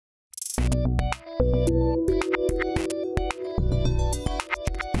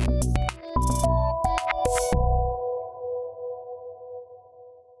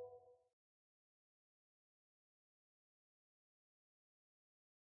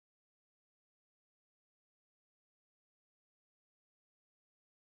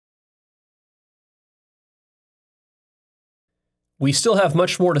We still have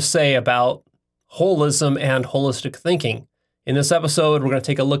much more to say about holism and holistic thinking. In this episode, we're going to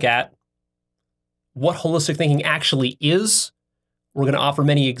take a look at what holistic thinking actually is. We're going to offer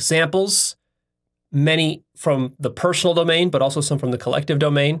many examples, many from the personal domain, but also some from the collective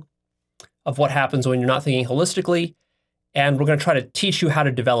domain of what happens when you're not thinking holistically. And we're going to try to teach you how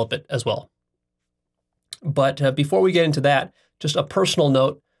to develop it as well. But before we get into that, just a personal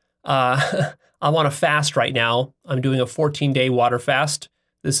note. I'm on a fast right now. I'm doing a 14-day water fast.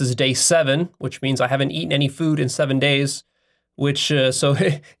 This is day 7, which means I haven't eaten any food in 7 days, which, so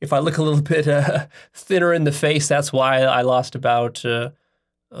if I look a little bit thinner in the face, that's why I lost about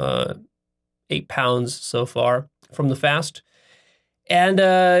 8 pounds so far from the fast. And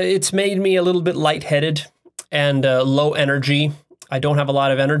it's made me a little bit lightheaded and low energy. I don't have a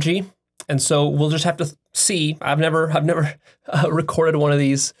lot of energy. And so we'll just have to see. I've never recorded one of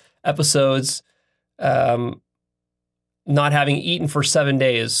these episodes not having eaten for 7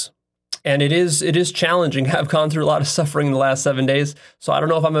 days. And it is challenging. I've gone through a lot of suffering in the last 7 days. So I don't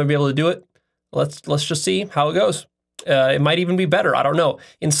know if I'm going to be able to do it. Let's just see how it goes. It might even be better. I don't know.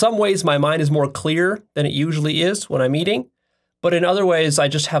 In some ways, my mind is more clear than it usually is when I'm eating. But in other ways, I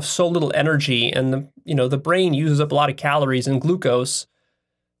just have so little energy, and the brain uses up a lot of calories and glucose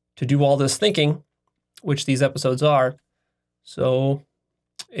to do all this thinking, which these episodes are. So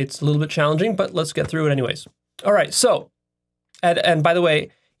it's a little bit challenging, but let's get through it anyways. All right, so, and by the way,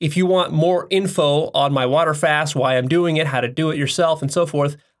 if you want more info on my water fast, why I'm doing it, how to do it yourself, and so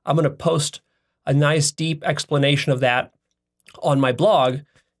forth, I'm going to post a nice deep explanation of that on my blog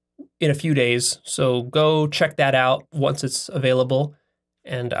in a few days. So go check that out once it's available,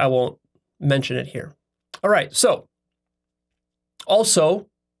 and I won't mention it here. All right, so also,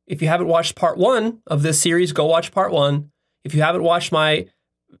 if you haven't watched part 1 of this series, go watch part 1. If you haven't watched my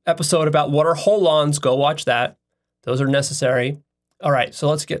episode about what are holons, go watch that. Those are necessary. All right, so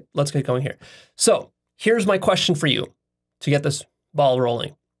let's get going here. So here's my question for you to get this ball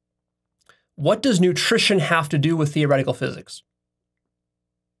rolling. What does nutrition have to do with theoretical physics?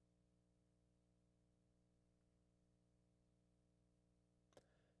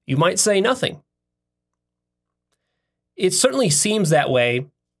 You might say nothing. It certainly seems that way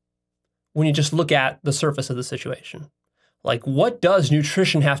when you just look at the surface of the situation. Like, what does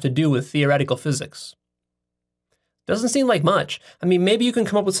nutrition have to do with theoretical physics? Doesn't seem like much. I mean, maybe you can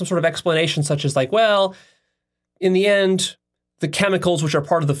come up with some sort of explanation such as like, well, in the end, the chemicals which are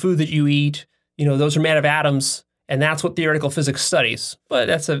part of the food that you eat, those are made of atoms, and that's what theoretical physics studies. But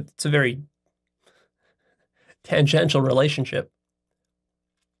it's a very tangential relationship.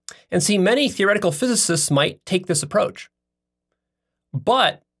 And see, many theoretical physicists might take this approach.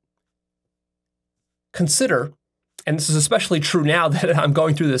 But consider, and this is especially true now that I'm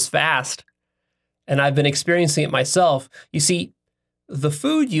going through this fast, and I've been experiencing it myself. You see, the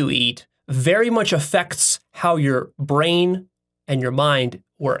food you eat very much affects how your brain and your mind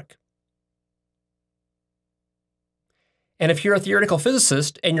work. And if you're a theoretical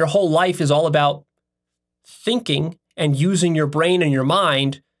physicist and your whole life is all about thinking and using your brain and your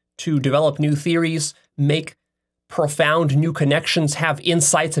mind to develop new theories, make profound new connections, have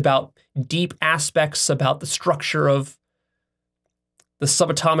insights about deep aspects about the structure of the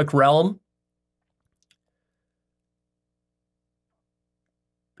subatomic realm,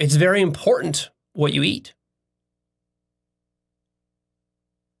 it's very important what you eat.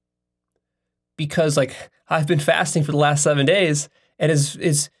 Because I've been fasting for the last 7 days, and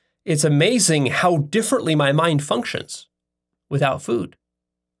it's amazing how differently my mind functions without food,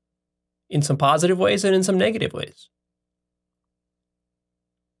 in some positive ways and in some negative ways.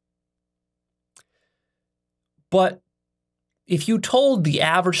 But if you told the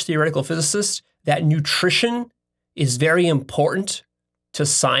average theoretical physicist that nutrition is very important to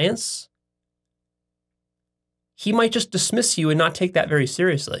science, he might just dismiss you and not take that very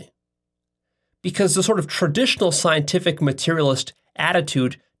seriously. Because the sort of traditional scientific materialist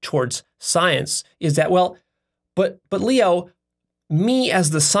attitude towards science is that, well, but Leo, me as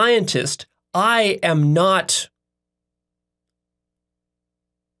the scientist, I am not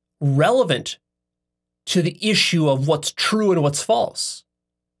relevant to the issue of what's true and what's false.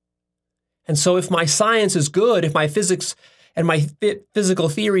 And so if my science is good, if my physics and my physical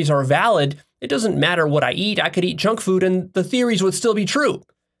theories are valid, it doesn't matter what I eat. I could eat junk food and the theories would still be true.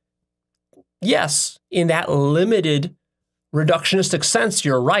 yes, in that limited reductionistic sense,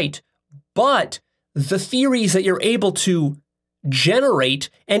 you're right. But the theories that you're able to generate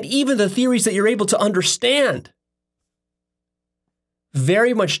and even the theories that you're able to understand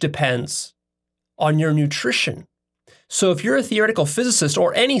very much depends on your nutrition. So if you're a theoretical physicist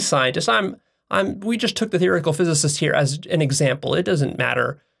or any scientist, we just took the theoretical physicist here as an example. It doesn't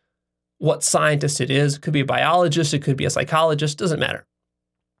matter what scientist it is. It could be a biologist. It could be a psychologist. Doesn't matter.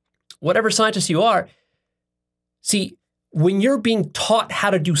 Whatever scientist you are, see, when you're being taught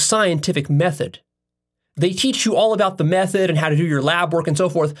how to do scientific method, they teach you all about the method and how to do your lab work and so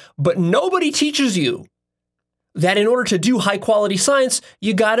forth, but nobody teaches you that in order to do high quality science,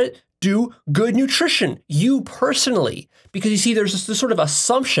 you got to do good nutrition, you personally. Because you see, there's this sort of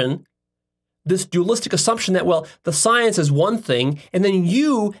assumption, this dualistic assumption that, well, the science is one thing, and then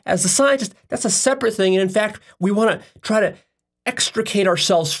you, as the scientist, that's a separate thing. And in fact, we want to try to extricate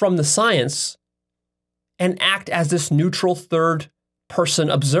ourselves from the science and act as this neutral third person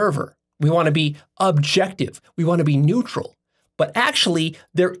observer. We want to be objective. We want to be neutral. But actually,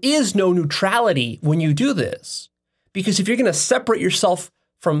 there is no neutrality when you do this. Because if you're going to separate yourself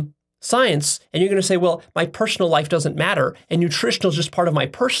from science and you're going to say, well, my personal life doesn't matter and nutrition is just part of my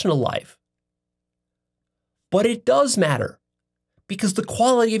personal life. But it does matter because the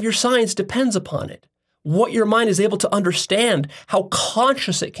quality of your science depends upon it. What your mind is able to understand, how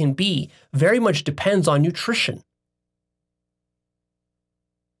conscious it can be, very much depends on nutrition.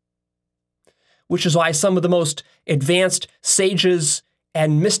 Which is why some of the most advanced sages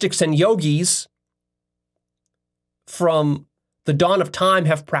and mystics and yogis from the dawn of time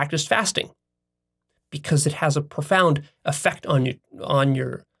have practiced fasting, because it has a profound effect on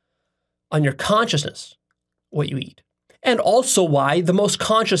your consciousness, what you eat. And also why the most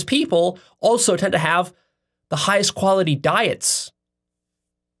conscious people also tend to have the highest quality diets.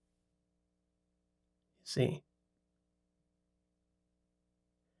 See?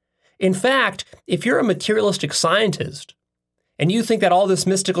 In fact, if you're a materialistic scientist and you think that all this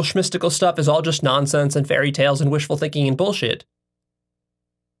mystical schmystical stuff is all just nonsense and fairy tales and wishful thinking and bullshit,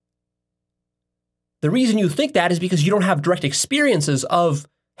 the reason you think that is because you don't have direct experiences of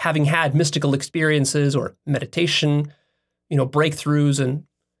having had mystical experiences or meditation, breakthroughs and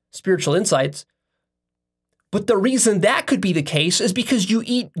spiritual insights. But the reason that could be the case is because you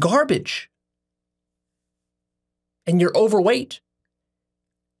eat garbage and you're overweight.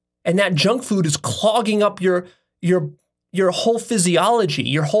 And that junk food is clogging up your whole physiology.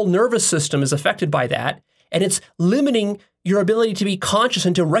 Your whole nervous system is affected by that. And it's limiting your ability to be conscious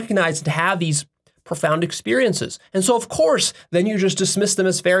and to recognize and to have these profound experiences. And so, of course, then you just dismiss them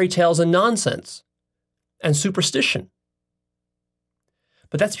as fairy tales and nonsense and superstition.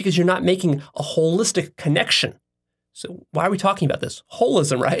 But that's because you're not making a holistic connection. So why are we talking about this?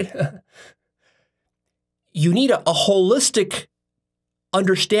 Holism, right? You need a holistic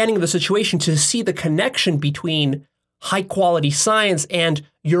understanding of the situation to see the connection between high quality science and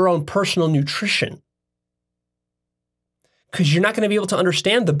your own personal nutrition. Because you're not going to be able to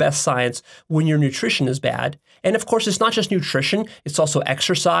understand the best science when your nutrition is bad. And of course, it's not just nutrition, it's also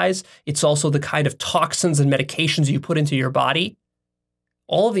exercise. It's also the kind of toxins and medications you put into your body.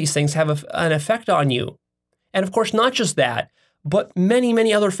 All of these things have an effect on you. And of course, not just that, but many,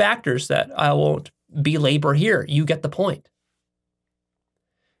 many other factors that I won't belabor here. You get the point.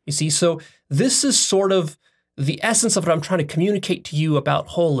 You see, so this is sort of the essence of what I'm trying to communicate to you about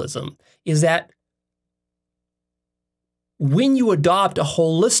holism, is that when you adopt a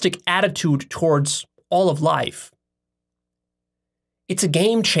holistic attitude towards all of life, it's a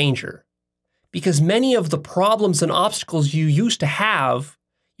game changer, because many of the problems and obstacles you used to have,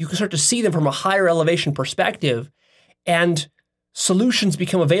 you can start to see them from a higher elevation perspective, and solutions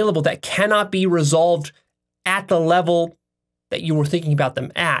become available that cannot be resolved at the level that you were thinking about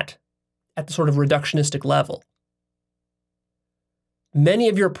them at the sort of reductionistic level. Many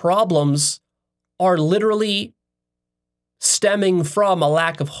of your problems are literally stemming from a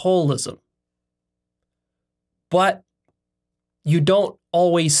lack of holism. But you don't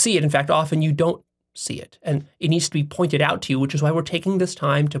always see it. In fact, often you don't see it. And it needs to be pointed out to you, which is why we're taking this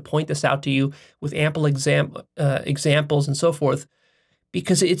time to point this out to you with ample examples and so forth,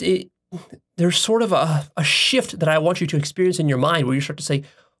 because there's sort of a shift that I want you to experience in your mind where you start to say,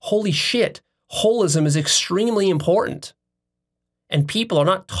 holy shit, holism is extremely important. And people are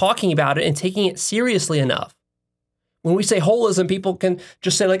not talking about it and taking it seriously enough. When we say holism, people can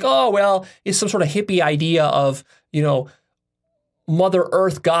just say like, oh, well, it's some sort of hippie idea of, Mother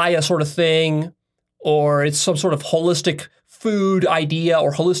Earth Gaia sort of thing, or it's some sort of holistic food idea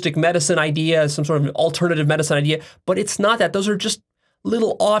or holistic medicine idea, some sort of alternative medicine idea. But it's not that. Those are just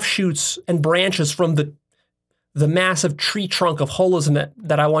little offshoots and branches from the massive tree trunk of holism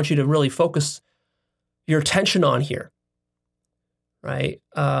that I want you to really focus your attention on here, right?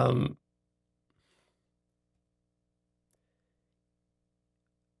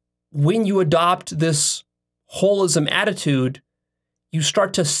 When you adopt this holism attitude, you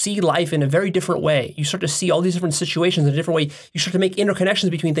start to see life in a very different way. You start to see all these different situations in a different way. You start to make interconnections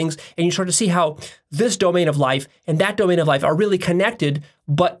between things, and you start to see how this domain of life and that domain of life are really connected,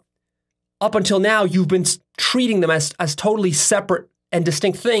 but up until now, you've been treating them as totally separate and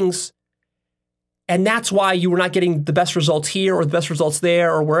distinct things, and that's why you were not getting the best results here or the best results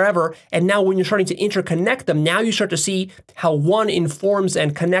there or wherever. And now when you're starting to interconnect them, now you start to see how one informs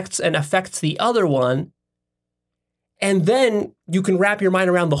and connects and affects the other one. And then you can wrap your mind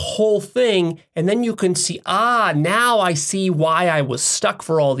around the whole thing, and then you can see, now I see why I was stuck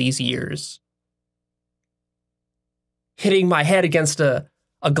for all these years, hitting my head against a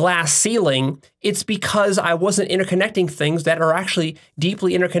glass ceiling. It's because I wasn't interconnecting things that are actually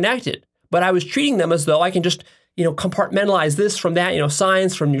deeply interconnected. But I was treating them as though I can just, compartmentalize this from that,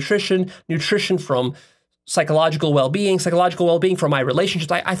 science from nutrition, nutrition from psychological well-being from my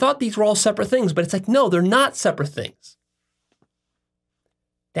relationships. I thought these were all separate things, but it's like, no, they're not separate things.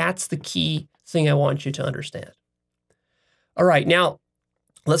 That's the key thing I want you to understand. All right, now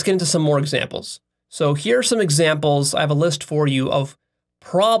let's get into some more examples. So here are some examples. I have a list for you of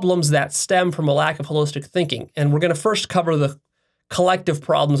problems that stem from a lack of holistic thinking. And we're going to first cover the collective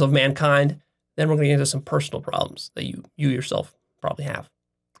problems of mankind. Then we're going to get into some personal problems that you yourself probably have.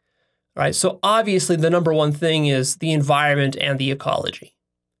 All right, so obviously the number one thing is the environment and the ecology.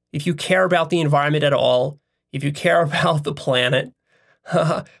 If you care about the environment at all, if you care about the planet,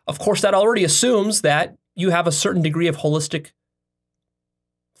 of course that already assumes that you have a certain degree of holistic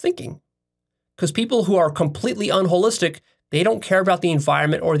thinking. Because people who are completely unholistic, they don't care about the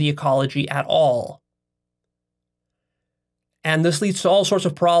environment or the ecology at all. And this leads to all sorts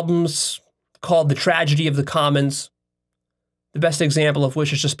of problems called the tragedy of the commons. The best example of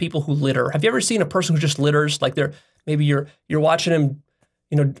which is just people who litter. Have you ever seen a person who just litters? Like maybe you're watching him,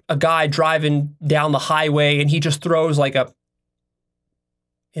 a guy driving down the highway and he just throws like a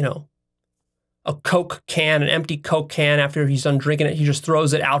Coke can, an empty Coke can after he's done drinking it. He just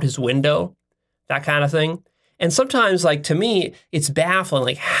throws it out his window, that kind of thing. And sometimes, to me, it's baffling.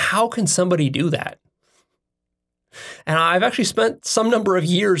 Like, how can somebody do that? And I've actually spent some number of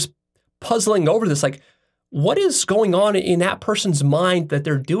years puzzling over this. Like, what is going on in that person's mind that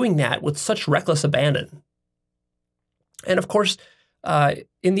they're doing that with such reckless abandon? And of course,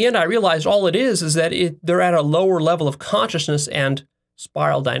 in the end, I realized all it is that they're at a lower level of consciousness and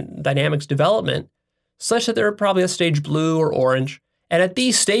spiral dynamics development, such that they're probably at stage blue or orange. And at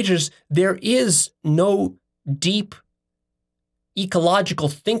these stages, there is no deep ecological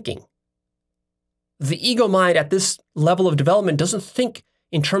thinking. The ego mind at this level of development doesn't think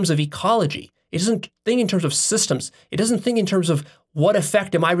in terms of ecology. It doesn't think in terms of systems. It doesn't think in terms of what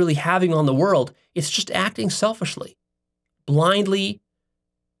effect am I really having on the world. It's just acting selfishly, blindly,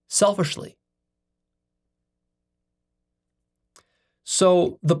 selfishly.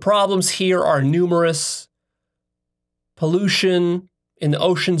 So the problems here are numerous. Pollution in the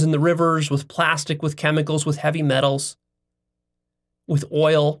oceans and the rivers, with plastic, with chemicals, with heavy metals, with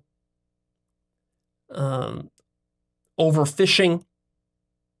oil, overfishing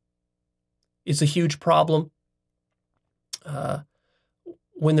is a huge problem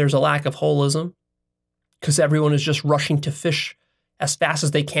when there's a lack of holism, because everyone is just rushing to fish as fast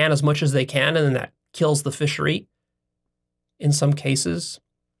as they can, as much as they can, and then that kills the fishery. In some cases,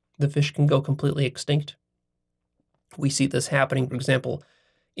 the fish can go completely extinct. We see this happening, for example,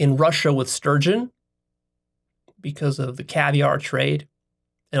 in Russia with sturgeon because of the caviar trade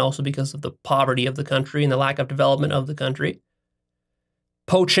and also because of the poverty of the country and the lack of development of the country.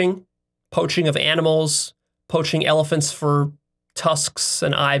 Poaching of animals, poaching elephants for tusks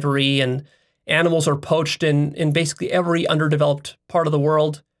and ivory, and animals are poached in basically every underdeveloped part of the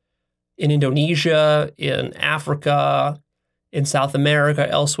world, in Indonesia, in Africa, in South America,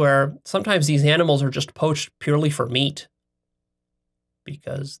 elsewhere. Sometimes these animals are just poached purely for meat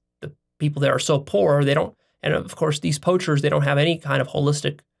because the people there are so poor, they don't, and of course these poachers, they don't have any kind of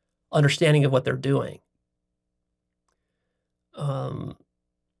holistic understanding of what they're doing.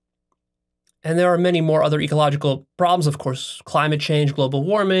 And there are many more other ecological problems, of course, climate change, global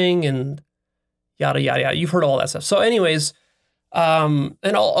warming, and yada, yada, yada. You've heard all that stuff. So anyways, and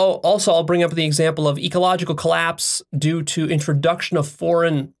I'll bring up the example of ecological collapse due to introduction of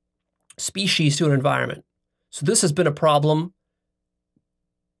foreign species to an environment. So this has been a problem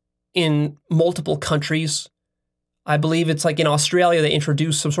in multiple countries. I believe it's like in Australia, they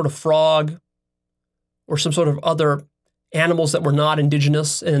introduced some sort of frog or some sort of other animals that were not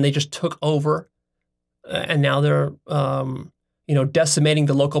indigenous, and then they just took over. And now they're, decimating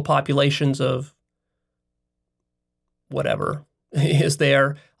the local populations of whatever is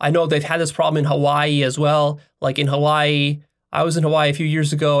there. I know they've had this problem in Hawaii as well. Like in Hawaii, I was in Hawaii a few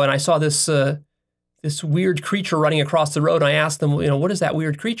years ago, and I saw this weird creature running across the road. And I asked them, what is that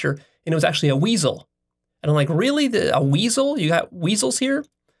weird creature? And it was actually a weasel. And I'm like, really? A weasel? You got weasels here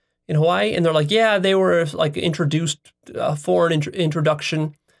in Hawaii? And they're like, yeah, they were like introduced, foreign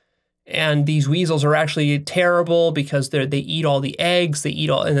introduction. And these weasels are actually terrible because they eat all the eggs.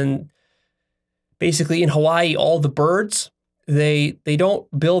 And then basically in Hawaii, all the birds, they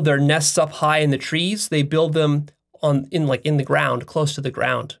don't build their nests up high in the trees. They build them in the ground, close to the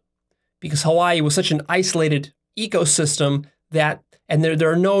ground, because Hawaii was such an isolated ecosystem and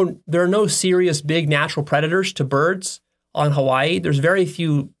there are no serious big natural predators to birds on Hawaii. There's very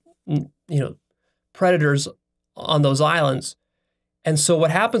few, predators on those islands. And so what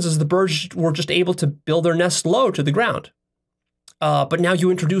happens is the birds were just able to build their nests low to the ground. But now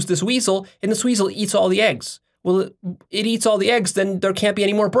you introduce this weasel, and this weasel eats all the eggs. Well, it eats all the eggs, then there can't be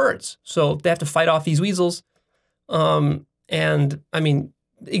any more birds. So they have to fight off these weasels. And I mean,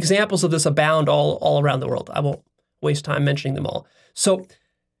 examples of this abound all around the world. I won't waste time mentioning them all. So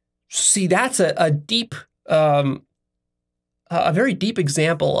see, that's a very deep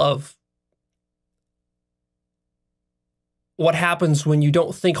example of what happens when you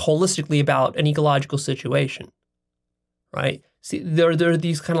don't think holistically about an ecological situation, right? See, there are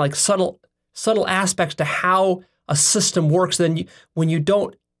these kind of like subtle aspects to how a system works. Then when you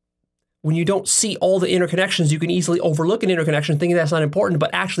don't see all the interconnections, you can easily overlook an interconnection thinking that's not important, but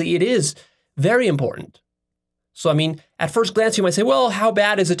actually it is very important. So, I mean, at first glance, you might say, well, how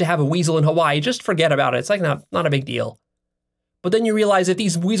bad is it to have a weasel in Hawaii? Just forget about it. It's like not a big deal. But then you realize that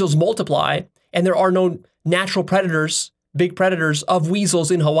these weasels multiply and there are no natural predators, big predators of weasels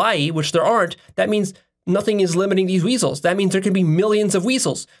in Hawaii, which there aren't. That means nothing is limiting these weasels. That means there can be millions of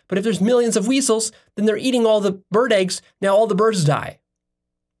weasels. But if there's millions of weasels, then they're eating all the bird eggs. Now all the birds die.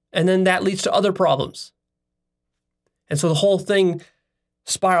 And then that leads to other problems. And so the whole thing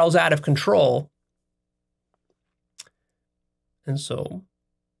spirals out of control. And so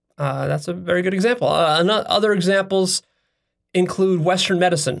that's a very good example. Other examples include Western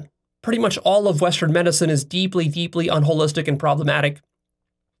medicine. Pretty much all of Western medicine is deeply, deeply unholistic and problematic.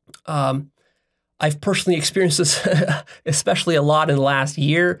 I've personally experienced this especially a lot in the last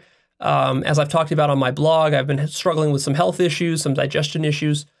year. As I've talked about on my blog, I've been struggling with some health issues, some digestion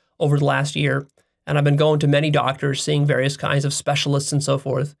issues over the last year. And I've been going to many doctors, seeing various kinds of specialists and so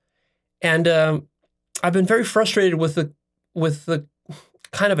forth. And I've been very frustrated with the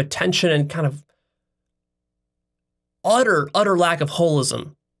kind of attention and kind of utter lack of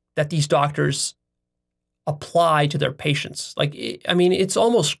holism that these doctors apply to their patients. Like, I mean, it's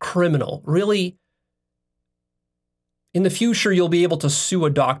almost criminal. Really, in the future, you'll be able to sue a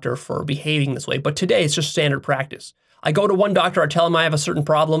doctor for behaving this way. But today, it's just standard practice. I go to one doctor, I tell him I have a certain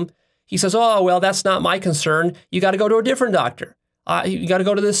problem. He says, oh, well, that's not my concern. You got to go to a different doctor. You got to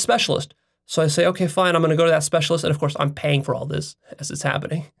go to this specialist. So I say, okay, fine, I'm going to go to that specialist. And of course, I'm paying for all this as it's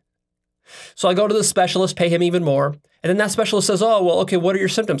happening. So I go to the specialist, pay him even more. And then that specialist says, oh, well, okay, what are your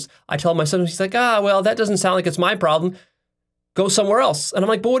symptoms? I tell him my symptoms. He's like, well, that doesn't sound like it's my problem. Go somewhere else. And I'm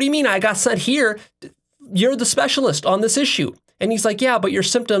like, but what do you mean? I got sent here. You're the specialist on this issue. And he's like, yeah, but your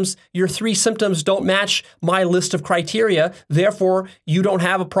symptoms, your 3 symptoms don't match my list of criteria. Therefore, you don't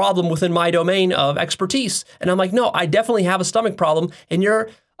have a problem within my domain of expertise. And I'm like, no, I definitely have a stomach problem. And you're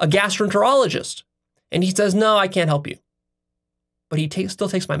a gastroenterologist. And he says, no, I can't help you. But he still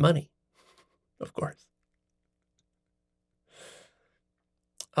takes my money, of course.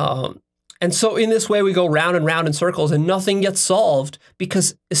 And so in this way, we go round and round in circles and nothing gets solved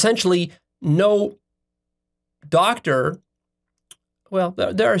because essentially no doctor, well,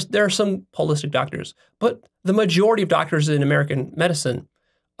 there are some holistic doctors, but the majority of doctors in American medicine,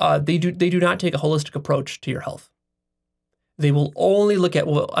 they do not take a holistic approach to your health. They will only look at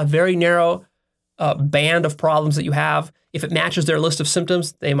a very narrow band of problems that you have. If it matches their list of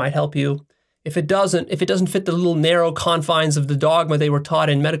symptoms, they might help you. If it doesn't fit the little narrow confines of the dogma they were taught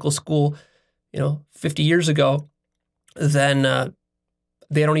in medical school, 50 years ago, then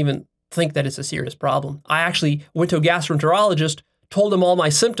they don't even think that it's a serious problem. I actually went to a gastroenterologist, told him all my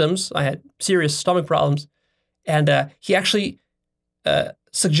symptoms. I had serious stomach problems. And he actually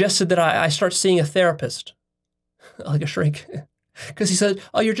suggested that I start seeing a therapist, like a shrink, because he said,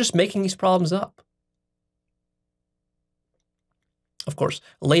 oh, you're just making these problems up. Of course,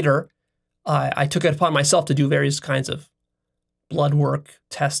 later, I took it upon myself to do various kinds of blood work,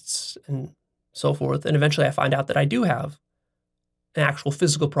 tests, and so forth. And eventually I find out that I do have an actual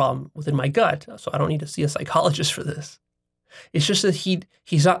physical problem within my gut. So I don't need to see a psychologist for this. It's just that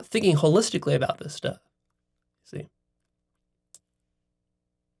he's not thinking holistically about this stuff. See?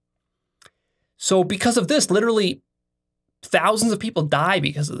 So because of this, literally thousands of people die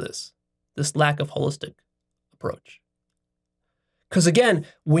because of this lack of holistic approach. Because again,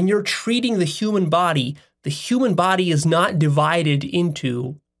 when you're treating the human body is not divided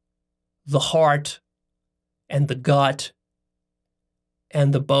into the heart and the gut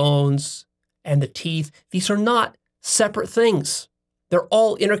and the bones and the teeth. These are not separate things. They're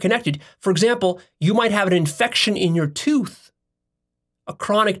all interconnected. For example, you might have an infection in your tooth, a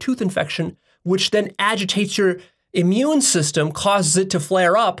chronic tooth infection, which then agitates your immune system, causes it to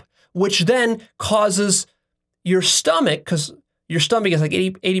flare up, which then causes your stomach, because your stomach is like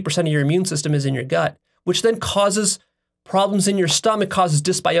 80% of your immune system is in your gut, which then causes problems in your stomach, causes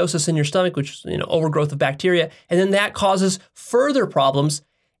dysbiosis in your stomach, which is, overgrowth of bacteria. And then that causes further problems.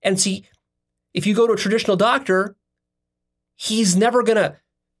 And see, if you go to a traditional doctor, he's never gonna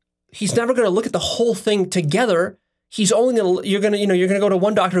look at the whole thing together. He's only you're gonna go to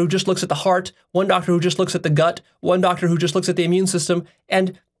one doctor who just looks at the heart, one doctor who just looks at the gut, one doctor who just looks at the immune system,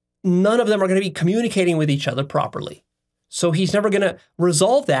 and none of them are going to be communicating with each other properly. So he's never going to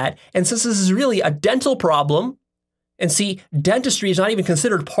resolve that. And since this is really a dental problem, and see, dentistry is not even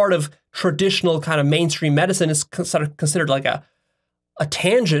considered part of traditional kind of mainstream medicine. It's considered like a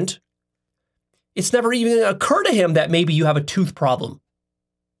tangent. It's never even occurred to him that maybe you have a tooth problem.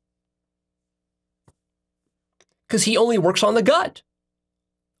 Because he only works on the gut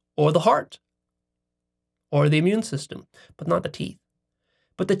or the heart or the immune system, but not the teeth.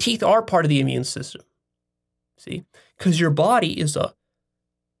 But the teeth are part of the immune system. See, because your body is a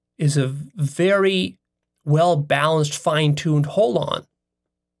very well-balanced, fine-tuned hold on.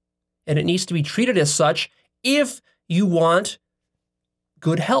 And it needs to be treated as such if you want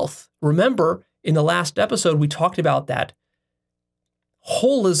good health. Remember, in the last episode, we talked about that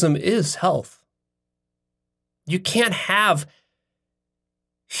holism is health. You can't have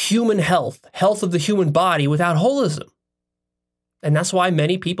human health of the human body without holism. And that's why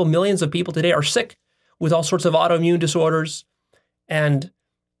many people, millions of people today are sick with all sorts of autoimmune disorders and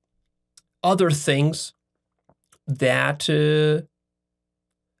other things that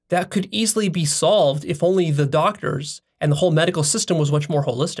could easily be solved if only the doctors and the whole medical system was much more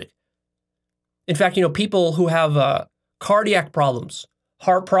holistic. In fact, people who have cardiac problems,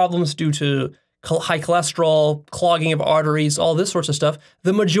 heart problems due to high cholesterol, clogging of arteries, all this sorts of stuff,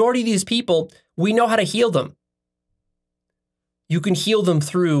 the majority of these people, we know how to heal them. You can heal them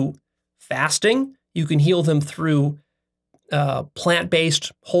through fasting. You can heal them through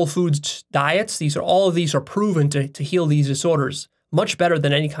plant-based whole foods diets. All of these are proven to heal these disorders much better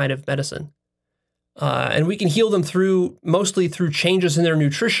than any kind of medicine. And we can heal them mostly through changes in their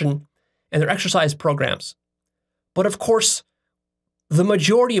nutrition and their exercise programs. But of course, the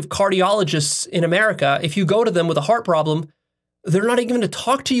majority of cardiologists in America, if you go to them with a heart problem, they're not even going to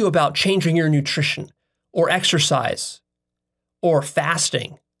talk to you about changing your nutrition or exercise or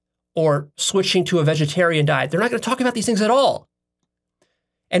fasting or switching to a vegetarian diet. They're not going to talk about these things at all.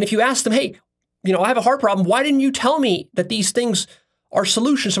 And if you ask them, hey, I have a heart problem, why didn't you tell me that these things are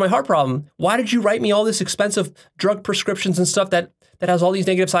solutions to my heart problem? Why did you write me all this expensive drug prescriptions and stuff that has all these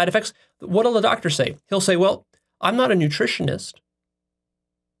negative side effects? What will the doctor say? He'll say, well, I'm not a nutritionist.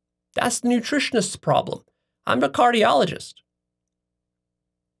 That's the nutritionist's problem. I'm a cardiologist.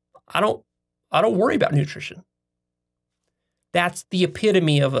 I don't worry about nutrition. That's the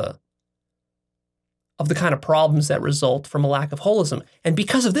epitome of the kind of problems that result from a lack of holism. And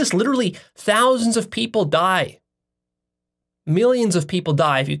because of this, literally thousands of people die. Millions of people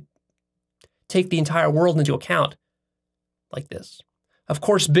die if you take the entire world into account like this. Of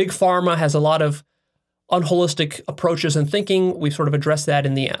course, Big Pharma has a lot of unholistic approaches and thinking. We've sort of addressed that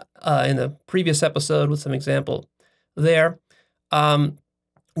in the previous episode with some example there. Now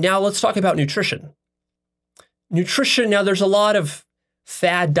let's talk about nutrition. Now there's a lot of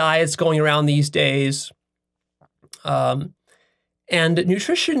fad diets going around these days. And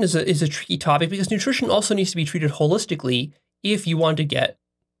nutrition is a tricky topic because nutrition also needs to be treated holistically if you want to get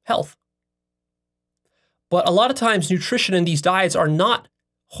health. But a lot of times nutrition and these diets are not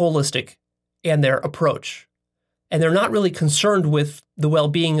holistic in their approach. And they're not really concerned with the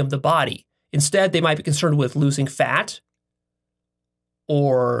well-being of the body. Instead, they might be concerned with losing fat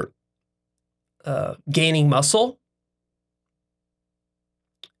or gaining muscle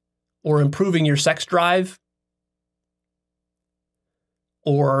or improving your sex drive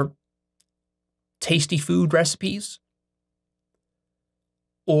or tasty food recipes,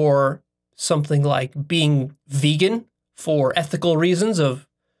 or something like being vegan for ethical reasons of,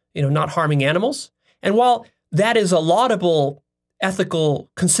 not harming animals. And while that is a laudable ethical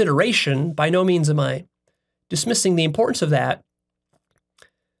consideration, by no means am I dismissing the importance of that.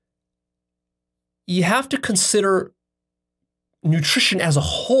 You have to consider nutrition as a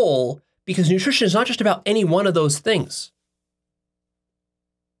whole, because nutrition is not just about any one of those things.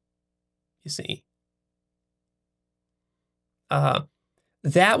 You see,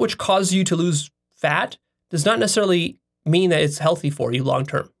 that which causes you to lose fat does not necessarily mean that it's healthy for you long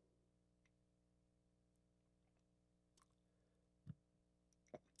term.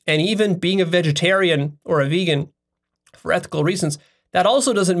 And even being a vegetarian or a vegan for ethical reasons, that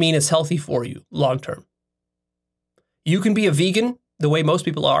also doesn't mean it's healthy for you long term. You can be a vegan the way most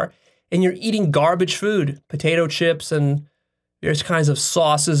people are, and you're eating garbage food, potato chips and various kinds of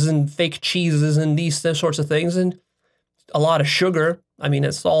sauces and fake cheeses and these sorts of things, and a lot of sugar. I mean,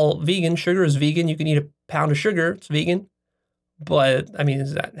 it's all vegan. Sugar is vegan. You can eat a pound of sugar. It's vegan. But, I mean,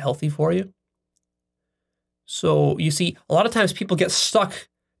 is that healthy for you? So, you see, a lot of times people get stuck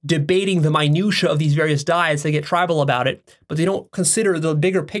debating the minutia of these various diets. They get tribal about it, but they don't consider the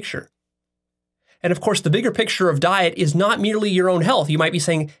bigger picture. And of course, the bigger picture of diet is not merely your own health. You might be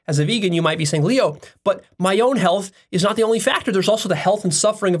saying, as a vegan, you might be saying, Leo, but my own health is not the only factor. There's also the health and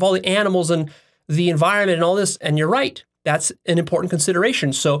suffering of all the animals and the environment and all this. And you're right. That's an important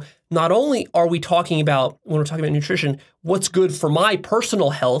consideration. So not only are we talking about, when we're talking about nutrition, what's good for my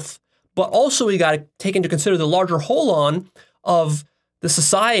personal health, but also we got to take into consider the larger whole on of the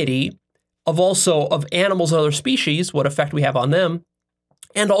society, of animals and other species, what effect we have on them,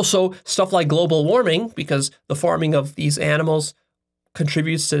 and also stuff like global warming, because the farming of these animals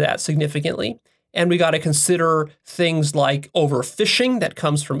contributes to that significantly. And we got to consider things like overfishing that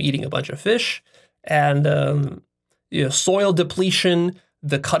comes from eating a bunch of fish, and soil depletion,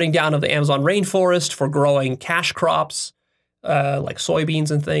 the cutting down of the Amazon rainforest for growing cash crops like soybeans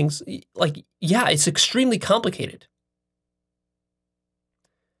and things. It's extremely complicated.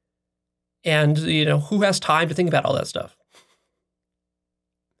 And, who has time to think about all that stuff?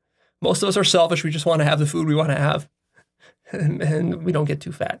 Most of us are selfish. We just want to have the food we want to have, and we don't get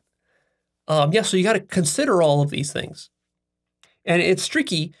too fat. So you got to consider all of these things. And it's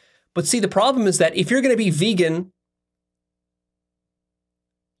tricky, but see, the problem is that if you're going to be vegan,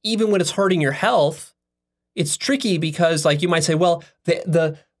 even when it's hurting your health, it's tricky because, like, you might say, well,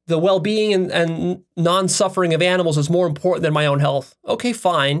 the well-being and non-suffering of animals is more important than my own health. Okay,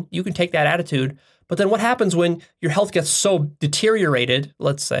 fine. You can take that attitude. But then what happens when your health gets so deteriorated,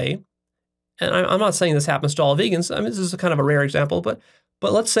 let's say, and I'm not saying this happens to all vegans. I mean, this is a kind of a rare example, but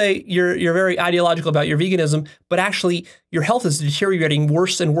let's say you're very ideological about your veganism, but actually your health is deteriorating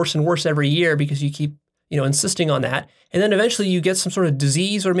worse and worse and worse every year because you keep, insisting on that. And then eventually you get some sort of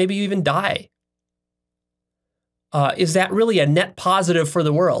disease, or maybe you even die. Is that really a net positive for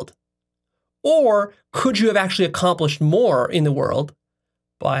the world? Or could you have actually accomplished more in the world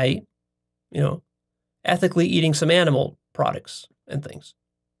by, ethically eating some animal products and things?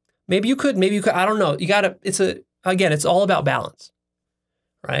 Maybe you could, I don't know. It's all about balance,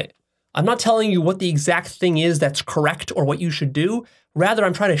 right? I'm not telling you what the exact thing is that's correct or what you should do. Rather,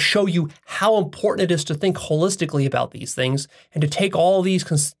 I'm trying to show you how important it is to think holistically about these things and to take all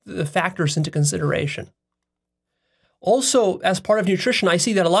these factors into consideration. Also, as part of nutrition, I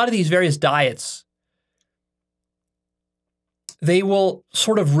see that a lot of these various diets, they will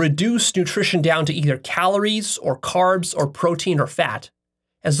sort of reduce nutrition down to either calories or carbs or protein or fat,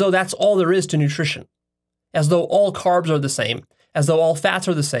 as though that's all there is to nutrition, as though all carbs are the same, as though all fats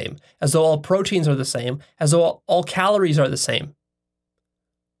are the same, as though all proteins are the same, as though all calories are the same.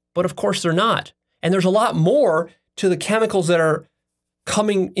 But of course they're not. And there's a lot more to the chemicals that are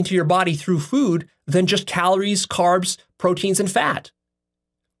coming into your body through food than just calories, carbs, proteins, and fat.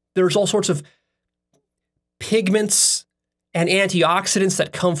 There's all sorts of pigments and antioxidants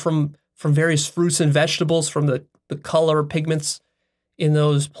that come from various fruits and vegetables, from the color pigments in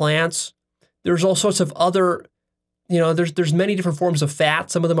those plants. There's all sorts of other, there's many different forms of fat.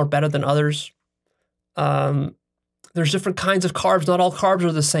 Some of them are better than others. There's different kinds of carbs. Not all carbs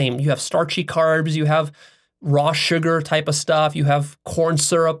are the same. You have starchy carbs, you have raw sugar type of stuff, you have corn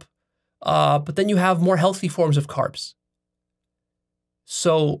syrup, but then you have more healthy forms of carbs.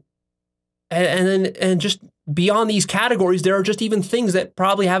 So, and just beyond these categories, there are just even things that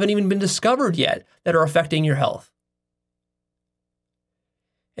probably haven't even been discovered yet that are affecting your health.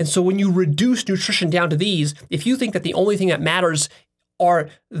 And so when you reduce nutrition down to these, if you think that the only thing that matters are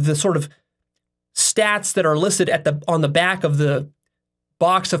the sort of stats that are listed on the back of the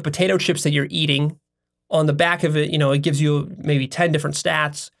box of potato chips that you're eating, on the back of it, it gives you maybe 10 different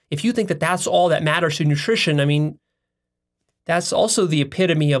stats. If you think that that's all that matters to nutrition, I mean, that's also the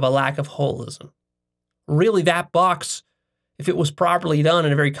epitome of a lack of holism. Really, that box, if it was properly done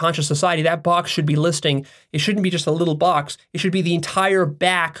in a very conscious society, that box should be listing. It shouldn't be just a little box. It should be the entire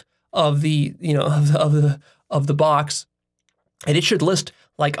back of the, of the box, and it should list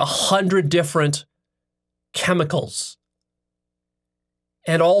like 100 different chemicals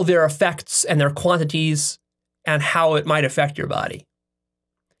and all their effects and their quantities and how it might affect your body.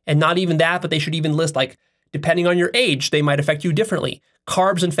 And not even that, but they should even list, like, depending on your age, they might affect you differently.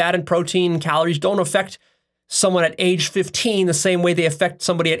 Carbs and fat and protein and calories don't affect someone at age 15 the same way they affect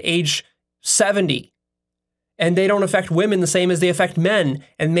somebody at age 70. And they don't affect women the same as they affect men.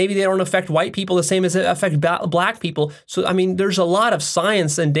 And maybe they don't affect white people the same as they affect black people. So, I mean, there's a lot of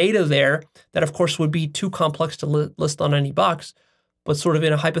science and data there that, of course, would be too complex to list on any box. But sort of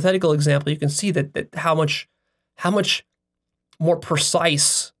in a hypothetical example, you can see that how much more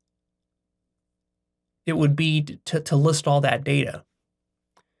precise it would be to list all that data.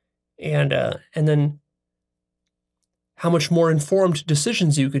 And then how much more informed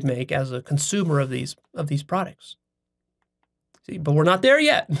decisions you could make as a consumer of these products. See, but we're not there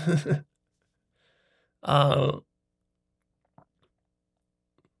yet.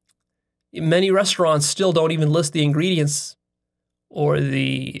 Many restaurants still don't even list the ingredients or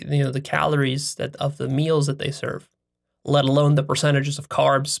the calories of the meals that they serve, let alone the percentages of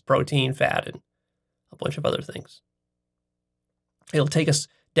carbs, protein, fat, and a bunch of other things. It'll take us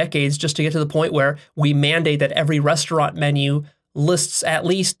decades just to get to the point where we mandate that every restaurant menu lists at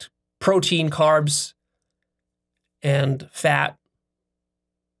least protein, carbs, and fat,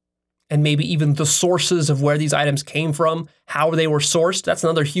 and maybe even the sources of where these items came from, how they were sourced. That's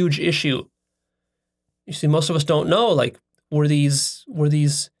another huge issue. You see, most of us don't know, like, did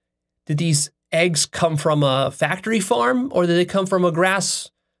these eggs come from a factory farm, or did they come from a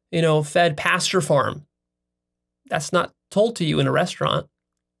grass, fed pasture farm? That's not told to you in a restaurant.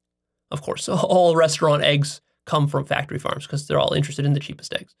 Of course, all restaurant eggs come from factory farms because they're all interested in the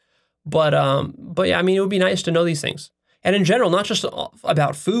cheapest eggs. But yeah, I mean, it would be nice to know these things. And in general, not just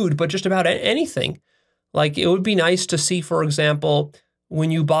about food, but just about anything. Like, it would be nice to see, for example,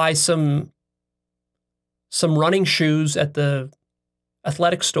 when you buy some running shoes at the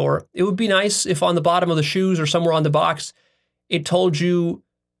athletic store, it would be nice if on the bottom of the shoes or somewhere on the box, it told you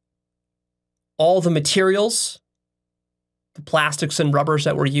all the materials, the plastics and rubbers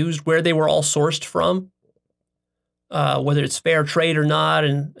that were used, where they were all sourced from, whether it's fair trade or not,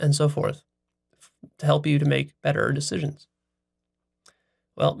 and so forth, to help you to make better decisions.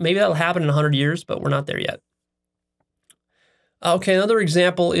 Well, maybe that'll happen in 100 years, but we're not there yet. Okay, another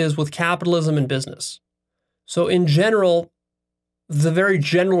example is with capitalism and business. So in general, the very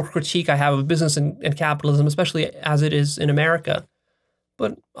general critique I have of business and capitalism, especially as it is in America,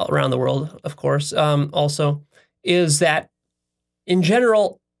 but all around the world, of course, also, is that in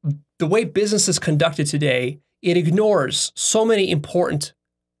general, the way business is conducted today, it ignores so many important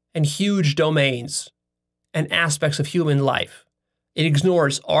and huge domains and aspects of human life. It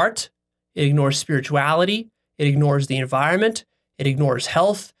ignores art, it ignores spirituality, it ignores the environment, it ignores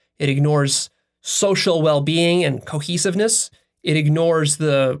health, it ignores social well-being and cohesiveness, it ignores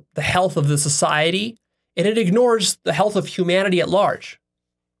the health of the society, and it ignores the health of humanity at large.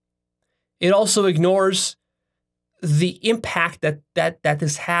 It also ignores the impact that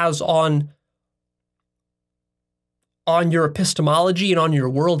this has on your epistemology and on your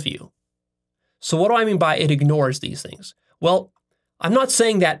worldview. So what do I mean by it ignores these things? Well, I'm not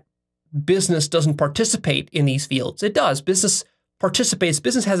saying that business doesn't participate in these fields. It does. Business participates.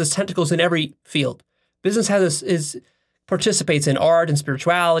 Business has its tentacles in every field. Business participates in art and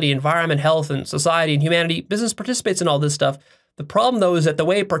spirituality, environment, health, and society and humanity. Business participates in all this stuff. The problem, though, is that the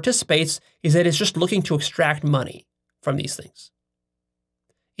way it participates is that it's just looking to extract money from these things.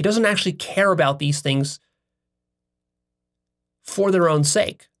 It doesn't actually care about these things for their own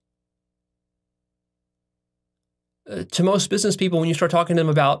sake. To most business people, when you start talking to them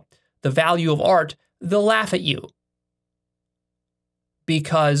about the value of art, they'll laugh at you.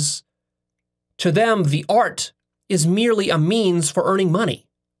 Because to them, the art is merely a means for earning money.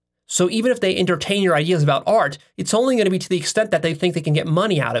 So even if they entertain your ideas about art, it's only going to be to the extent that they think they can get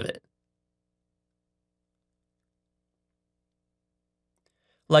money out of it.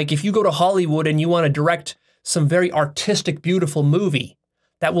 Like, if you go to Hollywood and you want to direct some very artistic, beautiful movie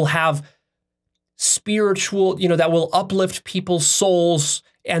that will have spiritual, that will uplift people's souls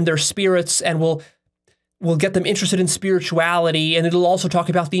and their spirits and will will get them interested in spirituality, and it'll also talk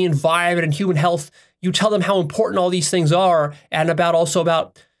about the environment and human health. You tell them how important all these things are, and also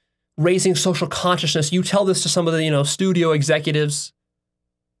about raising social consciousness. You tell this to some of the studio executives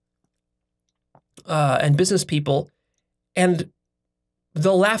and business people, and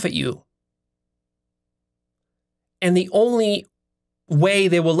they'll laugh at you. And the only way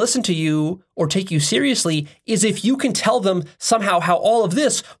they will listen to you or take you seriously is if you can tell them somehow how all of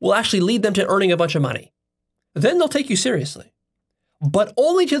this will actually lead them to earning a bunch of money. Then they'll take you seriously, but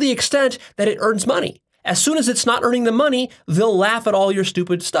only to the extent that it earns money. As soon as it's not earning them money, they'll laugh at all your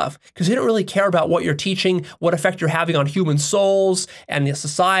stupid stuff because they don't really care about what you're teaching, what effect you're having on human souls and the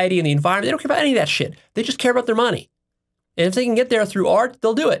society and the environment. They don't care about any of that shit. They just care about their money. And if they can get there through art,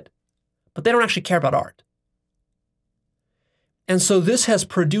 they'll do it. But they don't actually care about art. And so this has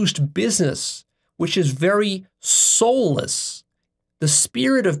produced business, which is very soulless. The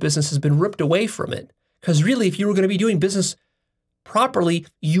spirit of business has been ripped away from it. Because really, if you were going to be doing business properly,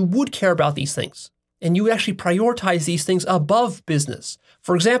 you would care about these things. And you would actually prioritize these things above business.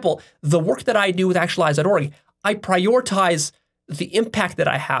 For example, the work that I do with Actualized.org, I prioritize the impact that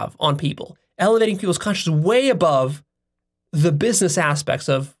I have on people, elevating people's consciousness way above the business aspects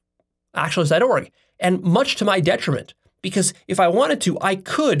of Actualized.org, and much to my detriment. Because if I wanted to, I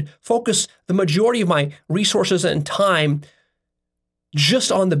could focus the majority of my resources and time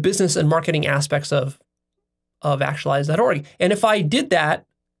just on the business and marketing aspects of Actualized.org. And if I did that,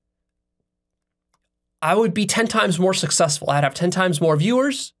 I would be 10 times more successful. I'd have 10 times more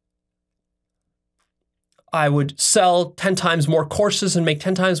viewers. I would sell 10 times more courses and make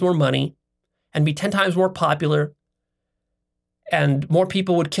 10 times more money and be 10 times more popular. And more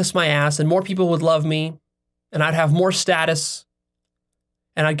people would kiss my ass and more people would love me. And I'd have more status.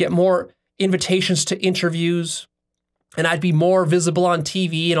 And I'd get more invitations to interviews. And I'd be more visible on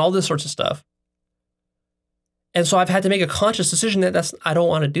TV and all this sorts of stuff. And so I've had to make a conscious decision that I don't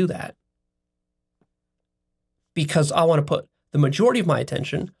want to do that. Because I want to put the majority of my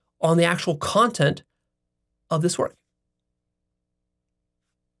attention on the actual content of this work.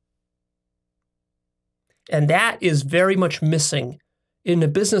 And that is very much missing in the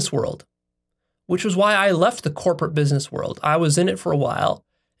business world, which was why I left the corporate business world. I was in it for a while,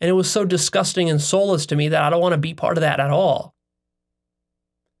 and it was so disgusting and soulless to me that I don't want to be part of that at all.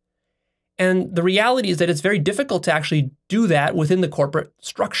 And the reality is that it's very difficult to actually do that within the corporate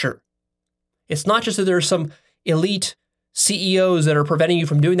structure. It's not just that there's some elite CEOs that are preventing you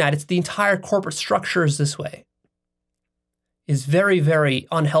from doing that. It's the entire corporate structure is this way. It's very, very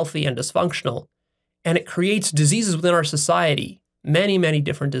unhealthy and dysfunctional. And it creates diseases within our society, many, many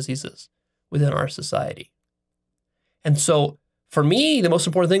different diseases within our society. And so for me, the most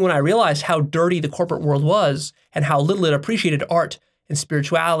important thing when I realized how dirty the corporate world was and how little it appreciated art and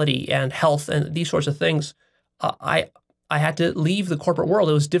spirituality and health and these sorts of things, I had to leave the corporate world.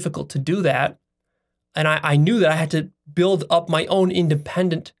 It was difficult to do that. And I knew that I had to build up my own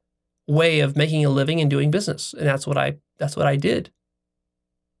independent way of making a living and doing business. And that's what I did.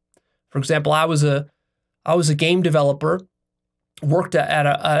 For example, I was a game developer, worked at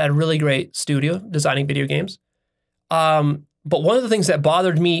a really great studio designing video games. But one of the things that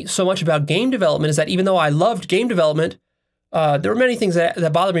bothered me so much about game development is that even though I loved game development, there were many things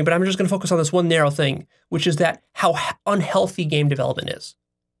that bothered me, but I'm just going to focus on this one narrow thing, which is that how unhealthy game development is.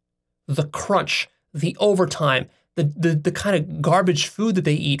 The crunch, the overtime, the kind of garbage food that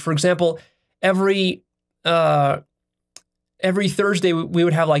they eat. For example, every Thursday we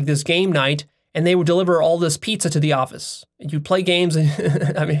would have like this game night, and they would deliver all this pizza to the office. And you'd play games,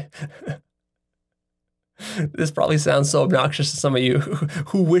 and I mean, this probably sounds so obnoxious to some of you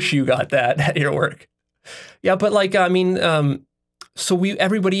who wish you got that at your work. Yeah, but like, I mean, so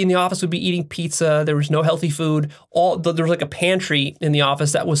everybody in the office would be eating pizza. There was no healthy food. There was like a pantry in the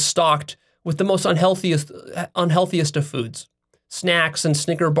office that was stocked with the most unhealthiest of foods. Snacks and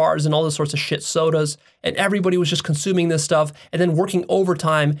Snicker bars and all this sorts of shit, sodas. And everybody was just consuming this stuff and then working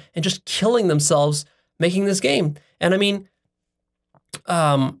overtime and just killing themselves making this game. And I mean,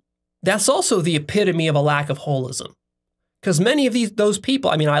 that's also the epitome of a lack of holism. Because many of those people,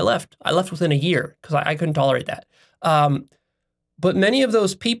 I mean, I left within a year because I couldn't tolerate that. But many of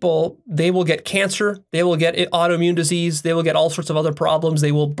those people, they will get cancer, they will get autoimmune disease, they will get all sorts of other problems,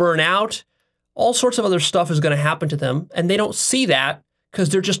 they will burn out. All sorts of other stuff is going to happen to them, and they don't see that because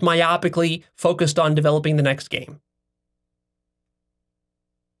they're just myopically focused on developing the next game.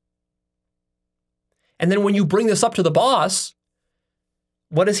 And then when you bring this up to the boss,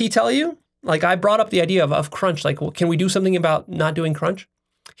 what does he tell you? Like I brought up the idea of crunch, like, well, can we do something about not doing crunch?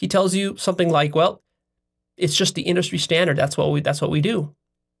 He tells you something like, well, it's just the industry standard. That's what we do.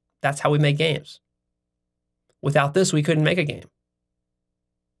 That's how we make games. Without this, we couldn't make a game.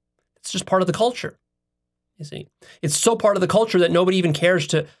 It's just part of the culture, you see. It's so part of the culture that nobody even cares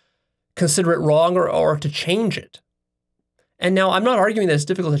to consider it wrong or to change it. And now I'm not arguing that it's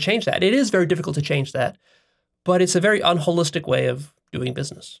difficult to change that. It is very difficult to change that, but it's a very unholistic way of doing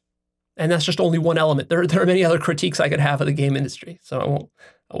business. And that's just only one element. There are many other critiques I could have of the game industry, so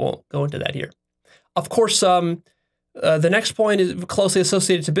I won't go into that here. Of course, the next point is closely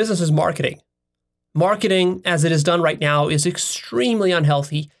associated to business is marketing. Marketing, as it is done right now, is extremely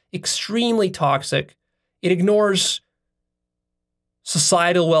unhealthy, extremely toxic. It ignores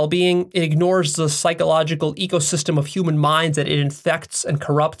societal well-being. It ignores the psychological ecosystem of human minds that it infects and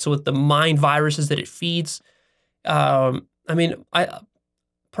corrupts with the mind viruses that it feeds. I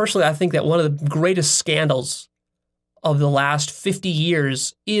think that one of the greatest scandals of the last 50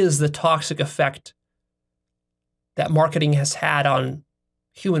 years is the toxic effect that marketing has had on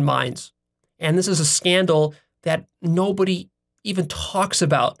human minds. And this is a scandal that nobody even talks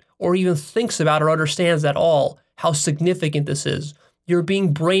about or even thinks about or understands at all how significant this is. You're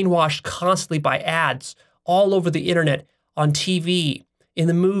being brainwashed constantly by ads all over the internet, on TV, in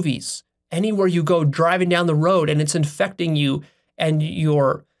the movies, anywhere you go, driving down the road, and it's infecting you, and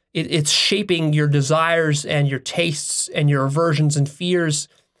it's shaping your desires and your tastes and your aversions and fears,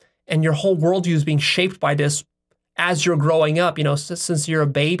 and your whole worldview is being shaped by this as you're growing up. Since you're a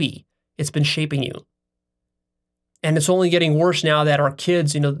baby, it's been shaping you. And it's only getting worse now that our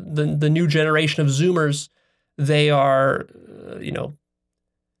kids, the new generation of Zoomers, they are,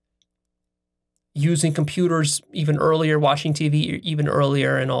 using computers even earlier, watching TV even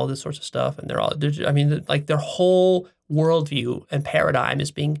earlier, and all this sorts of stuff. And their whole worldview and paradigm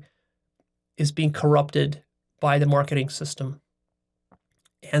is being corrupted by the marketing system.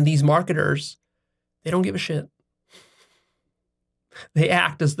 And these marketers, they don't give a shit. They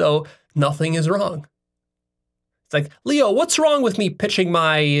act as though nothing is wrong. It's like, Leo, what's wrong with me pitching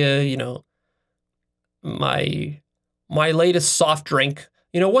my, my latest soft drink?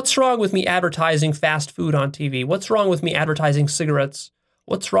 What's wrong with me advertising fast food on TV? What's wrong with me advertising cigarettes?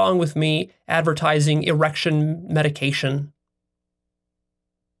 What's wrong with me advertising erection medication?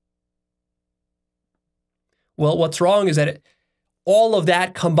 Well, what's wrong is that all of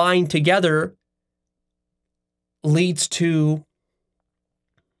that combined together leads to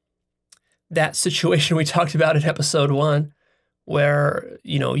that situation we talked about in episode 1, where,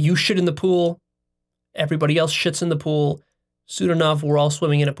 you shit in the pool, everybody else shits in the pool. Soon enough, we're all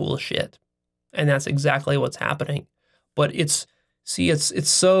swimming in a pool of shit. And that's exactly what's happening. But it's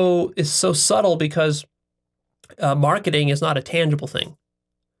so subtle because marketing is not a tangible thing.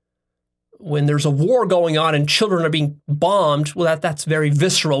 When there's a war going on and children are being bombed, well, that's very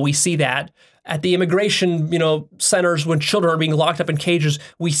visceral. We see that. At the immigration, centers, when children are being locked up in cages,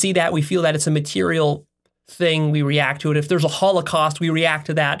 we see that. We feel that it's a material thing. We react to it. If there's a Holocaust, we react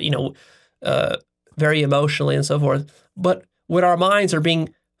to that, very emotionally and so forth. But when our minds are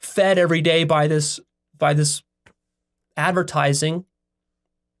being fed every day by this advertising,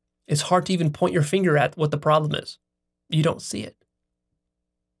 it's hard to even point your finger at what the problem is. You don't see it.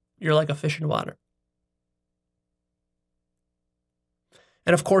 You're like a fish in water.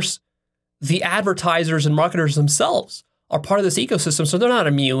 And of course, the advertisers and marketers themselves are part of this ecosystem, so they're not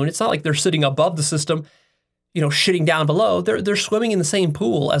immune. It's not like they're sitting above the system, shitting down below. They're swimming in the same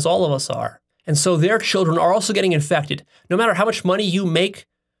pool as all of us are. And so their children are also getting infected. No matter how much money you make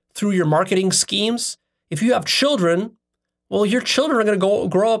through your marketing schemes, if you have children, well, your children are going to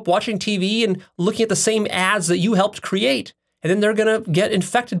grow up watching TV and looking at the same ads that you helped create. And then they're going to get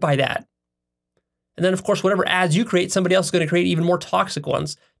infected by that. And then, of course, whatever ads you create, somebody else is going to create even more toxic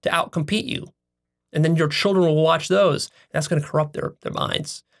ones to outcompete you. And then your children will watch those. That's going to corrupt their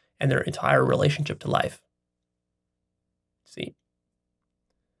minds and their entire relationship to life. See?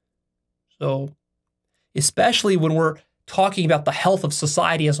 So, especially when we're talking about the health of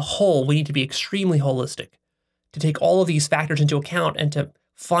society as a whole, we need to be extremely holistic to take all of these factors into account and to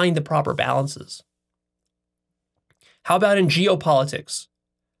find the proper balances. How about in geopolitics?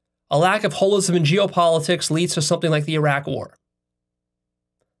 A lack of holism in geopolitics leads to something like the Iraq War.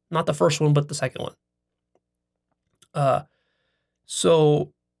 Not the first one, but the second one.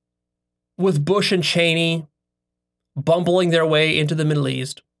 So with Bush and Cheney bumbling their way into the Middle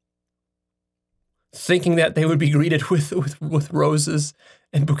East, thinking that they would be greeted with roses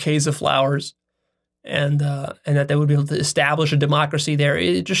and bouquets of flowers, and that they would be able to establish a democracy there,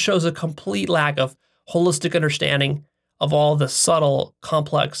 it just shows a complete lack of holistic understanding of all the subtle,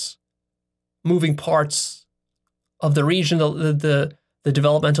 complex, moving parts of the region, the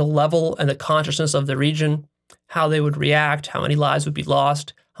developmental level and the consciousness of the region, how they would react, how many lives would be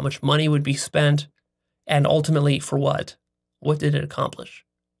lost, how much money would be spent, And ultimately, for what? What did it accomplish?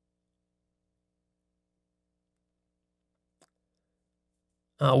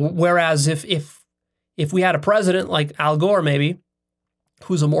 Whereas if we had a president like Al Gore, maybe,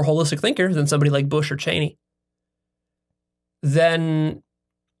 who's a more holistic thinker than somebody like Bush or Cheney, then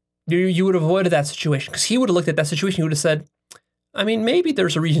you would have avoided that situation, because he would have looked at that situation. He would have said, I mean, maybe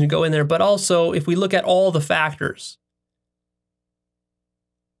there's a reason to go in there, but also if we look at all the factors,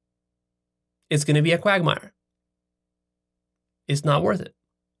 it's going to be a quagmire. It's not worth it.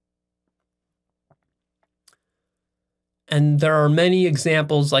 And there are many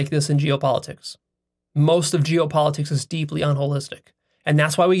examples like this in geopolitics. Most of geopolitics is deeply unholistic. And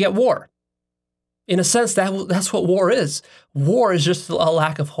that's why we get war. In a sense, that's what war is. War is just a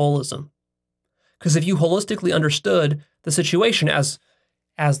lack of holism. Because if you holistically understood the situation as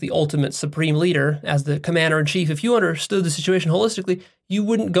the ultimate supreme leader, as the commander-in-chief, if you understood the situation holistically, you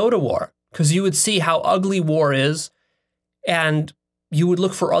wouldn't go to war, because you would see how ugly war is, and you would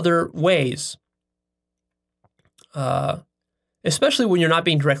look for other ways. Especially when you're not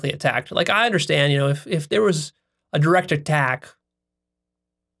being directly attacked. Like, I understand, if there was a direct attack,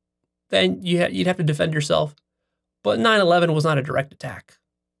 then you'd have to defend yourself. But 9/11 was not a direct attack.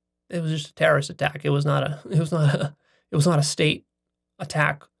 It was just a terrorist attack. It was not a state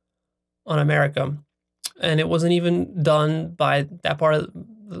attack on America, and it wasn't even done by that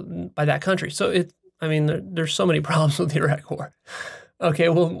by that country. So there's so many problems with the Iraq War. Okay,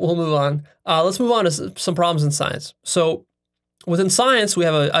 we'll move on. Let's move on to some problems in science. So within science, we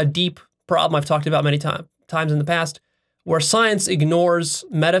have a deep problem I've talked about many times in the past, where science ignores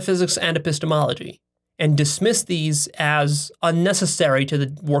metaphysics and epistemology and dismiss these as unnecessary to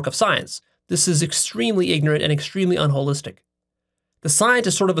the work of science. This is extremely ignorant and extremely unholistic. The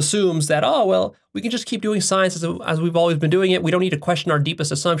scientist sort of assumes that, oh, well, we can just keep doing science as we've always been doing it. We don't need to question our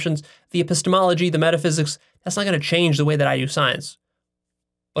deepest assumptions. The epistemology, the metaphysics, that's not going to change the way that I do science.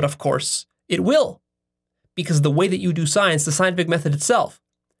 But of course, it will, because the way that you do science, the scientific method itself,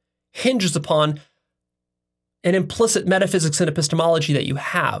 hinges upon an implicit metaphysics and epistemology that you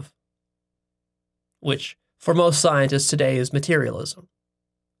have, which for most scientists today is materialism.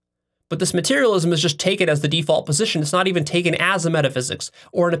 But this materialism is just taken as the default position. It's not even taken as a metaphysics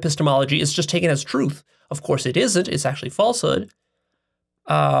or an epistemology. It's just taken as truth. Of course, it isn't. It's actually falsehood.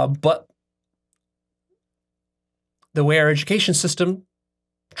 But the way our education system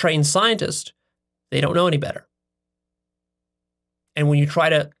trains scientists, they don't know any better. And when you try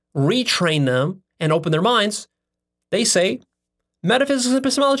to retrain them and open their minds, they say, metaphysics and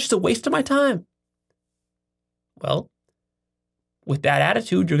epistemology is a waste of my time. Well, with that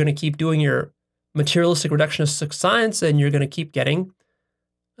attitude, you're going to keep doing your materialistic reductionist science, and you're going to keep getting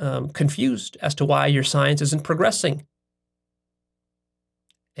confused as to why your science isn't progressing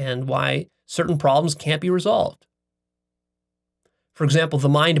and why certain problems can't be resolved. For example, the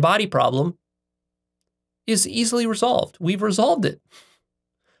mind-body problem is easily resolved. We've resolved it.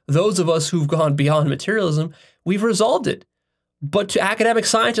 Those of us who've gone beyond materialism, we've resolved it. But to academic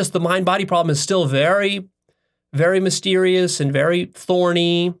scientists, the mind-body problem is still very, very mysterious and very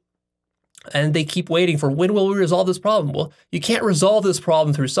thorny, and they keep waiting for, when will we resolve this problem? Well, you can't resolve this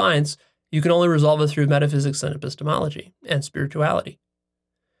problem through science. You can only resolve it through metaphysics and epistemology and spirituality.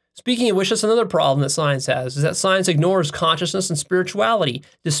 Speaking of which, that's another problem that science has, is that science ignores consciousness and spirituality,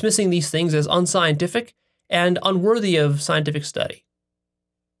 dismissing these things as unscientific and unworthy of scientific study,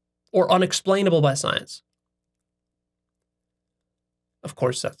 or unexplainable by science. Of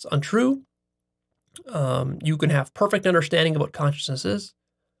course, that's untrue. You can have perfect understanding of what consciousness is,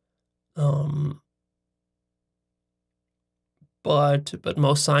 but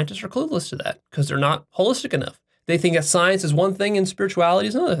most scientists are clueless to that because they're not holistic enough. They think that science is one thing and spirituality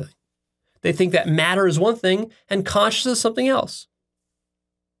is another thing. They think that matter is one thing and consciousness is something else.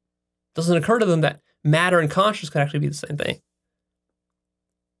 It doesn't occur to them that matter and consciousness could actually be the same thing.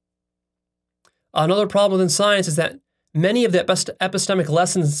 Another problem within science is that many of the epistemic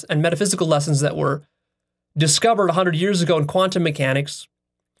lessons and metaphysical lessons that were discovered 100 years ago in quantum mechanics,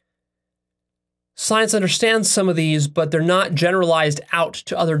 science understands some of these, but they're not generalized out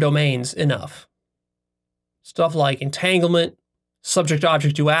to other domains enough. Stuff like entanglement,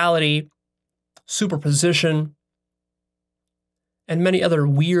 subject-object duality, superposition, and many other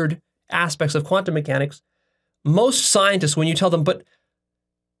weird aspects of quantum mechanics. Most scientists, when you tell them, but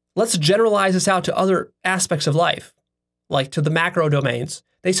let's generalize this out to other aspects of life, like to the macro domains,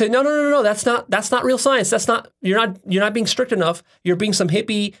 they say, no, that's not real science. That's not, you're not being strict enough. You're being some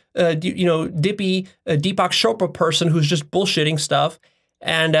hippie, dippy Deepak Chopra person who's just bullshitting stuff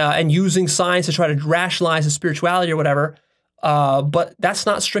and using science to try to rationalize his spirituality or whatever. But that's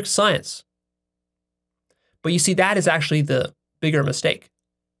not strict science. But you see, that is actually the bigger mistake,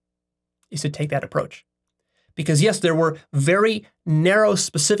 is to take that approach. Because yes, there were very narrow,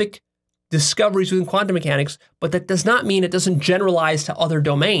 specific discoveries within quantum mechanics, but that does not mean it doesn't generalize to other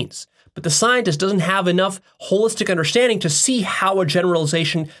domains. But the scientist doesn't have enough holistic understanding to see how a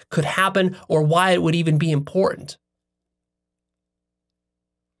generalization could happen or why it would even be important.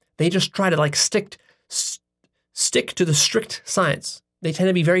 They just try to like stick to the strict science. They tend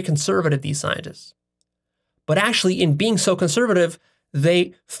to be very conservative, these scientists. But actually, in being so conservative,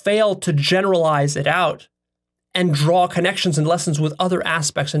 they fail to generalize it out and draw connections and lessons with other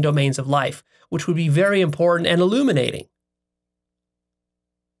aspects and domains of life, which would be very important and illuminating.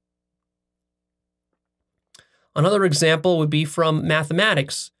 Another example would be from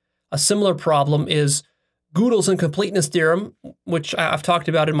mathematics. A similar problem is Gödel's incompleteness theorem, which I've talked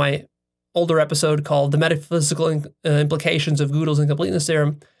about in my older episode called The Metaphysical Implications of Gödel's incompleteness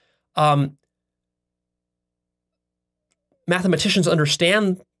theorem. Mathematicians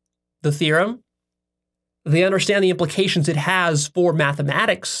understand the theorem. They understand the implications it has for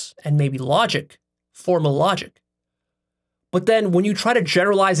mathematics and maybe logic, formal logic. But then when you try to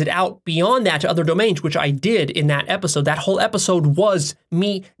generalize it out beyond that to other domains, which I did in that episode, that whole episode was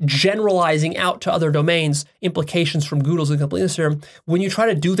me generalizing out to other domains implications from Gödel's incompleteness theorem. When you try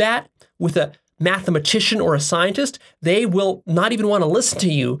to do that with a mathematician or a scientist, they will not even want to listen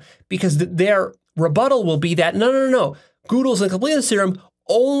to you because their rebuttal will be that, no. Gödel's incompleteness theorem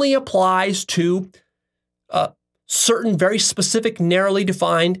only applies to certain very specific, narrowly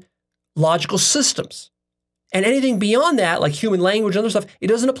defined logical systems. And anything beyond that, like human language and other stuff, it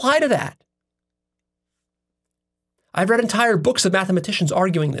doesn't apply to that. I've read entire books of mathematicians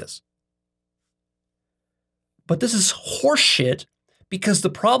arguing this. But this is horseshit, because the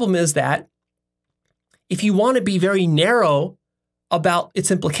problem is that if you want to be very narrow about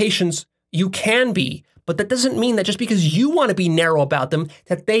its implications, you can be. But that doesn't mean that just because you want to be narrow about them,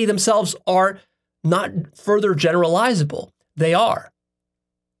 that they themselves are not further generalizable. They are.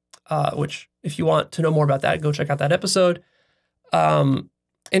 Which, if you want to know more about that, go check out that episode.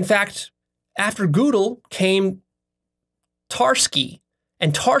 In fact, after Gödel came Tarski,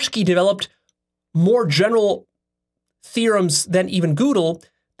 and Tarski developed more general theorems than even Gödel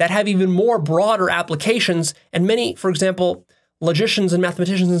that have even more broader applications. And many, for example, logicians and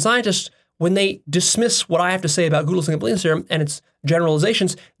mathematicians and scientists, when they dismiss what I have to say about Gödel's incompleteness theorem and its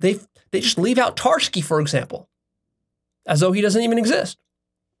generalizations, they just leave out Tarski, for example, as though he doesn't even exist.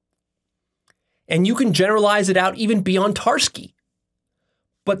 And you can generalize it out even beyond Tarski.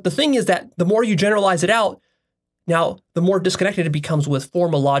 But the thing is that the more you generalize it out, now the more disconnected it becomes with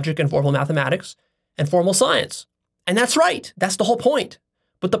formal logic and formal mathematics and formal science. And that's right. That's the whole point.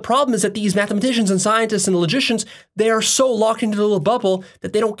 But the problem is that these mathematicians and scientists and logicians, they are so locked into the little bubble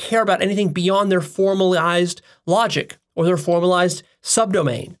that they don't care about anything beyond their formalized logic or their formalized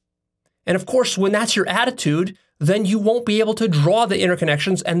subdomain. And of course, when that's your attitude, then you won't be able to draw the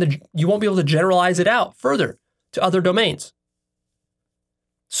interconnections and you won't be able to generalize it out further to other domains.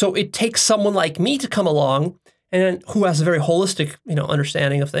 So it takes someone like me to come along and who has a very holistic,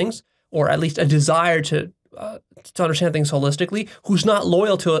 understanding of things, or at least a desire to understand things holistically, who's not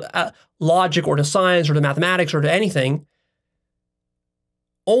loyal to logic or to science or to mathematics or to anything.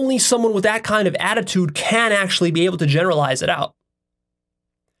 Only someone with that kind of attitude can actually be able to generalize it out.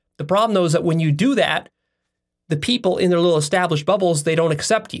 The problem, though, is that when you do that, the people in their little established bubbles, they don't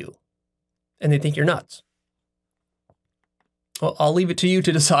accept you, and they think you're nuts. Well, I'll leave it to you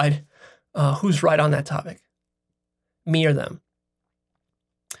to decide who's right on that topic, me or them.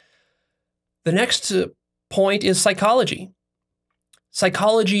 The next point is psychology.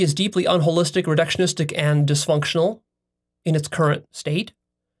 Psychology is deeply unholistic, reductionistic, and dysfunctional in its current state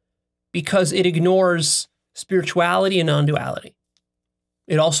because it ignores spirituality and non-duality.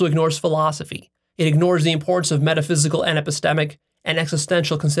 It also ignores philosophy. It ignores the importance of metaphysical and epistemic and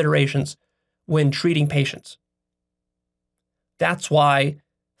existential considerations when treating patients. That's why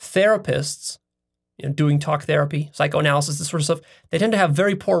therapists, doing talk therapy, psychoanalysis, this sort of stuff, they tend to have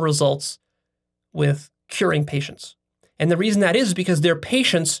very poor results with curing patients. And the reason that is because their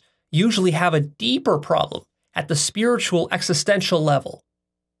patients usually have a deeper problem at the spiritual existential level,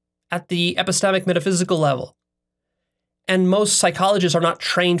 at the epistemic metaphysical level. And most psychologists are not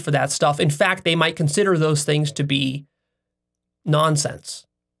trained for that stuff. In fact, they might consider those things to be nonsense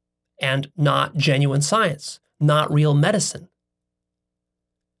and not genuine science, not real medicine.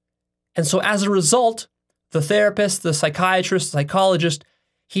 And so as a result, the therapist, the psychiatrist, the psychologist,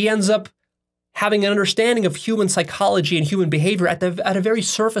 he ends up having an understanding of human psychology and human behavior at a very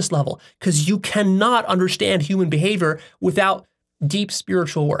surface level, because you cannot understand human behavior without deep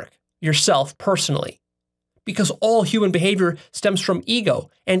spiritual work yourself personally. because all human behavior stems from ego.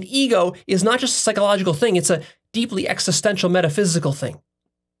 And ego is not just a psychological thing, it's a deeply existential metaphysical thing.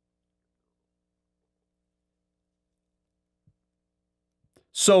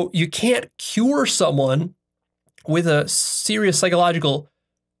 So you can't cure someone with a serious psychological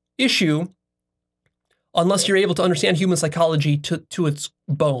issue unless you're able to understand human psychology to its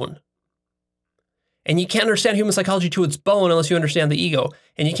bone. And you can't understand human psychology to its bone unless you understand the ego.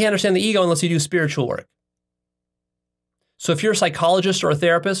 And you can't understand the ego unless you do spiritual work. So if you're a psychologist or a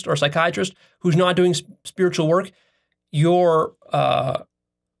therapist or a psychiatrist who's not doing spiritual work, you're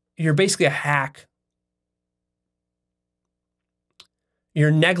basically a hack. You're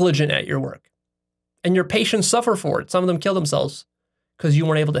negligent at your work. And your patients suffer for it. Some of them kill themselves because you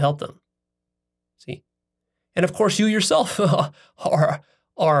weren't able to help them. See? And of course, you yourself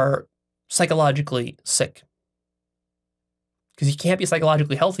are psychologically sick. Because you can't be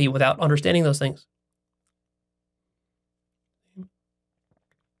psychologically healthy without understanding those things.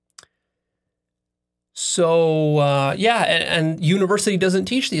 So, yeah, and university doesn't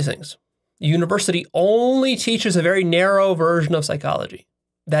teach these things. University only teaches a very narrow version of psychology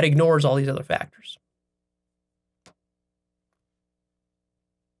that ignores all these other factors.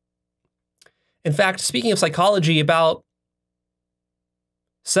 In fact, speaking of psychology, about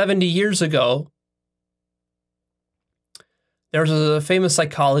 70 years ago, there was a famous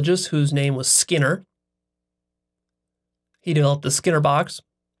psychologist whose name was Skinner. He developed the Skinner box.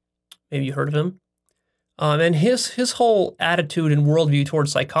 Maybe you heard of him. And his whole attitude and worldview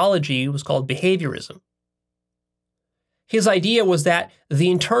towards psychology was called behaviorism. His idea was that the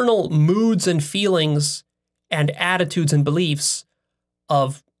internal moods and feelings and attitudes and beliefs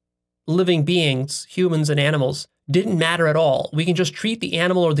of living beings, humans and animals, didn't matter at all. We can just treat the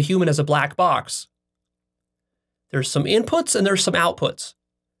animal or the human as a black box. There's some inputs and there's some outputs.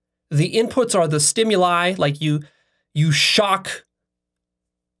 The inputs are the stimuli, like you shock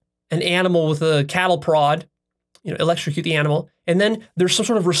an animal with a cattle prod, electrocute the animal, and then there's some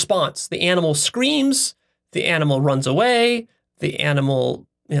sort of response. The animal screams, the animal runs away, the animal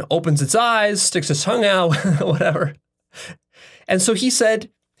opens its eyes, sticks its tongue out, whatever. And so he said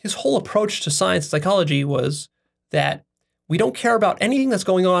his whole approach to science and psychology was that we don't care about anything that's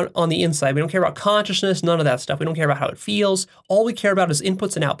going on the inside. We don't care about consciousness, none of that stuff. We don't care about how it feels. All we care about is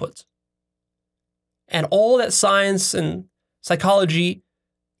inputs and outputs. And all that science and psychology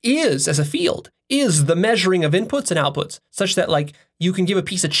is, as a field, is the measuring of inputs and outputs, such that, like, you can give a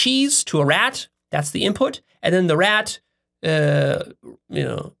piece of cheese to a rat, that's the input, and then the rat,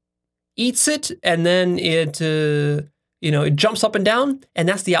 eats it, and then it jumps up and down, and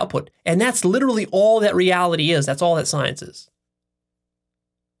that's the output. And that's literally all that reality is. That's all that science is.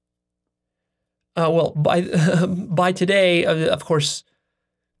 Well, by today, of course,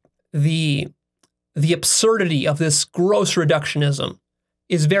 the absurdity of this gross reductionism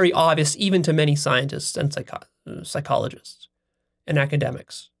is very obvious even to many scientists and psychologists and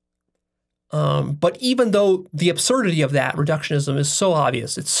academics. But even though the absurdity of that reductionism is so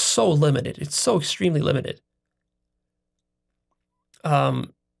obvious, it's so limited, it's so extremely limited,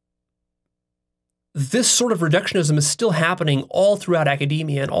 this sort of reductionism is still happening all throughout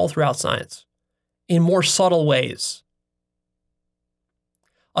academia and all throughout science in more subtle ways.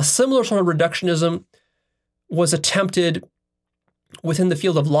 A similar sort of reductionism was attempted within the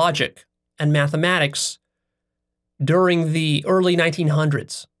field of logic and mathematics during the early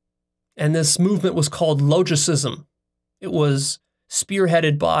 1900s. And this movement was called logicism. It was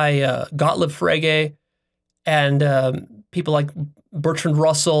spearheaded by Gottlieb Frege and people like Bertrand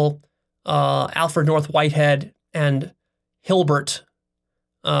Russell, Alfred North Whitehead, and Hilbert,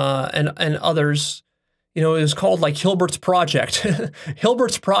 and others. It was called like Hilbert's Project.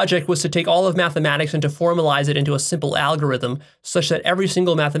 Hilbert's project was to take all of mathematics and to formalize it into a simple algorithm such that every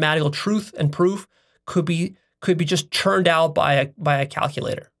single mathematical truth and proof could be just churned out by a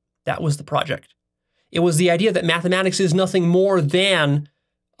calculator. That was the project. It was the idea that mathematics is nothing more than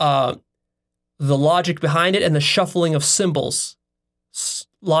the logic behind it and the shuffling of symbols,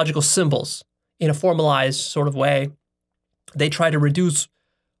 logical symbols, in a formalized sort of way. They tried to reduce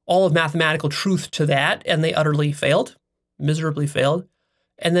all of mathematical truth to that, and they utterly failed, miserably failed.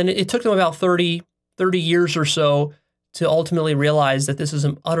 And then it took them about 30 years or so to ultimately realize that this is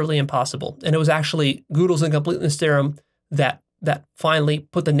utterly impossible. And it was actually Gödel's incompleteness theorem that finally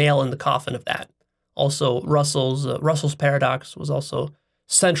put the nail in the coffin of that. Also, Russell's paradox was also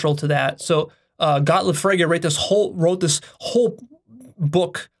central to that. So Gottlieb Frege wrote this whole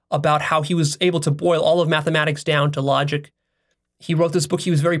book about how he was able to boil all of mathematics down to logic. He wrote this book.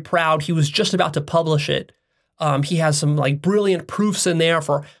 He was very proud. He was just about to publish it. He has some like brilliant proofs in there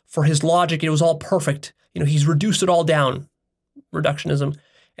for his logic. It was all perfect. he's reduced it all down, reductionism.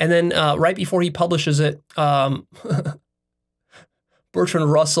 And then right before he publishes it,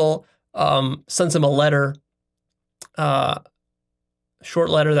 Bertrand Russell sends him a letter, short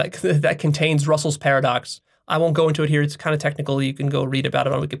letter that contains Russell's paradox. I won't go into it here. It's kind of technical. You can go read about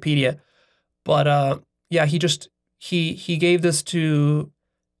it on Wikipedia. But yeah, he gave this to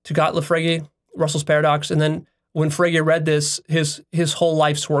Gottlob Frege, Russell's paradox, and then when Frege read this, his whole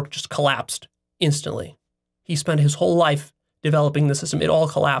life's work just collapsed instantly. He spent his whole life developing the system. It all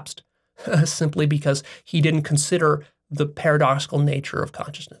collapsed simply because he didn't consider the paradoxical nature of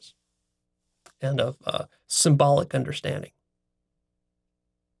consciousness and of symbolic understanding.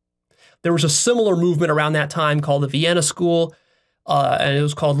 There was a similar movement around that time called the Vienna School, and it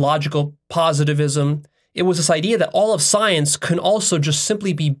was called logical positivism. It was this idea that all of science can also just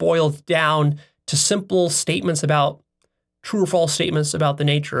simply be boiled down to simple statements about, true or false statements about the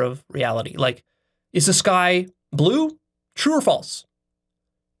nature of reality. Like, is the sky blue? True or false?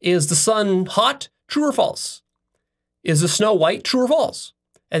 Is the sun hot? True or false? Is the snow white? True or false?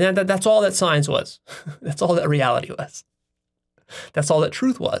 And that's all that science was. That's all that reality was. That's all that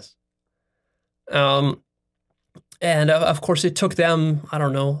truth was. And of course, it took them, I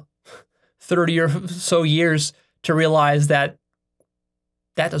don't know, 30 or so years to realize that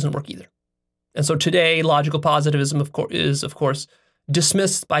that doesn't work either. And so today, logical positivism is of course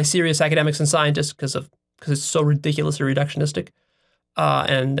dismissed by serious academics and scientists because it's so ridiculously reductionistic,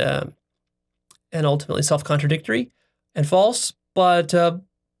 and ultimately self-contradictory and false. But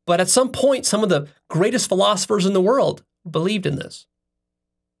at some point, some of the greatest philosophers in the world believed in this.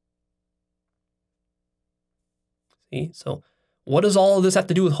 See, so what does all of this have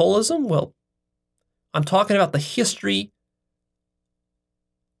to do with holism? Well, I'm talking about the history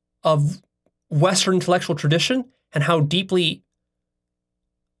of Western intellectual tradition and how deeply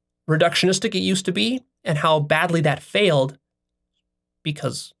reductionistic it used to be and how badly that failed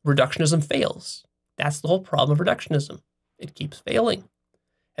because reductionism fails. That's the whole problem of reductionism. It keeps failing.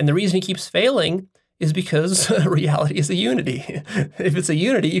 And the reason it keeps failing is because reality is a unity. If it's a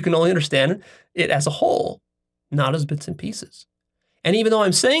unity, you can only understand it as a whole, not as bits and pieces. And even though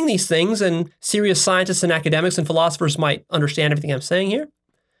I'm saying these things and serious scientists and academics and philosophers might understand everything I'm saying here,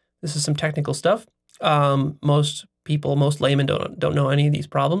 this is some technical stuff. Most people, most laymen don't know any of these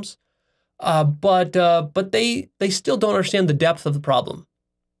problems. But they still don't understand the depth of the problem.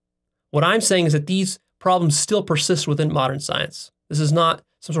 What I'm saying is that these problems still persist within modern science. This is not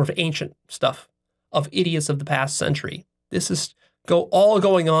some sort of ancient stuff of idiots of the past century. This is all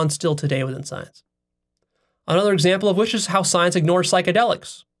going on still today within science. Another example of which is how science ignores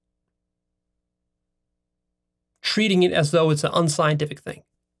psychedelics, treating it as though it's an unscientific thing,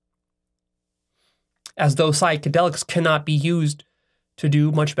 as though psychedelics cannot be used to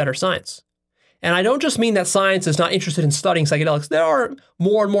do much better science. And I don't just mean that science is not interested in studying psychedelics. There are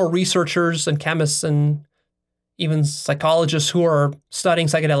more and more researchers and chemists and even psychologists who are studying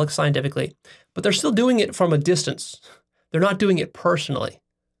psychedelics scientifically, but they're still doing it from a distance. They're not doing it personally.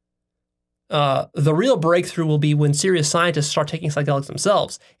 The real breakthrough will be when serious scientists start taking psychedelics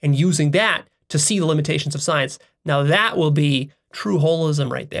themselves and using that to see the limitations of science. Now that will be true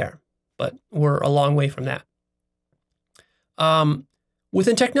holism right there, but we're a long way from that.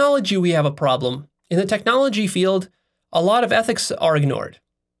 Within technology, we have a problem. In the technology field, a lot of ethics are ignored.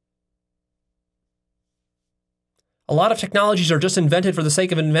 A lot of technologies are just invented for the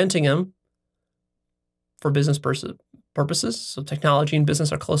sake of inventing them for business purposes. So technology and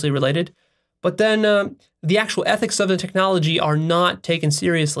business are closely related. But then the actual ethics of the technology are not taken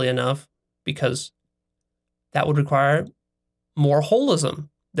seriously enough because that would require more holism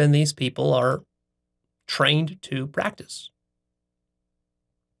than these people are trained to practice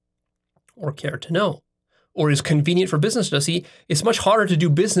or care to know, or is convenient for business to see. It's much harder to do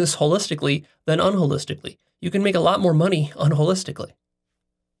business holistically than unholistically. You can make a lot more money unholistically.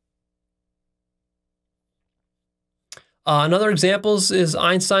 Another example is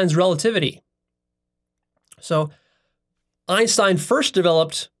Einstein's relativity. So Einstein first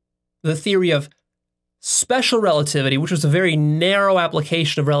developed the theory of special relativity, which was a very narrow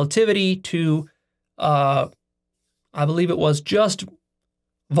application of relativity to, I believe it was just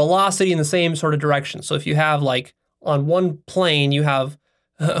velocity in the same sort of direction. So if you have, like, on one plane, you have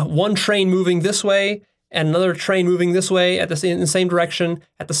one train moving this way and another train moving this way in the same direction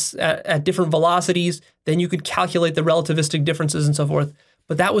at different velocities, then you could calculate the relativistic differences and so forth.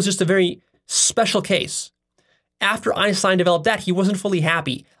 But that was just a very special case. After Einstein developed that, he wasn't fully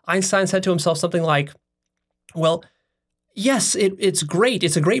happy. Einstein said to himself something like, well, yes, it's great.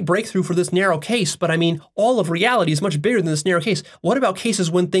 It's a great breakthrough for this narrow case, but I mean, all of reality is much bigger than this narrow case. What about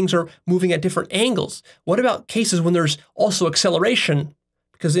cases when things are moving at different angles? What about cases when there's also acceleration?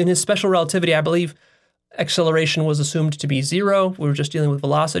 Because in his special relativity, I believe acceleration was assumed to be zero. We were just dealing with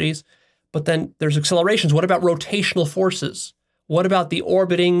velocities. But then there's accelerations. What about rotational forces? What about the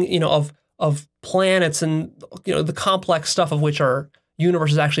orbiting, of planets and, the complex stuff of which our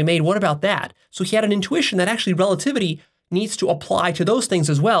universe is actually made? What about that? So he had an intuition that actually relativity needs to apply to those things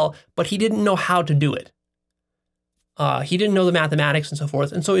as well, but he didn't know how to do it. He didn't know the mathematics and so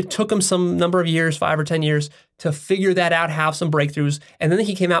forth. And so it took him some number of years, 5 or 10 years, to figure that out, have some breakthroughs. And then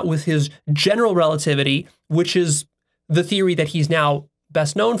he came out with his general relativity, which is the theory that he's now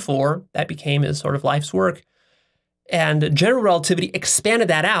best known for. That became his sort of life's work. And general relativity expanded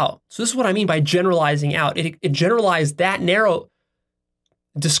that out. So this is what I mean by generalizing out. It generalized that narrow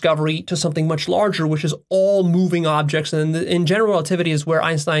discovery to something much larger, which is all moving objects. And in general relativity is where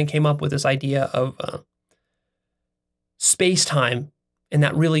Einstein came up with this idea of space-time, and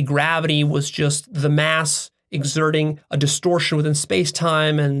that really gravity was just the mass exerting a distortion within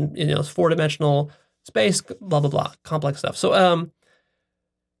space-time, and it's four-dimensional space, blah, blah, blah, complex stuff. So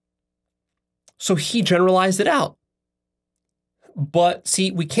he generalized it out. But see,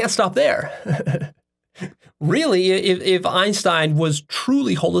 we can't stop there. Really, if Einstein was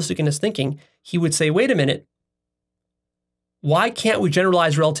truly holistic in his thinking, he would say, wait a minute, why can't we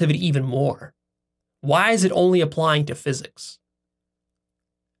generalize relativity even more? Why is it only applying to physics?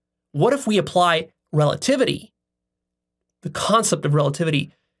 What if we apply relativity, the concept of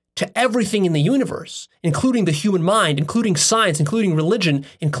relativity, to everything in the universe, including the human mind, including science, including religion,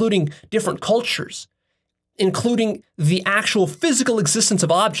 including different cultures, including the actual physical existence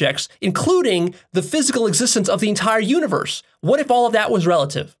of objects, including the physical existence of the entire universe? What if all of that was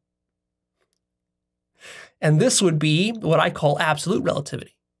relative? And this would be what I call absolute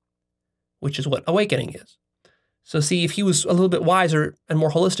relativity, which is what awakening is. So see, if he was a little bit wiser and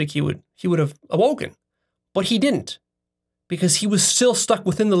more holistic, he would have awoken, but he didn't, because he was still stuck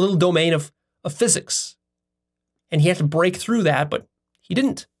within the little domain of physics. And he had to break through that, but he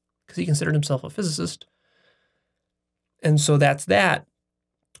didn't, because he considered himself a physicist. And so that's that.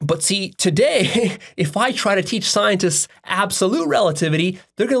 But see, today, if I try to teach scientists absolute relativity,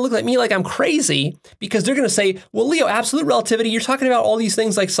 they're going to look at me like I'm crazy, because they're going to say, well, Leo, absolute relativity, you're talking about all these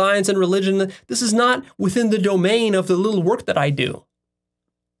things like science and religion. This is not within the domain of the little work that I do.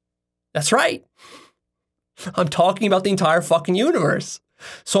 That's right. I'm talking about the entire fucking universe.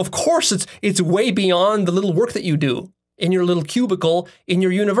 So of course it's way beyond the little work that you do in your little cubicle in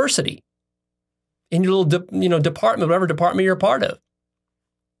your university, in your little department, whatever department you're a part of.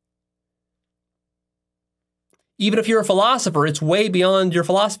 Even if you're a philosopher, it's way beyond your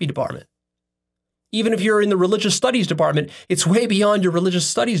philosophy department. Even if you're in the religious studies department, it's way beyond your religious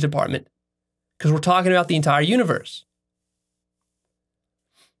studies department, because we're talking about the entire universe.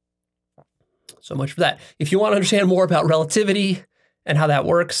 So much for that. If you want to understand more about relativity and how that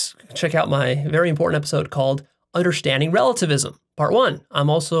works, check out my very important episode called Understanding Relativism, Part 1. I'm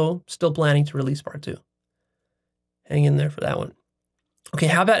also still planning to release Part 2. Hang in there for that one. Okay,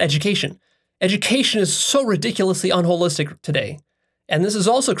 how about education? Education is so ridiculously unholistic today, and this is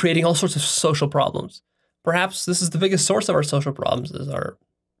also creating all sorts of social problems. Perhaps this is the biggest source of our social problems, is our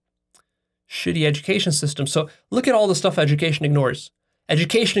shitty education system. So look at all the stuff education ignores.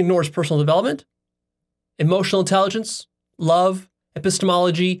 Education ignores personal development, emotional intelligence, love,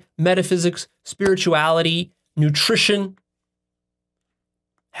 epistemology, metaphysics, spirituality, nutrition,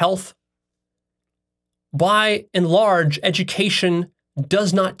 health. By and large, education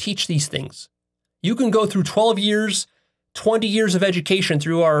does not teach these things. You can go through 12 years, 20 years of education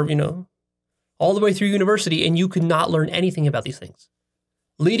through our, all the way through university, and you could not learn anything about these things,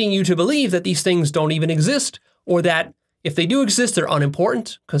 leading you to believe that these things don't even exist, or that if they do exist, they're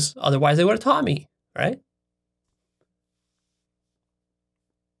unimportant, because otherwise they would have taught me, right?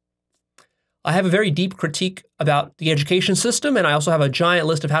 I have a very deep critique about the education system, and I also have a giant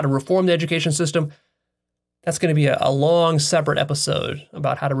list of how to reform the education system. That's going to be a long, separate episode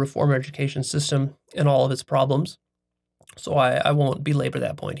about how to reform our education system and all of its problems. So I won't belabor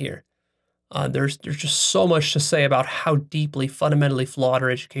that point here. There's just so much to say about how deeply, fundamentally flawed our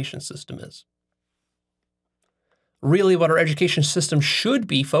education system is. Really, what our education system should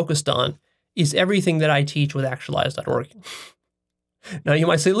be focused on is everything that I teach with Actualized.org. Now, you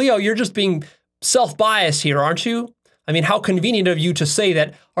might say, Leo, you're just being self-biased here, aren't you? I mean, how convenient of you to say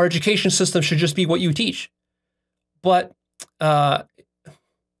that our education system should just be what you teach. But you have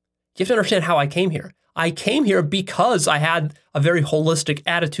to understand how I came here. I came here because I had a very holistic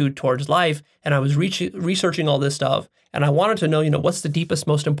attitude towards life, and I was researching all this stuff, and I wanted to know, what's the deepest,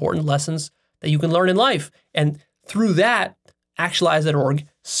 most important lessons that you can learn in life. And through that, Actualized.org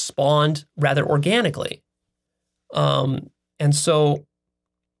spawned rather organically. And also,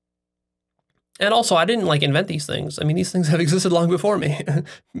 I didn't invent these things. I mean, these things have existed long before me.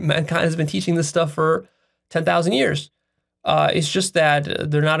 Mankind has been teaching this stuff for 10,000 years. It's just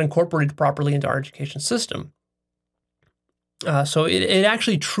that they're not incorporated properly into our education system. So it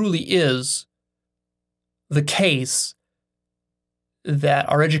actually truly is the case that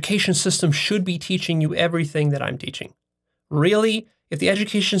our education system should be teaching you everything that I'm teaching. Really, if the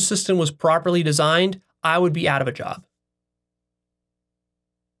education system was properly designed, I would be out of a job.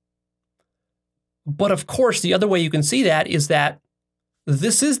 But of course, the other way you can see that is that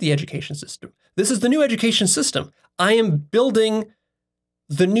this is the education system. This is the new education system. I am building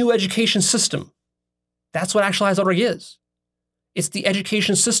the new education system. That's what Actualized.org is. It's the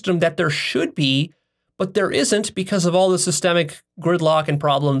education system that there should be, but there isn't because of all the systemic gridlock and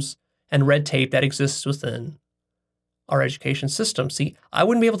problems and red tape that exists within our education system. See, I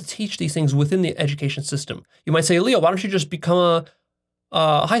wouldn't be able to teach these things within the education system. You might say, Leo, why don't you just become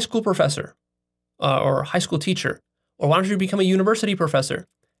a high school professor or a high school teacher? Or why don't you become a university professor?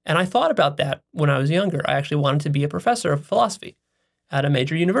 And I thought about that when I was younger. I actually wanted to be a professor of philosophy at a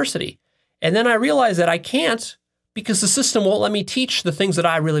major university. And then I realized that I can't because the system won't let me teach the things that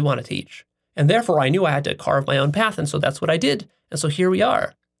I really want to teach. And therefore, I knew I had to carve my own path. And so that's what I did. And so here we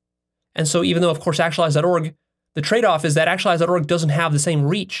are. And so even though, of course, Actualized.org, the trade-off is that Actualized.org doesn't have the same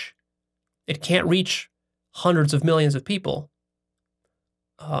reach. It can't reach hundreds of millions of people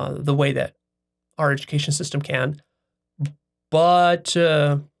the way that our education system can. But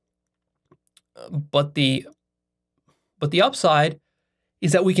the upside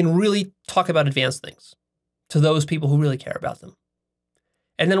is that we can really talk about advanced things to those people who really care about them.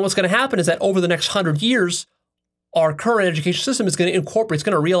 And then what's going to happen is that over the next 100 years, our current education system is going to incorporate, it's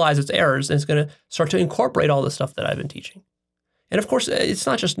going to realize its errors, and it's going to start to incorporate all the stuff that I've been teaching. And of course, it's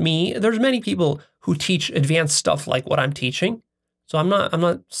not just me. There's many people who teach advanced stuff like what I'm teaching. So I'm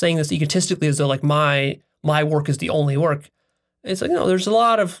not saying this egotistically as though like my work is the only work. It's like, there's a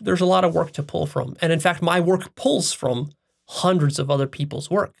lot of work to pull from. And in fact, my work pulls from hundreds of other people's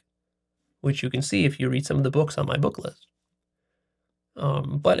work, which you can see if you read some of the books on my book list.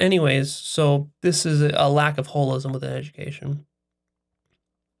 But anyways, so this is a lack of holism within education.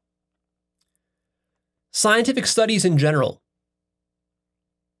 Scientific studies in general.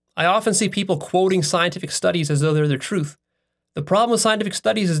 I often see people quoting scientific studies as though they're the truth. The problem with scientific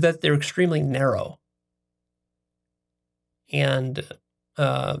studies is that they're extremely narrow. And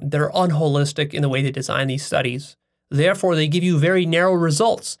they're unholistic in the way they design these studies. Therefore, they give you very narrow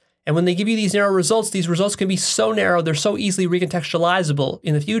results. And when they give you these results can be so narrow, they're so easily recontextualizable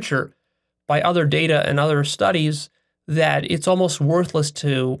in the future by other data and other studies that it's almost worthless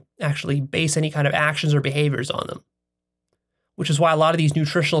to actually base any kind of actions or behaviors on them. Which is why a lot of these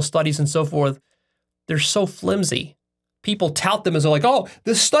nutritional studies and so forth, they're so flimsy. People tout them as they're like, oh,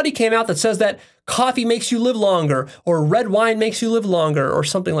 this study came out that says that coffee makes you live longer, or red wine makes you live longer, or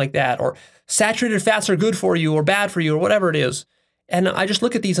something like that, or saturated fats are good for you or bad for you, or whatever it is. And I just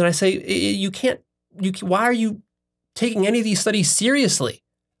look at these and I say, why are you taking any of these studies seriously?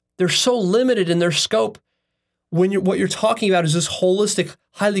 They're so limited in their scope. When what you're talking about is this holistic,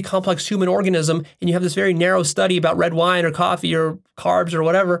 highly complex human organism, and you have this very narrow study about red wine or coffee or carbs or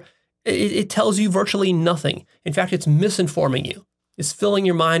whatever, it tells you virtually nothing. In fact, it's misinforming you. It's filling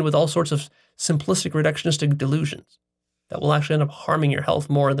your mind with all sorts of simplistic reductionistic delusions that will actually end up harming your health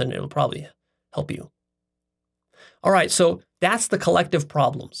more than it'll probably help you. All right, so that's the collective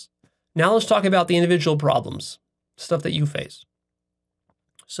problems. Now let's talk about the individual problems, stuff that you face.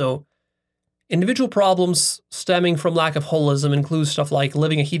 So individual problems stemming from lack of holism include stuff like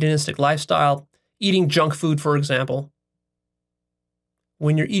living a hedonistic lifestyle, eating junk food, for example.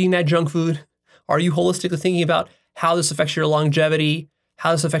 When you're eating that junk food, are you holistically thinking about how this affects your longevity,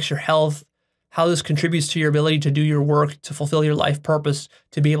 how this affects your health, how this contributes to your ability to do your work, to fulfill your life purpose,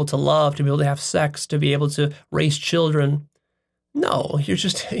 to be able to love, to be able to have sex, to be able to raise children? No, you're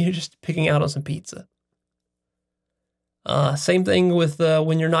just picking out on some pizza. Same thing with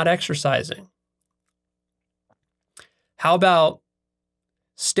when you're not exercising. How about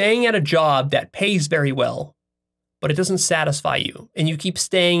staying at a job that pays very well, but it doesn't satisfy you, and you keep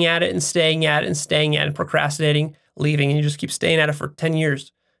staying at it and staying at it and staying at it, procrastinating, leaving, and you just keep staying at it for 10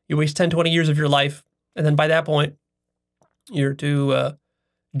 years. You waste 10, 20 years of your life, and then by that point, you're too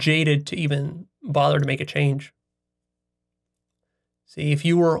jaded to even bother to make a change. See, if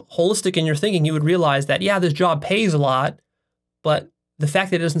you were holistic in your thinking, you would realize that, yeah, this job pays a lot, but the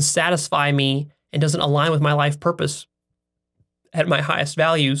fact that it doesn't satisfy me and doesn't align with my life purpose at my highest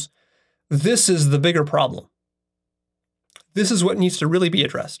values, this is the bigger problem. This is what needs to really be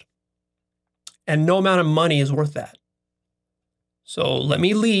addressed. And no amount of money is worth that. So let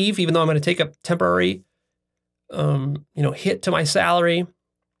me leave, even though I'm going to take a temporary, hit to my salary.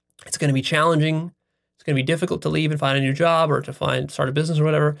 It's going to be challenging. It's going to be difficult to leave and find a new job or to start a business or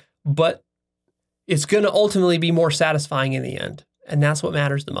whatever. But it's going to ultimately be more satisfying in the end. And that's what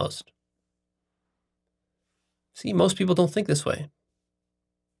matters the most. See, most people don't think this way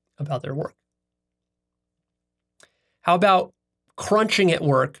about their work. How about crunching at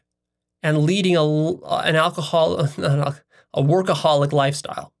work and leading a workaholic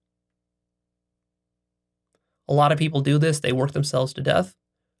lifestyle? A lot of people do this. They work themselves to death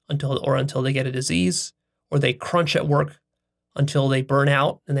until they get a disease, or they crunch at work until they burn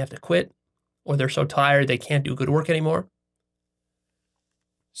out and they have to quit, or they're so tired they can't do good work anymore.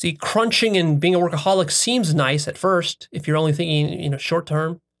 See, crunching and being a workaholic seems nice at first if you're only thinking, short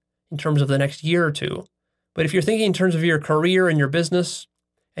term, in terms of the next year or two. But if you're thinking in terms of your career and your business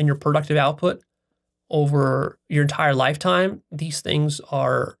and your productive output over your entire lifetime, these things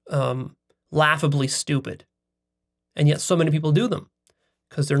are laughably stupid. And yet so many people do them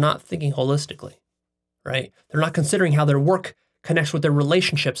because they're not thinking holistically, right? They're not considering how their work connects with their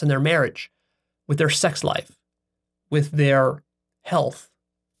relationships and their marriage, with their sex life, with their health,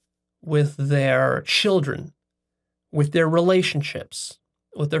 with their children, with their relationships,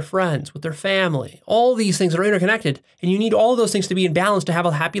 with their friends, with their family. All these things are interconnected, and you need all those things to be in balance to have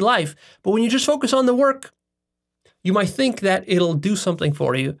a happy life. But when you just focus on the work, you might think that it'll do something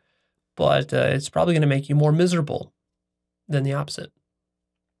for you, but it's probably going to make you more miserable than the opposite.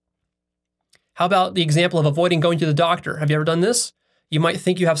 How about the example of avoiding going to the doctor? Have you ever done this? You might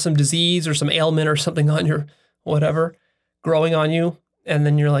think you have some disease or some ailment or something on your whatever growing on you, and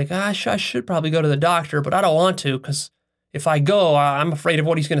then you're like, I should probably go to the doctor, but I don't want to because if I go, I'm afraid of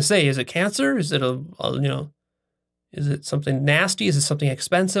what he's going to say. Is it cancer? Is it is it something nasty? Is it something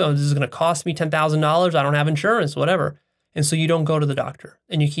expensive? Oh, this is going to cost me $10,000. I don't have insurance, whatever. And so you don't go to the doctor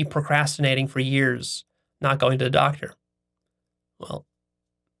and you keep procrastinating for years, not going to the doctor. Well,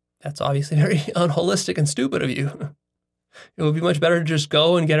 that's obviously very unholistic and stupid of you. It would be much better to just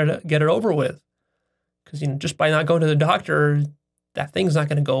go and get it over with. Because just by not going to the doctor, that thing's not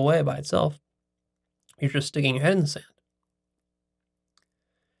going to go away by itself. You're just sticking your head in the sand.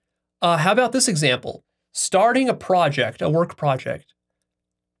 How about this example? Starting a project, a work project,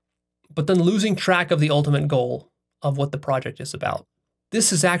 but then losing track of the ultimate goal of what the project is about.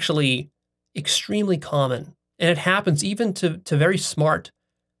 This is actually extremely common, and it happens even to very smart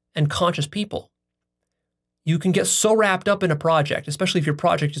and conscious people. You can get so wrapped up in a project, especially if your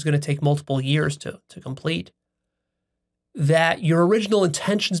project is going to take multiple years to complete, that your original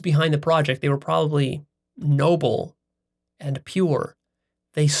intentions behind the project, they were probably noble and pure.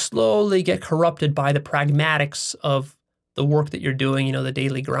 They slowly get corrupted by the pragmatics of the work that you're doing, the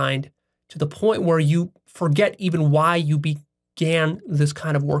daily grind, to the point where you forget even why you began this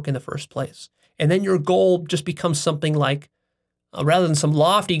kind of work in the first place. And then your goal just becomes something like, rather than some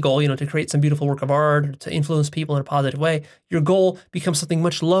lofty goal, to create some beautiful work of art, or to influence people in a positive way, your goal becomes something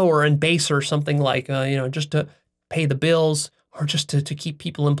much lower and baser, something like, just to pay the bills, or just to keep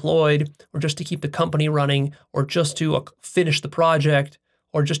people employed, or just to keep the company running, or just to finish the project,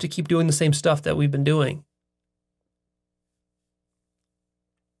 or just to keep doing the same stuff that we've been doing.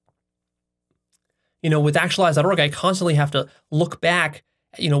 With Actualized.org, I constantly have to look back,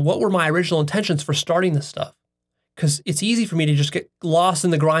 what were my original intentions for starting this stuff? Because it's easy for me to just get lost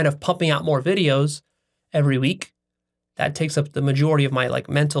in the grind of pumping out more videos every week. That takes up the majority of my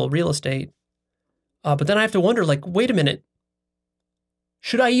mental real estate. But then I have to wonder, wait a minute,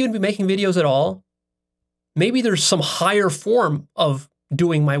 should I even be making videos at all? Maybe there's some higher form of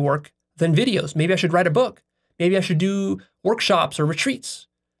doing my work than videos. Maybe I should write a book. Maybe I should do workshops or retreats.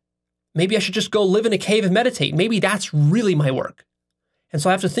 Maybe I should just go live in a cave and meditate. Maybe that's really my work. And so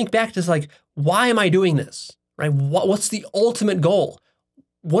I have to think back to why am I doing this? Right? What's the ultimate goal?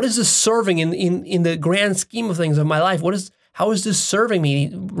 What is this serving in the grand scheme of things of my life? How is this serving me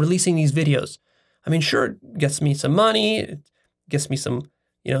releasing these videos? I mean, sure, it gets me some money, it gets me some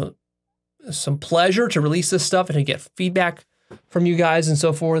pleasure to release this stuff and to get feedback from you guys and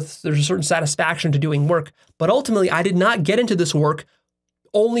so forth. There's a certain satisfaction to doing work, but ultimately I did not get into this work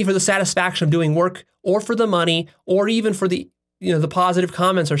only for the satisfaction of doing work or for the money or even for the positive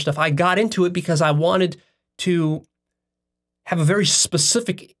comments or stuff. I got into it because I wanted to have a very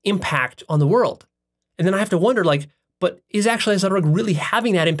specific impact on the world. And then I have to wonder, But is Actualized.org really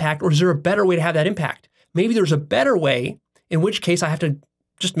having that impact, or is there a better way to have that impact? Maybe there's a better way, in which case I have to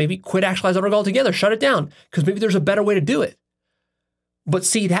just maybe quit Actualized.org altogether, shut it down, because maybe there's a better way to do it. But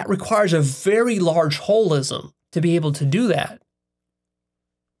see, that requires a very large holism to be able to do that.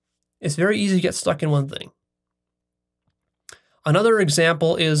 It's very easy to get stuck in one thing. Another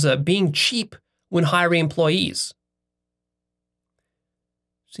example is being cheap when hiring employees.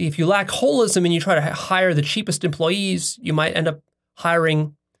 See, if you lack holism and you try to hire the cheapest employees, you might end up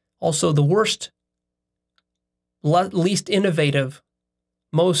hiring also the worst, least innovative,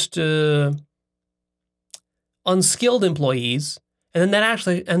 most unskilled employees, and then that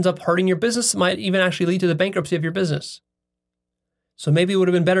actually ends up hurting your business. It might even actually lead to the bankruptcy of your business. So maybe it would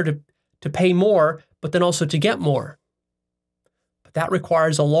have been better to pay more, but then also to get more. But that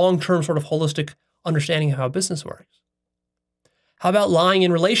requires a long-term sort of holistic understanding of how business works. How about lying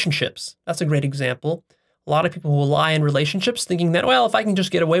in relationships? That's a great example. A lot of people will lie in relationships thinking that, well, if I can just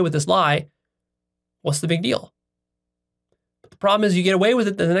get away with this lie, what's the big deal? But the problem is you get away with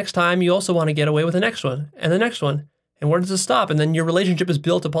it, then the next time you also want to get away with the next one and the next one. And where does it stop? And then your relationship is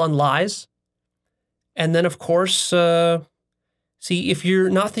built upon lies. And then, of course, see, if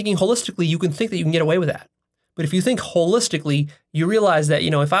you're not thinking holistically, you can think that you can get away with that. But if you think holistically, you realize that,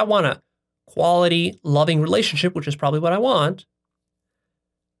 if I want a quality, loving relationship, which is probably what I want,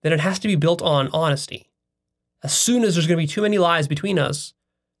 then it has to be built on honesty. As soon as there's going to be too many lies between us,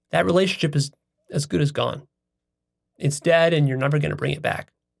 that relationship is as good as gone. It's dead and you're never going to bring it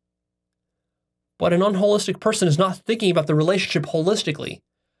back. But an unholistic person is not thinking about the relationship holistically.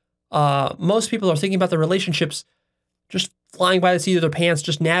 Most people are thinking about the relationships just flying by the seat of their pants,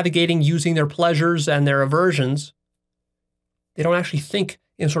 just navigating, using their pleasures and their aversions. They don't actually think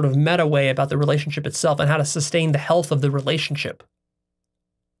in a sort of meta way about the relationship itself and how to sustain the health of the relationship.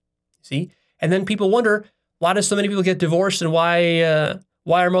 See? And then people wonder, why do so many people get divorced and why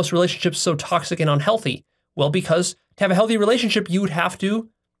are most relationships so toxic and unhealthy? Well, because to have a healthy relationship, you would have to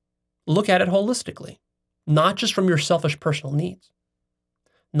look at it holistically, not just from your selfish personal needs,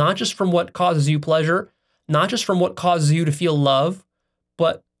 not just from what causes you pleasure, not just from what causes you to feel love,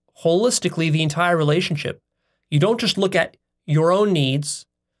 but holistically the entire relationship. You don't just look at your own needs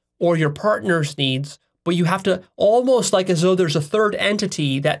or your partner's needs, but you have to almost like as though there's a third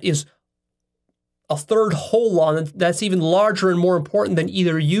entity that is a third whole on that's even larger and more important than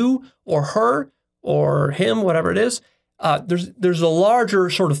either you or her or him, whatever it is. There's a larger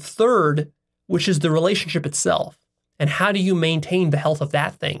sort of third, which is the relationship itself. And how do you maintain the health of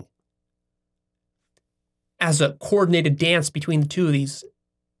that thing as a coordinated dance between the two of these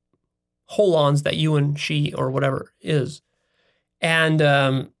hold-ons that you and she or whatever is?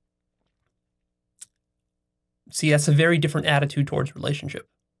 And see, that's a very different attitude towards relationship,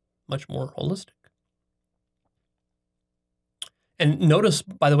 much more holistic. And notice,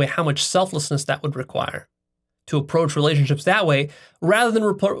 by the way, how much selflessness that would require to approach relationships that way, rather than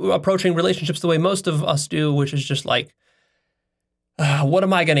approaching relationships the way most of us do, which is just like, what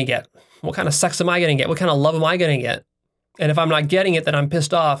am I going to get? What kind of sex am I going to get? What kind of love am I going to get? And if I'm not getting it, then I'm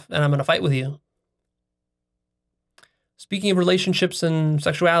pissed off and I'm going to fight with you. Speaking of relationships and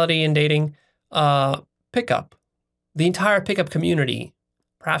sexuality and dating, pickup. The entire pickup community,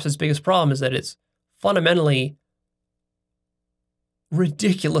 perhaps its biggest problem is that it's fundamentally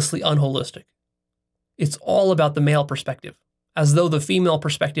ridiculously unholistic. It's all about the male perspective, as though the female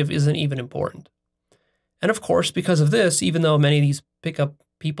perspective isn't even important. And of course, because of this, even though many of these pickup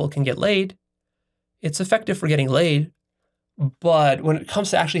people can get laid, it's effective for getting laid. But when it comes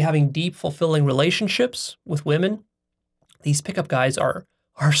to actually having deep, fulfilling relationships with women, these pickup guys are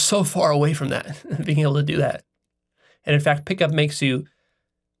so far away from that, being able to do that. And in fact, pickup makes it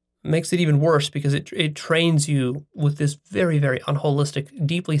even worse because it trains you with this very, very unholistic,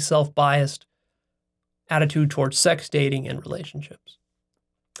 deeply self-biased attitude towards sex, dating, and relationships.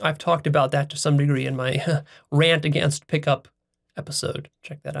 I've talked about that to some degree in my rant against pickup episode.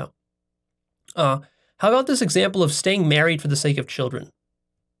 Check that out. How about this example of staying married for the sake of children?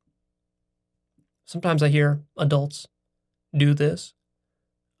 Sometimes I hear adults do this.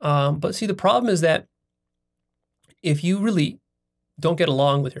 But see, the problem is that if you really don't get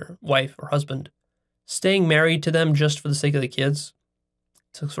along with your wife or husband, staying married to them just for the sake of the kids,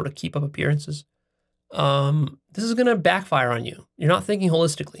 to sort of keep up appearances, this is going to backfire on you. You're not thinking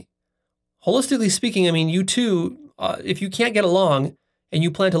holistically. Holistically speaking, I mean, you two, if you can't get along and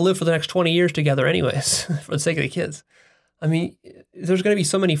you plan to live for the next 20 years together anyways, for the sake of the kids, I mean, there's going to be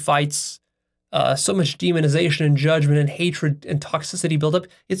so many fights, so much demonization and judgment and hatred and toxicity built up.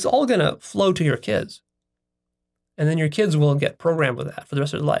 It's all going to flow to your kids. And then your kids will get programmed with that for the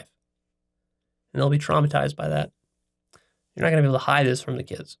rest of their life. And they'll be traumatized by that. You're not going to be able to hide this from the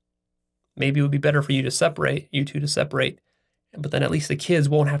kids. Maybe it would be better for you to separate, you two to separate, but then at least the kids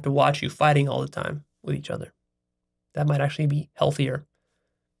won't have to watch you fighting all the time with each other. That might actually be healthier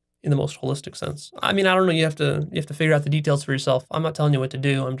in the most holistic sense. I mean, I don't know. You have to figure out the details for yourself. I'm not telling you what to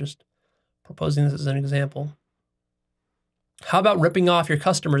do. I'm just proposing this as an example. How about ripping off your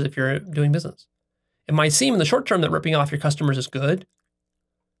customers if you're doing business? It might seem in the short term that ripping off your customers is good,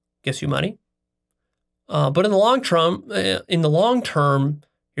 gets you money. But in the long term,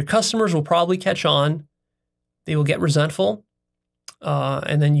 your customers will probably catch on. They will get resentful,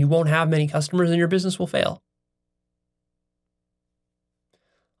 and then you won't have many customers, and your business will fail.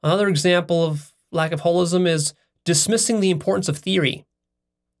 Another example of lack of holism is dismissing the importance of theory.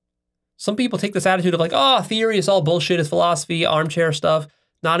 Some people take this attitude of like, oh, theory is all bullshit, it's philosophy, armchair stuff,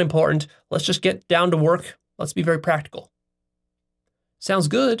 not important. Let's just get down to work. Let's be very practical. Sounds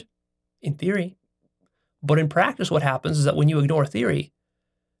good in theory, but in practice what happens is that when you ignore theory,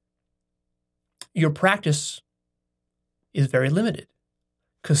 your practice is very limited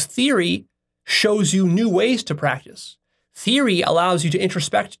because theory shows you new ways to practice. Theory allows you to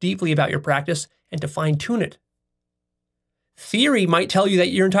introspect deeply about your practice and to fine-tune it. Theory might tell you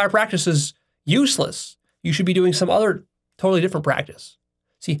that your entire practice is useless. You should be doing some other totally different practice.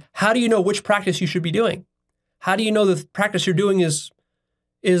 See, how do you know which practice you should be doing? How do you know the practice you're doing is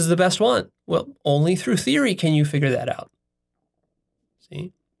the best one? Well, only through theory can you figure that out.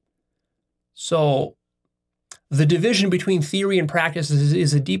 See? So the division between theory and practice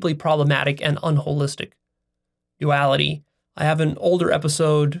is a deeply problematic and unholistic duality. I have an older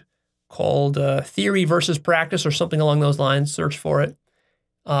episode called Theory versus Practice or something along those lines. Search for it,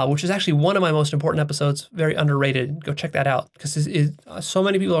 which is actually one of my most important episodes, very underrated. Go check that out because so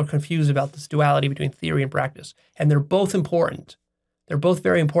many people are confused about this duality between theory and practice. And they're both important. They're both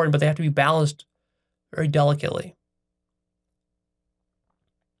very important, but they have to be balanced very delicately.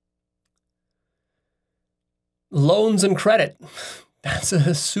 Loans and credit. That's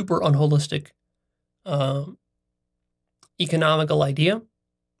a super unholistic economical idea,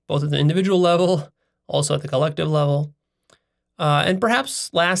 both at the individual level, also at the collective level. And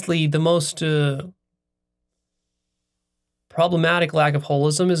perhaps lastly, the most problematic lack of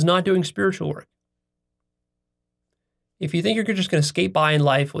holism is not doing spiritual work. If you think you're just going to skate by in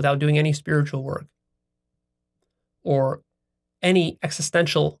life without doing any spiritual work or any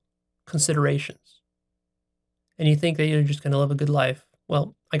existential considerations, and you think that you're just going to live a good life,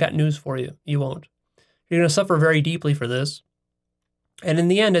 well, I got news for you. You won't. You're going to suffer very deeply for this. And in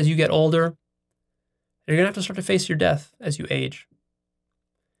the end, as you get older, you're going to have to start to face your death as you age.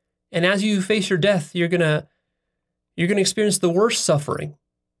 And as you face your death, you're going to experience the worst suffering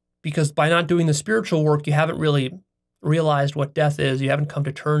because by not doing the spiritual work, you haven't really realized what death is. You haven't come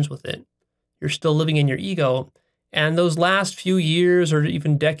to terms with it. You're still living in your ego. And those last few years or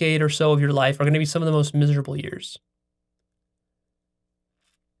even decade or so of your life are going to be some of the most miserable years.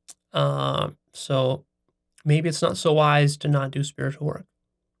 So maybe it's not so wise to not do spiritual work.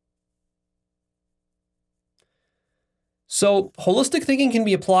 So holistic thinking can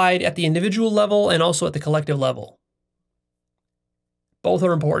be applied at the individual level and also at the collective level. Both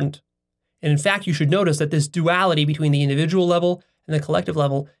are important. And in fact, you should notice that this duality between the individual level and the collective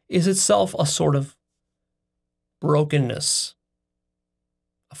level is itself a sort of brokenness,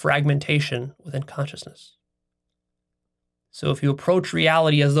 a fragmentation within consciousness. So if you approach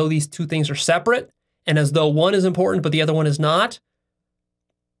reality as though these two things are separate and as though one is important but the other one is not,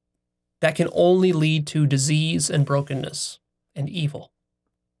 that can only lead to disease and brokenness and evil.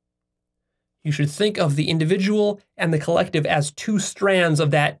 You should think of the individual and the collective as two strands of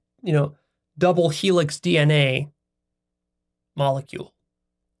that, double helix DNA molecule.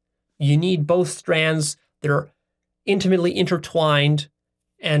 You need both strands that are intimately intertwined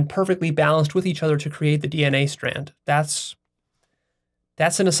and perfectly balanced with each other to create the DNA strand. That's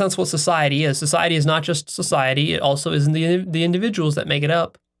in a sense what society is. Society is not just society, it also is the individuals that make it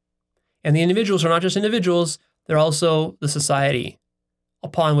up. And the individuals are not just individuals, they're also the society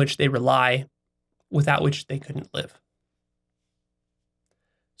upon which they rely, without which they couldn't live.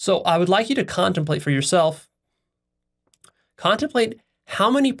 So I would like you to contemplate for yourself, contemplate how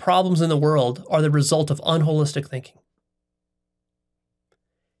many problems in the world are the result of unholistic thinking.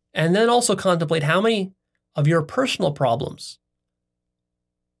 And then also contemplate how many of your personal problems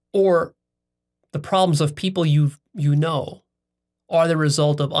or the problems of people you know are the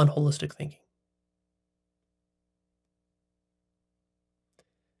result of unholistic thinking.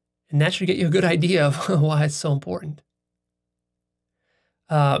 And that should get you a good idea of why it's so important.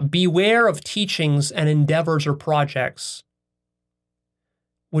 Beware of teachings and endeavors or projects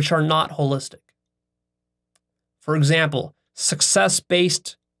which are not holistic. For example,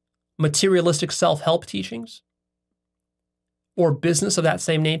 success-based materialistic self-help teachings, or business of that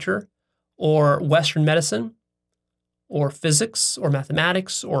same nature, or Western medicine, or physics, or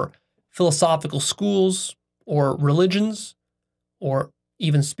mathematics, or philosophical schools, or religions, or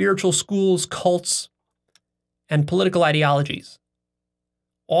even spiritual schools, cults, and political ideologies.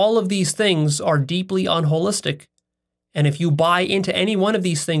 All of these things are deeply unholistic, and if you buy into any one of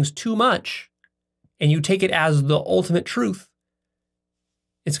these things too much, and you take it as the ultimate truth,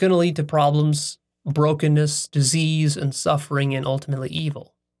 it's going to lead to problems, brokenness, disease, and suffering, and ultimately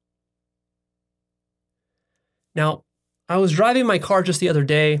evil. Now, I was driving my car just the other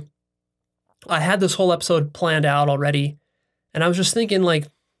day. I had this whole episode planned out already, and I was just thinking, like,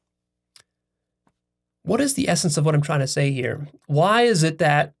 what is the essence of what I'm trying to say here? Why is it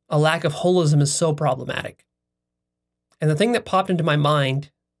that a lack of holism is so problematic? And the thing that popped into my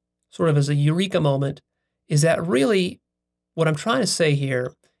mind, sort of as a eureka moment, is that really what I'm trying to say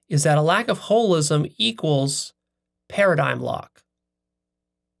here is that a lack of holism equals paradigm lock.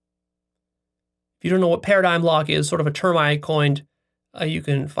 If you don't know what paradigm lock is, sort of a term I coined, you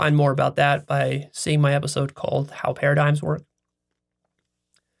can find more about that by seeing my episode called How Paradigms Work.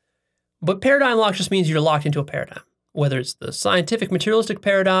 But paradigm lock just means you're locked into a paradigm, whether it's the scientific materialistic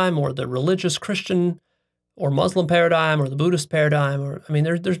paradigm or the religious Christian or Muslim paradigm or the Buddhist paradigm, or, I mean,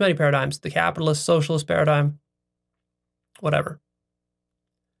 there's many paradigms, the capitalist, socialist paradigm, whatever.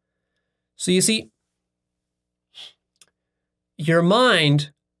 So you see, your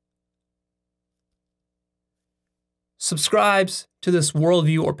mind subscribes to this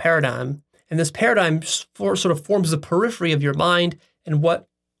worldview or paradigm, and this paradigm sort of forms the periphery of your mind and what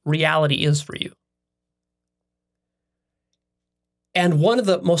reality is for you. And one of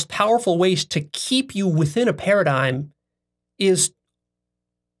the most powerful ways to keep you within a paradigm is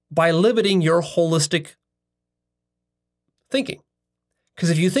by limiting your holistic thinking. Because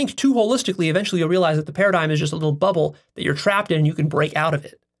if you think too holistically, eventually you'll realize that the paradigm is just a little bubble that you're trapped in and you can break out of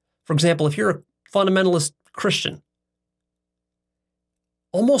it. For example, if you're a fundamentalist Christian,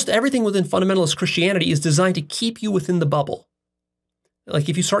 almost everything within fundamentalist Christianity is designed to keep you within the bubble. Like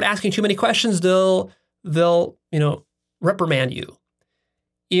if you start asking too many questions, they'll reprimand you.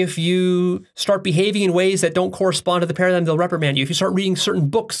 If you start behaving in ways that don't correspond to the paradigm, they'll reprimand you. If you start reading certain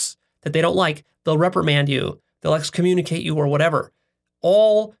books that they don't like, they'll reprimand you. They'll excommunicate you or whatever,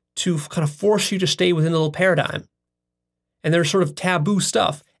 all to kind of force you to stay within the little paradigm. And there's sort of taboo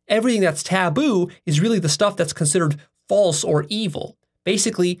stuff. Everything that's taboo is really the stuff that's considered false or evil.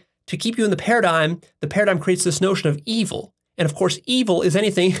 Basically, to keep you in the paradigm creates this notion of evil. And of course, evil is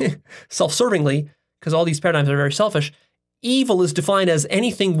anything, self-servingly, because all these paradigms are very selfish, evil is defined as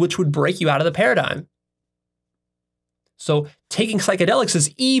anything which would break you out of the paradigm. So taking psychedelics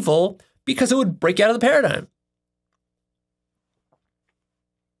is evil because it would break you out of the paradigm.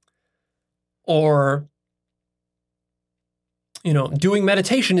 Or, doing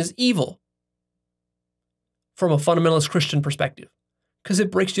meditation is evil from a fundamentalist Christian perspective because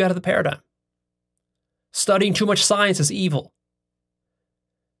it breaks you out of the paradigm. Studying too much science is evil.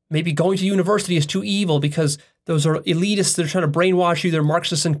 Maybe going to university is too evil because those are elitists that are trying to brainwash you. They're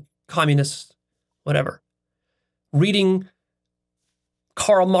Marxists and communists, whatever. Reading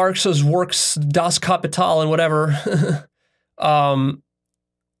Karl Marx's works, Das Kapital and whatever,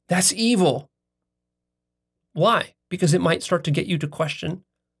 that's evil. Why? Because it might start to get you to question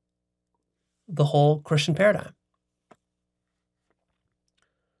the whole Christian paradigm.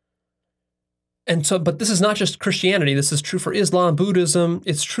 And so, but this is not just Christianity. This is true for Islam, Buddhism.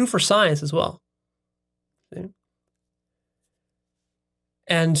 It's true for science as well. See?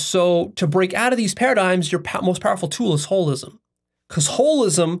 And so to break out of these paradigms, your most powerful tool is holism. Because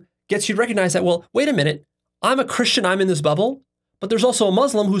holism gets you to recognize that, well, wait a minute, I'm a Christian, I'm in this bubble, but there's also a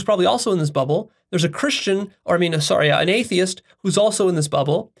Muslim who's probably also in this bubble. There's a Christian, an atheist who's also in this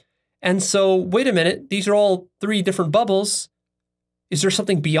bubble. And so, wait a minute, these are all three different bubbles. Is there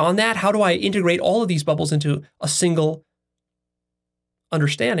something beyond that? How do I integrate all of these bubbles into a single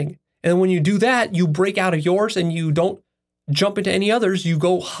understanding? And when you do that, you break out of yours and you don't jump into any others. You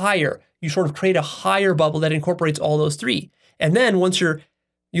go higher. You sort of create a higher bubble that incorporates all those three. And then once you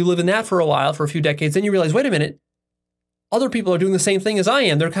live in that for a while, for a few decades, then you realize, wait a minute, other people are doing the same thing as I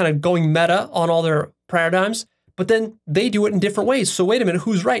am. They're kind of going meta on all their paradigms, but then they do it in different ways. So wait a minute,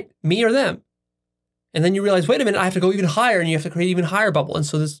 who's right, me or them? And then you realize, wait a minute, I have to go even higher, and you have to create an even higher bubble. And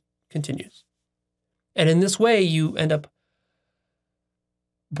so this continues. And in this way, you end up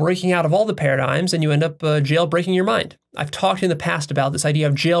breaking out of all the paradigms, and you end up jailbreaking your mind. I've talked in the past about this idea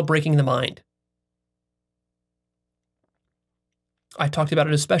of jailbreaking the mind. I talked about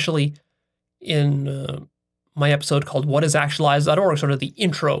it especially in my episode called What is Actualized.org, sort of the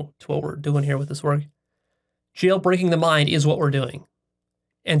intro to what we're doing here with this work. Jailbreaking the mind is what we're doing.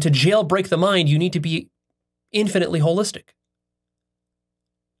 And to jailbreak the mind, you need to be infinitely holistic.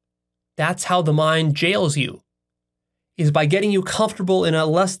 That's how the mind jails you, is by getting you comfortable in a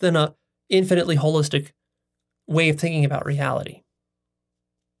less than a infinitely holistic way of thinking about reality.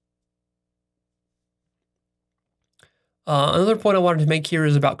 Another point I wanted to make here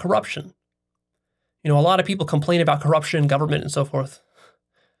is about corruption. A lot of people complain about corruption, government, and so forth,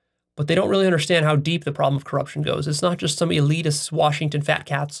 but they don't really understand how deep the problem of corruption goes. It's not just some elitist Washington fat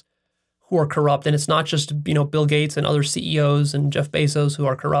cats who are corrupt, and it's not just Bill Gates and other CEOs and Jeff Bezos who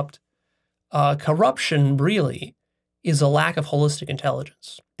are corrupt. Corruption really is a lack of holistic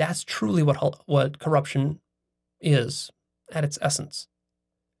intelligence. That's truly what corruption is at its essence.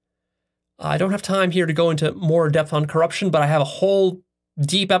 I don't have time here to go into more depth on corruption, but I have a whole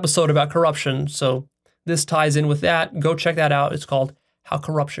deep episode about corruption, so this ties in with that. Go check that out. It's called How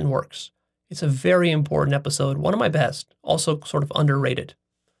Corruption Works. It's a very important episode, one of my best, also sort of underrated.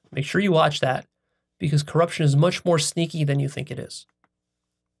 Make sure you watch that, because corruption is much more sneaky than you think it is.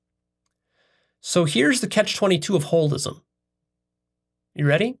 So here's the catch-22 of holism. You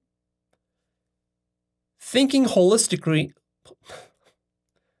ready? Thinking holistically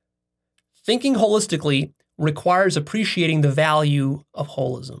requires appreciating the value of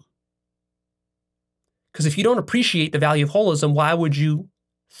holism. Because if you don't appreciate the value of holism, why would you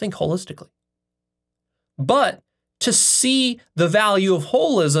think holistically? But to see the value of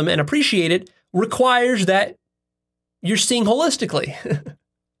holism and appreciate it requires that you're seeing holistically.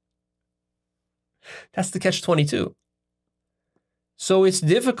 That's the catch-22. So it's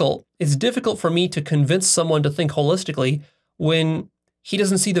difficult. It's difficult for me to convince someone to think holistically when he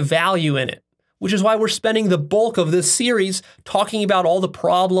doesn't see the value in it, which is why we're spending the bulk of this series talking about all the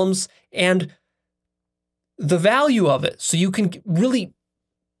problems and the value of it, so you can really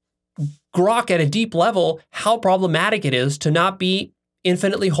grok at a deep level how problematic it is to not be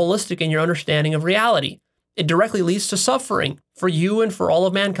infinitely holistic in your understanding of reality. It directly leads to suffering for you and for all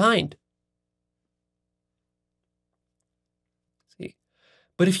of mankind. See?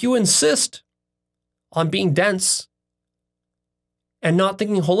 But if you insist on being dense and not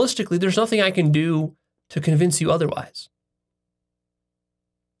thinking holistically, there's nothing I can do to convince you otherwise.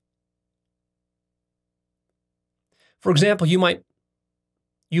 For example, you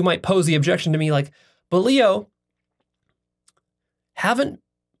might pose the objection to me like, but Leo, haven't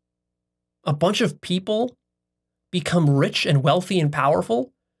a bunch of people become rich and wealthy and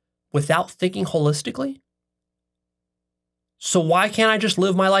powerful without thinking holistically? So why can't I just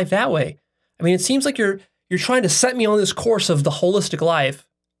live my life that way? I mean, it seems like you're trying to set me on this course of the holistic life.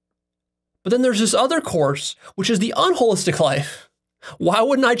 But then there's this other course, which is the unholistic life. Why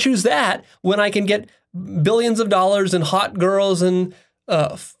wouldn't I choose that when I can get billions of dollars and hot girls and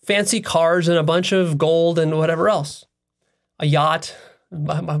fancy cars and a bunch of gold and whatever else? A yacht,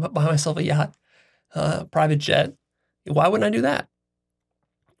 buy myself a yacht, private jet. Why wouldn't I do that?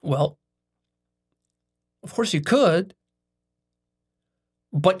 Well, of course you could,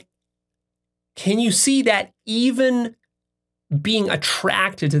 but can you see that even being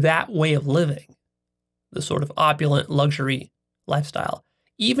attracted to that way of living, the sort of opulent luxury lifestyle,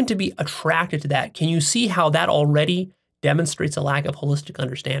 even to be attracted to that, can you see how that already demonstrates a lack of holistic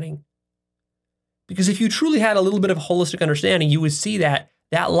understanding? Because if you truly had a little bit of holistic understanding, you would see that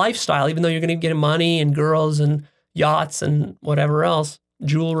lifestyle, even though you're going to get money and girls and yachts and whatever else,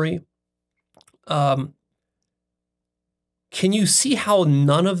 jewelry, can you see how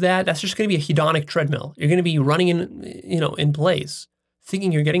none of that's just going to be a hedonic treadmill? You're going to be running in place,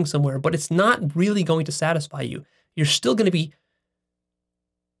 thinking you're getting somewhere, but it's not really going to satisfy you. You're still going to be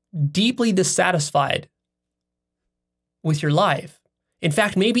deeply dissatisfied with your life. In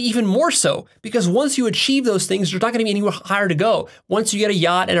fact, maybe even more so, because once you achieve those things, there's not going to be anywhere higher to go. Once you get a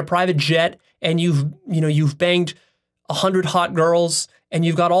yacht and a private jet and you've banged 100 hot girls and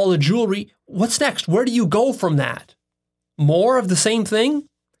you've got all the jewelry, what's next? Where do you go from that? More of the same thing?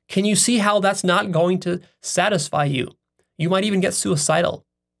 Can you see how that's not going to satisfy you? You might even get suicidal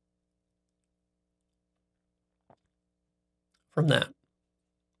from that.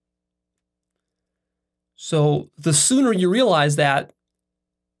 So the sooner you realize that,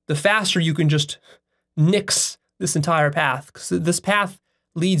 the faster you can just nix this entire path, because this path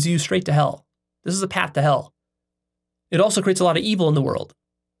leads you straight to hell. This is a path to hell. It also creates a lot of evil in the world.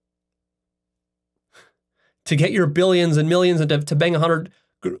 To get your billions and millions and to bang 100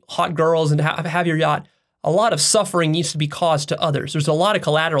 hot girls and to have your yacht, a lot of suffering needs to be caused to others. There's a lot of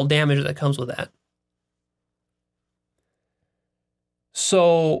collateral damage that comes with that.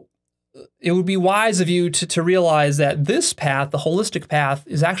 So it would be wise of you to realize that this path, the holistic path,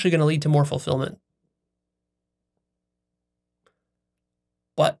 is actually going to lead to more fulfillment.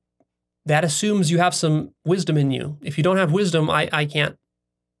 But that assumes you have some wisdom in you. If you don't have wisdom, I can't.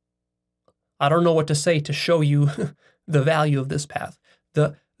 I don't know what to say to show you the value of this path.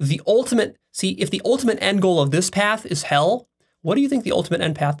 The ultimate, see, if the ultimate end goal of this path is hell, what do you think the ultimate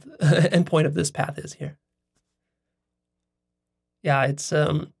end point of this path is here? Yeah, it's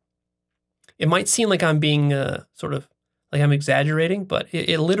it might seem like I'm being sort of like I'm exaggerating, but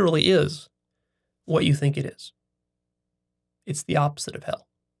it literally is what you think it is. It's the opposite of hell.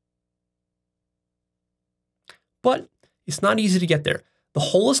 But it's not easy to get there. The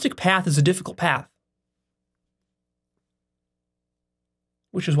holistic path is a difficult path,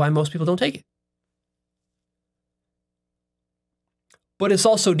 which is why most people don't take it. But it's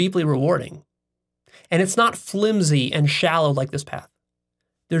also deeply rewarding. And it's not flimsy and shallow like this path.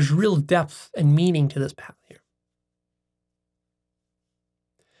 There's real depth and meaning to this path here.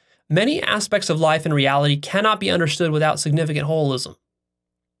 Many aspects of life and reality cannot be understood without significant holism.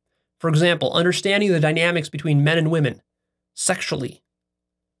 For example, understanding the dynamics between men and women, sexually,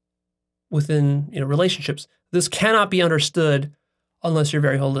 within relationships. This cannot be understood unless you're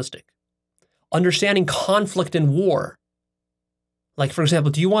very holistic. Understanding conflict and war. Like, for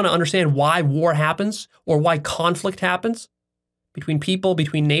example, do you want to understand why war happens or why conflict happens between people,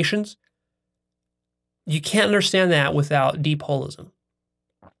 between nations? You can't understand that without deep holism.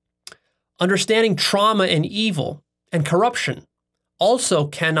 Understanding trauma and evil and corruption also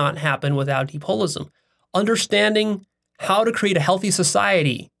cannot happen without deep holism. Understanding how to create a healthy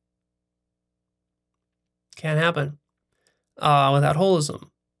society can't happen without holism.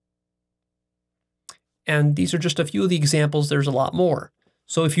 And these are just a few of the examples. There's a lot more.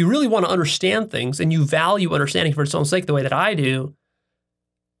 So if you really want to understand things and you value understanding for its own sake the way that I do,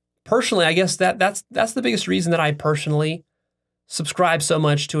 personally, I guess that's the biggest reason that I personally subscribe so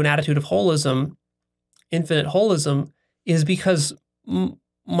much to an attitude of holism, infinite holism, is because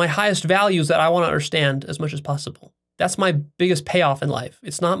my highest value is that I want to understand as much as possible. That's my biggest payoff in life.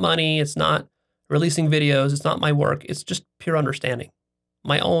 It's not money. It's not releasing videos. It's not my work. It's just pure understanding.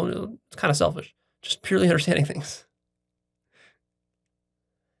 My own, it's kind of selfish, just purely understanding things.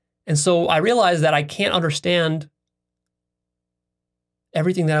 And so I realized that I can't understand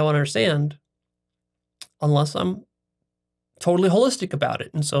everything that I want to understand unless I'm totally holistic about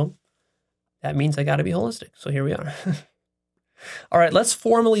it. And so that means I got to be holistic. So here we are. All right, let's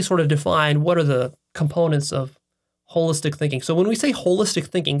formally sort of define what are the components of holistic thinking. So when we say holistic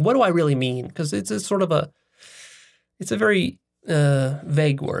thinking, what do I really mean? Because it's a very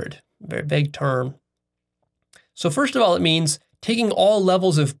vague word, very vague term. So first of all, it means taking all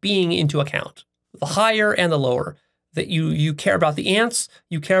levels of being into account, the higher and the lower, that you care about the ants,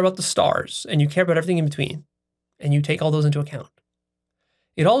 you care about the stars, and you care about everything in between, and you take all those into account.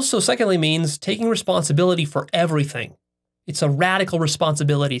 It also, secondly, means taking responsibility for everything. It's a radical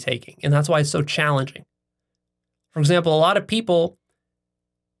responsibility taking, and that's why it's so challenging. For example, a lot of people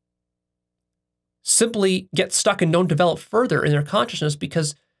simply get stuck and don't develop further in their consciousness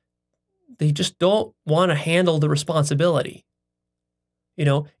because they just don't want to handle the responsibility.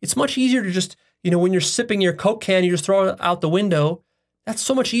 It's much easier to just, when you're sipping your Coke can, you just throw it out the window. That's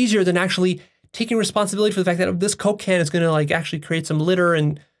so much easier than actually taking responsibility for the fact that this Coke can is going to actually create some litter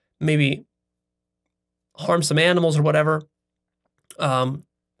and maybe harm some animals or whatever. Then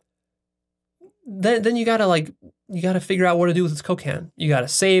you gotta figure out what to do with this Coke can. You gotta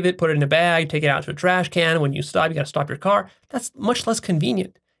save it, put it in a bag, take it out to a trash can. When you stop, you gotta stop your car. That's much less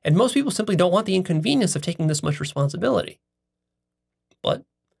convenient. And most people simply don't want the inconvenience of taking this much responsibility. But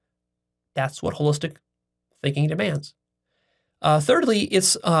that's what holistic thinking demands. Thirdly,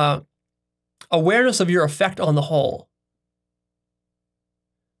 it's awareness of your effect on the whole.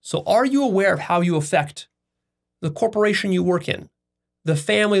 So are you aware of how you affect the corporation you work in, the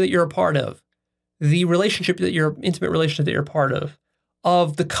family that you're a part of, the intimate relationship that you're a part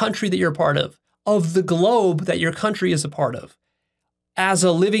of the country that you're a part of the globe that your country is a part of, as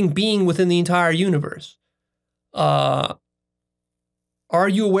a living being within the entire universe? Are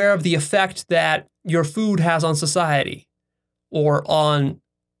you aware of the effect that your food has on society or on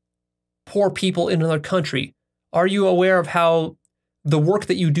poor people in another country? Are you aware of how the work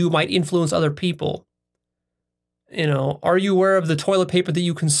that you do might influence other people? Are you aware of the toilet paper that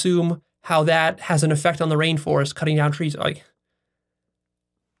you consume, how that has an effect on the rainforest, cutting down trees?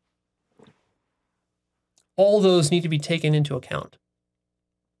 All those need to be taken into account.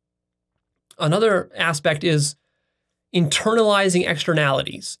 Another aspect is internalizing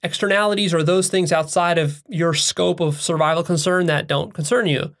externalities. Externalities are those things outside of your scope of survival concern that don't concern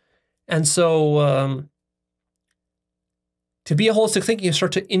you. And so to be a holistic thinking, you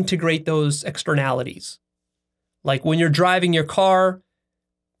start to integrate those externalities. Like when you're driving your car,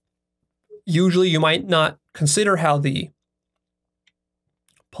 usually you might not consider how the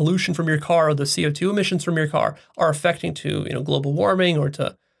pollution from your car or the CO2 emissions from your car are affecting to, global warming or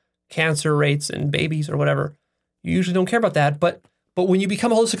to cancer rates in babies or whatever. You usually don't care about that. But when you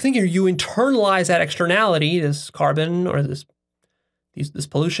become a holistic thinker, you internalize that externality, this carbon or this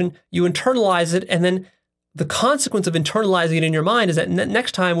pollution, you internalize it, and then the consequence of internalizing it in your mind is that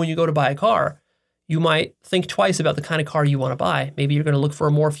next time when you go to buy a car, you might think twice about the kind of car you want to buy. Maybe you're going to look for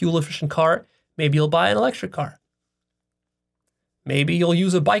a more fuel-efficient car. Maybe you'll buy an electric car. Maybe you'll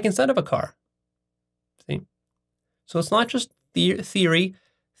use a bike instead of a car. See? So it's not just theory.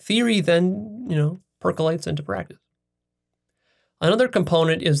 Theory then, percolates into practice. Another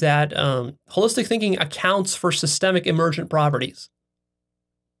component is that holistic thinking accounts for systemic emergent properties.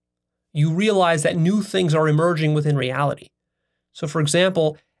 You realize that new things are emerging within reality. So for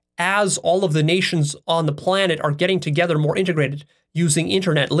example, as all of the nations on the planet are getting together more integrated using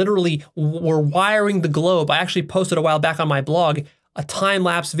internet, literally we're wiring the globe. I actually posted a while back on my blog a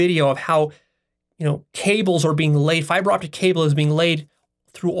time-lapse video of how, cables are being laid, fiber optic cable is being laid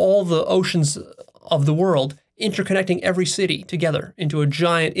through all the oceans of the world, interconnecting every city together into a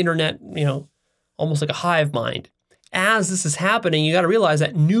giant internet, almost like a hive mind. As this is happening, you got to realize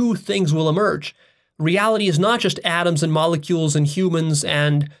that new things will emerge. Reality is not just atoms and molecules and humans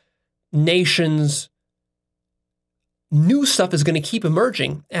and nations. New stuff is going to keep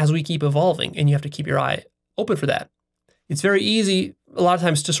emerging as we keep evolving, and you have to keep your eye open for that. It's very easy a lot of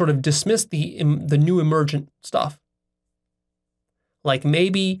times to sort of dismiss the new emergent stuff. Like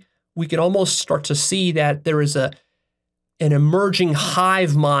maybe we could almost start to see that there is an emerging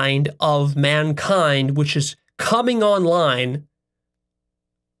hive mind of mankind, which is coming online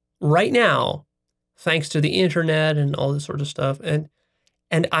right now, thanks to the internet and all this sort of stuff. And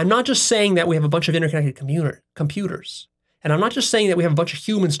I'm not just saying that we have a bunch of interconnected computers. And I'm not just saying that we have a bunch of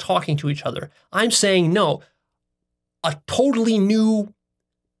humans talking to each other. I'm saying, no, a totally new,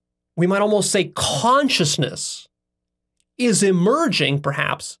 we might almost say consciousness is emerging,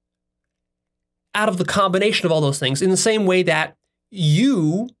 perhaps, out of the combination of all those things, in the same way that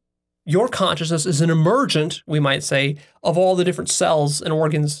your consciousness is an emergent, we might say, of all the different cells and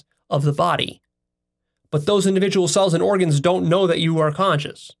organs of the body. But those individual cells and organs don't know that you are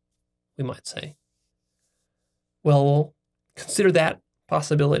conscious, we might say. Well, we'll consider that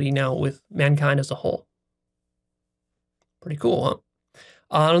possibility now with mankind as a whole. Pretty cool,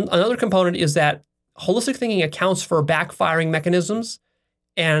 huh? Another component is that holistic thinking accounts for backfiring mechanisms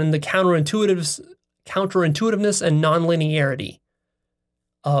and the counterintuitiveness and nonlinearity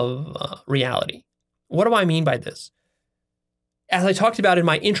of reality. What do I mean by this? As I talked about in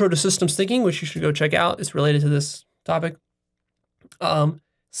my Intro to Systems Thinking, which you should go check out, it's related to this topic, complex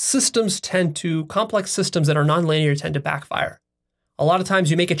systems that are nonlinear tend to backfire. A lot of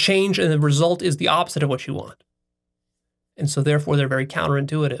times you make a change and the result is the opposite of what you want. And so therefore they're very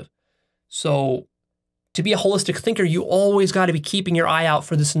counterintuitive. So to be a holistic thinker, you always got to be keeping your eye out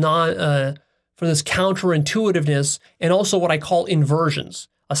for this counterintuitiveness and also what I call inversions.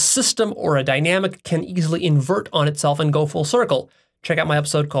 A system or a dynamic can easily invert on itself and go full circle. Check out my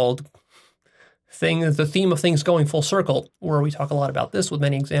episode called The Theme of Things Going Full Circle, where we talk a lot about this with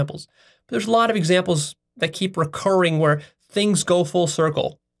many examples. But there's a lot of examples that keep recurring where things go full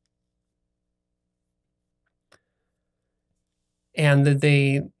circle. And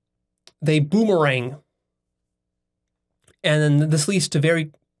they boomerang. And then this leads to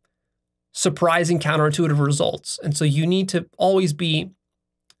very surprising counterintuitive results. And so you need to always be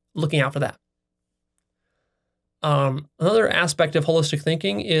looking out for that. Another aspect of holistic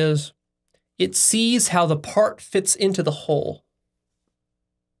thinking is it sees how the part fits into the whole.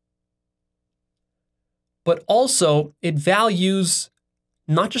 But also it values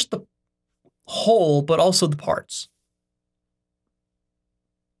not just the whole, but also the parts.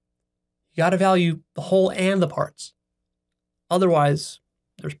 You got to value the whole and the parts. Otherwise,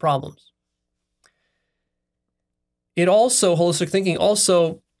 there's problems. Holistic thinking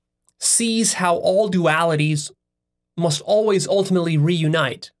also sees how all dualities must always ultimately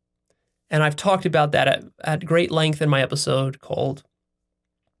reunite. And I've talked about that at great length in my episode called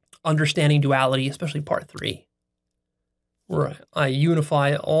Understanding Duality, especially part 3, where I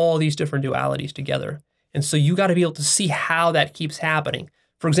unify all these different dualities together. And so you got to be able to see how that keeps happening.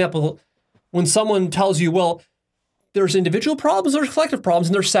 For example, when someone tells you, well, there's individual problems, there's collective problems,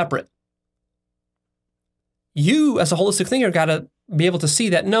 and they're separate. You, as a holistic thinker, got to be able to see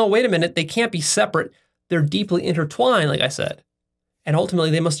that, no, wait a minute, they can't be separate. They're deeply intertwined, like I said. And ultimately,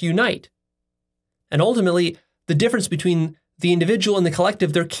 they must unite. And ultimately, the difference between the individual and the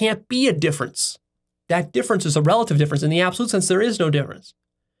collective, there can't be a difference. That difference is a relative difference. In the absolute sense, there is no difference.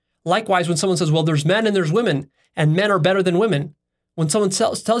 Likewise, when someone says, well, there's men and there's women, and men are better than women, when someone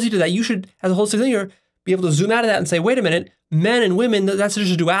tells you that, you should, as a holistic thinker, be able to zoom out of that and say, wait a minute, men and women, that's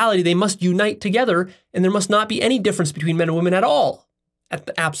just a duality. They must unite together, and there must not be any difference between men and women at all at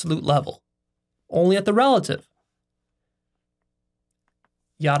the absolute level, only at the relative.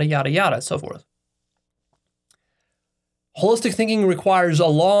 Yada, yada, yada, so forth. Holistic thinking requires a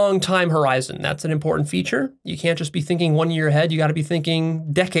long time horizon. That's an important feature. You can't just be thinking 1 year ahead. You got to be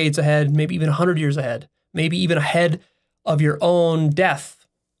thinking decades ahead, maybe even 100 years ahead, maybe even ahead of your own death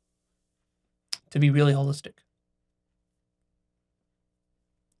to be really holistic.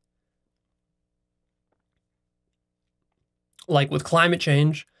 Like with climate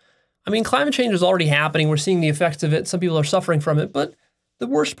change, I mean, climate change is already happening. We're seeing the effects of it. Some people are suffering from it, but the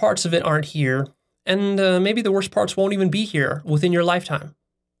worst parts of it aren't here. And maybe the worst parts won't even be here within your lifetime.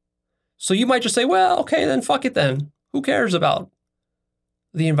 So you might just say, well, okay, then fuck it then. Who cares about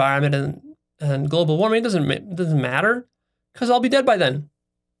the environment and global warming? It doesn't matter because I'll be dead by then.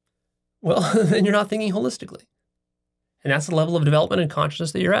 Well, then you're not thinking holistically. And that's the level of development and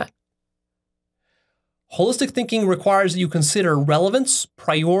consciousness that you're at. Holistic thinking requires that you consider relevance,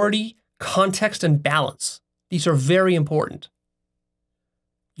 priority, context, and balance. These are very important.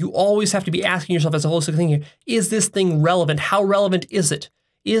 You always have to be asking yourself as a holistic thinker, is this thing relevant? How relevant is it?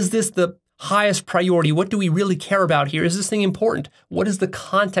 Is this the highest priority? What do we really care about here? Is this thing important? What is the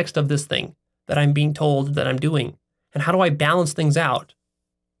context of this thing that I'm being told that I'm doing? And how do I balance things out?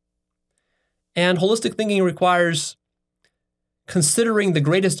 And holistic thinking requires considering the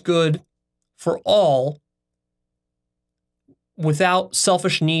greatest good for all without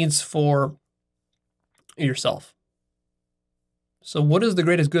selfish needs for yourself. So what is the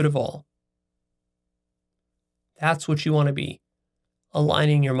greatest good of all? That's what you want to be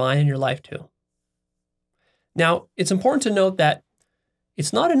aligning your mind and your life to. Now, it's important to note that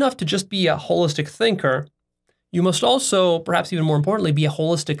it's not enough to just be a holistic thinker. You must also, perhaps even more importantly, be a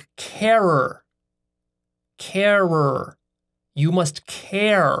holistic carer. Carer. You must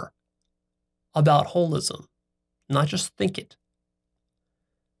care about holism, not just think it.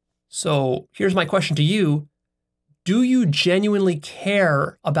 So here's my question to you. Do you genuinely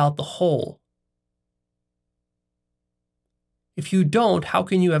care about the whole? If you don't, how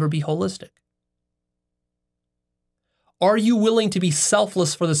can you ever be holistic? Are you willing to be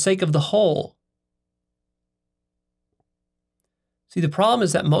selfless for the sake of the whole? See, the problem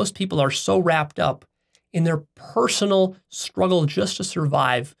is that most people are so wrapped up in their personal struggle just to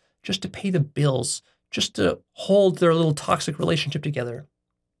survive, just to pay the bills, just to hold their little toxic relationship together.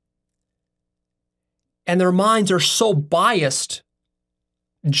 And their minds are so biased,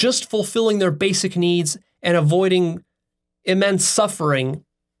 just fulfilling their basic needs and avoiding immense suffering,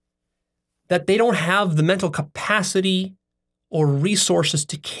 that they don't have the mental capacity or resources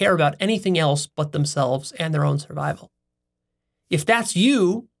to care about anything else but themselves and their own survival. If that's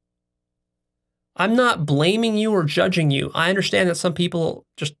you, I'm not blaming you or judging you. I understand that some people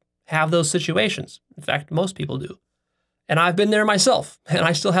just have those situations. In fact, most people do. And I've been there myself, and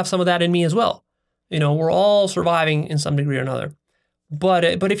I still have some of that in me as well. You know, we're all surviving in some degree or another. But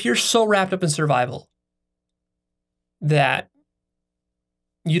if you're so wrapped up in survival that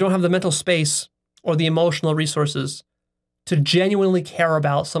you don't have the mental space or the emotional resources to genuinely care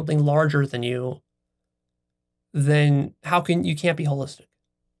about something larger than you, then you can't be holistic.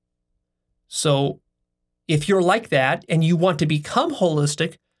 So if you're like that and you want to become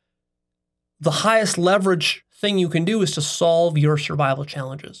holistic, the highest leverage thing you can do is to solve your survival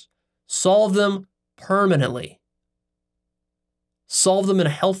challenges. Solve them permanently. Solve them in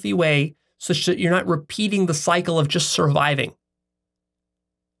a healthy way such that you're not repeating the cycle of just surviving.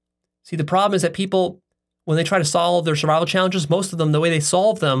 See, the problem is that people, when they try to solve their survival challenges, most of them, the way they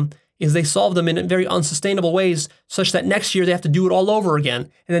solve them is they solve them in very unsustainable ways such that next year they have to do it all over again.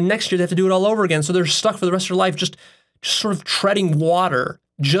 And then next year they have to do it all over again. So they're stuck for the rest of their life just sort of treading water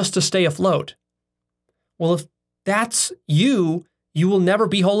just to stay afloat. Well, if that's you, you will never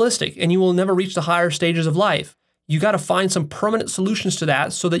be holistic and you will never reach the higher stages of life. You got to find some permanent solutions to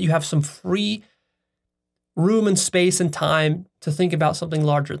that so that you have some free room and space and time to think about something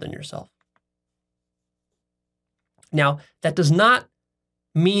larger than yourself. Now, that does not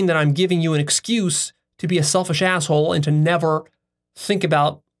mean that I'm giving you an excuse to be a selfish asshole and to never think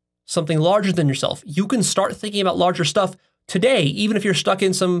about something larger than yourself. You can start thinking about larger stuff today, even if you're stuck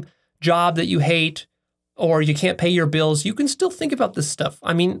in some job that you hate or you can't pay your bills, you can still think about this stuff.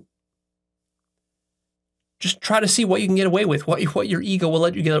 I mean, just try to see what you can get away with, what your ego will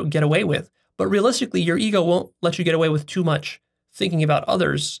let you get away with. But realistically, your ego won't let you get away with too much thinking about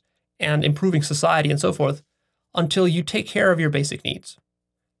others and improving society and so forth until you take care of your basic needs.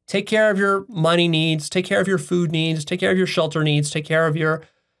 Take care of your money needs, take care of your food needs, take care of your shelter needs, take care of your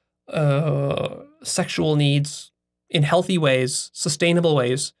sexual needs in healthy ways, sustainable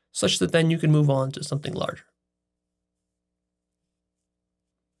ways, such that then you can move on to something larger.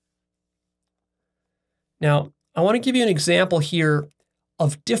 Now, I want to give you an example here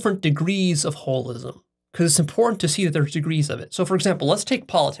of different degrees of holism, because it's important to see that there's degrees of it. So for example, let's take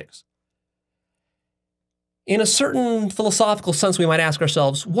politics. In a certain philosophical sense, we might ask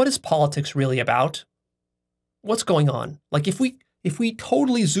ourselves, what is politics really about? What's going on? Like if we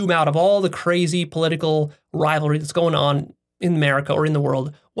totally zoom out of all the crazy political rivalry that's going on in America or in the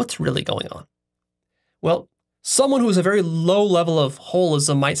world, what's really going on? Well, someone who has a very low level of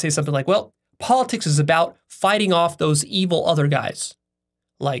holism might say something like, well, politics is about fighting off those evil other guys.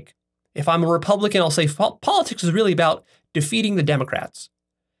 Like, if I'm a Republican, I'll say politics is really about defeating the Democrats.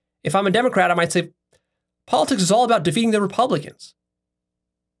 If I'm a Democrat, I might say politics is all about defeating the Republicans.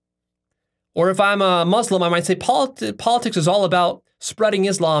 Or if I'm a Muslim, I might say politics is all about spreading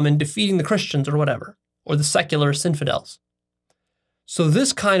Islam and defeating the Christians or whatever, or the secularist infidels. So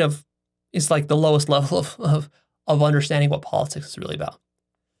this kind of is like the lowest level of understanding what politics is really about.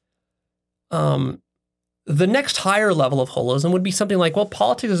 The next higher level of holism would be something like, well,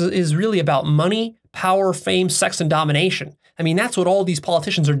 politics is really about money, power, fame, sex, and domination. I mean, that's what all these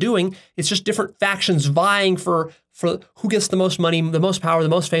politicians are doing. It's just different factions vying for who gets the most money, the most power, the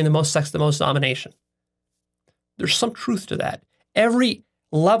most fame, the most sex, the most domination. There's some truth to that. Every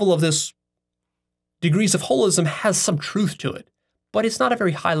level of this degrees of holism has some truth to it, but it's not a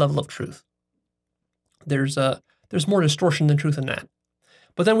very high level of truth. There's more distortion than truth in that.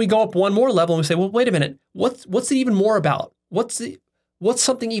 But then we go up one more level and we say, well, wait a minute, what's it even more about? What's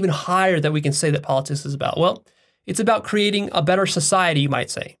something even higher that we can say that politics is about? Well, it's about creating a better society, you might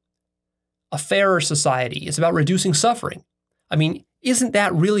say. A fairer society. It's about reducing suffering. I mean, isn't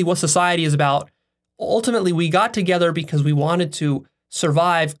that really what society is about? Ultimately, we got together because we wanted to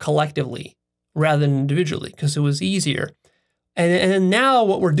survive collectively rather than individually, because it was easier. And now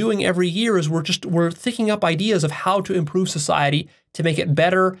what we're doing every year is we're thinking up ideas of how to improve society to make it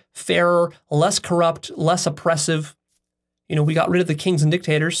better, fairer, less corrupt, less oppressive. You know, we got rid of the kings and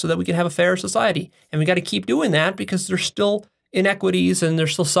dictators so that we can have a fairer society. And we got to keep doing that because there's still inequities and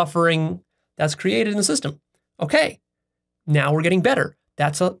there's still suffering that's created in the system. Okay, now we're getting better.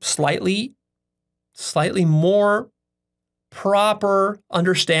 That's a slightly more proper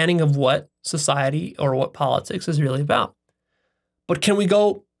understanding of what society or what politics is really about. But can we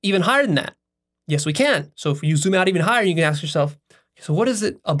go even higher than that? Yes, we can. So if you zoom out even higher, you can ask yourself, so what is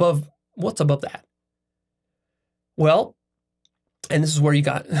it above? What's above that? Well, and this is where you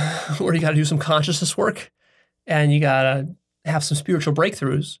got to do some consciousness work, and you got to have some spiritual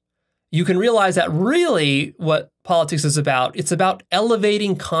breakthroughs. You can realize that really what politics is about, it's about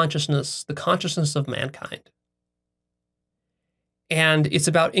elevating consciousness, the consciousness of mankind. And it's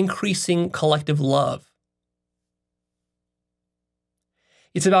about increasing collective love.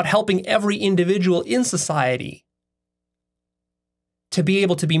 It's about helping every individual in society to be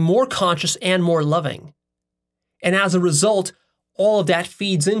able to be more conscious and more loving. And as a result, all of that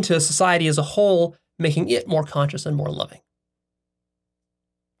feeds into society as a whole, making it more conscious and more loving.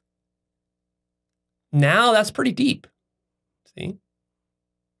 Now that's pretty deep. See?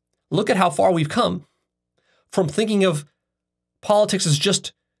 Look at how far we've come from thinking of politics as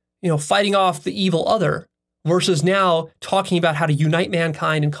just, fighting off the evil other versus now talking about how to unite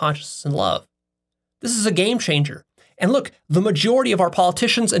mankind in consciousness and love. This is a game changer. And look, the majority of our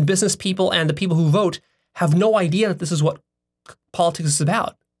politicians and business people and the people who vote have no idea that this is what politics is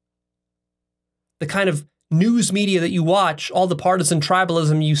about. The kind of news media that you watch, all the partisan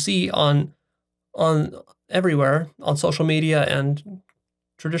tribalism you see on everywhere, on social media and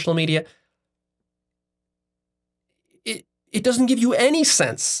traditional media, it doesn't give you any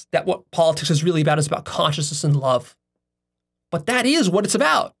sense that what politics is really about is about consciousness and love. But that is what it's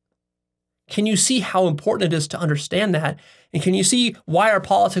about. Can you see how important it is to understand that? And can you see why our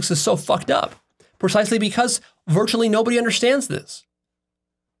politics is so fucked up? Precisely because virtually nobody understands this.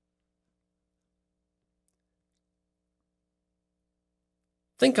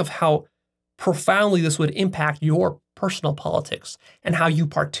 Think of how profoundly this would impact your personal politics and how you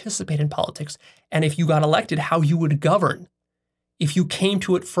participate in politics. And if you got elected, how you would govern. If you came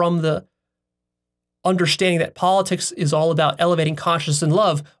to it from the understanding that politics is all about elevating consciousness and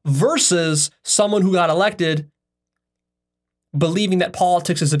love versus someone who got elected believing that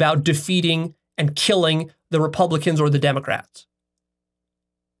politics is about defeating and killing the Republicans or the Democrats.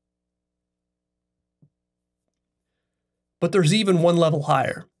 But there's even one level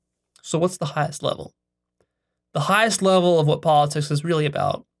higher. So what's the highest level? The highest level of what politics is really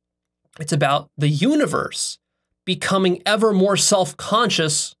about, it's about the universe becoming ever more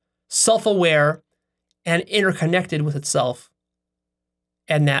self-conscious, self-aware, and interconnected with itself.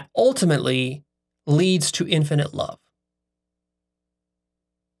 And that ultimately leads to infinite love.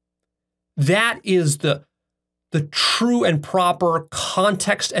 That is the true and proper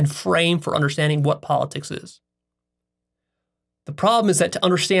context and frame for understanding what politics is. The problem is that to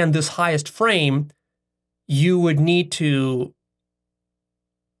understand this highest frame, you would need to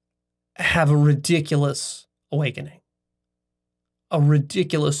have a ridiculous awakening, a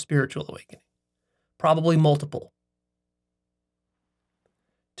ridiculous spiritual awakening, probably multiple,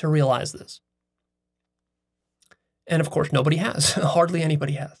 to realize this. And of course, nobody has. Hardly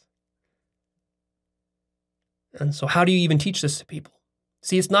anybody has. And so how do you even teach this to people?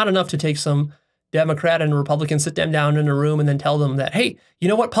 See, it's not enough to take some Democrat and Republican, sit them down in a room and then tell them that, hey, you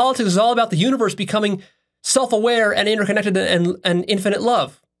know what? Politics is all about the universe becoming self-aware and interconnected and infinite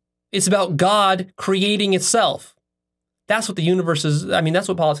love. It's about God creating itself. That's what the universe is. I mean, that's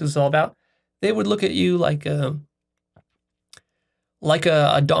what politics is all about. They would look at you like a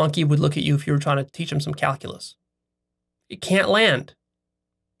donkey would look at you if you were trying to teach them some calculus. It can't land.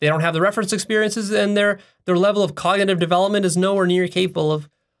 They don't have the reference experiences, and their level of cognitive development is nowhere near capable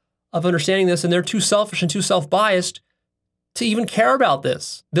of understanding this, and they're too selfish and too self-biased to even care about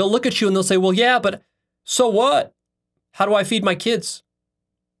this. They'll look at you and they'll say, well, yeah, but so what? How do I feed my kids?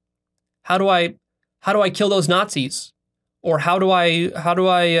 How do I kill those Nazis? Or how do I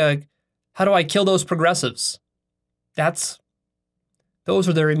kill those progressives? Those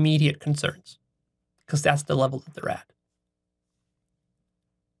are their immediate concerns, because that's the level that they're at.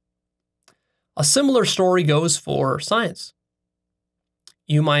 A similar story goes for science.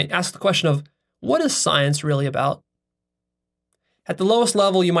 You might ask the question of, what is science really about? At the lowest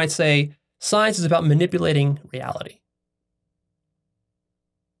level, you might say, science is about manipulating reality.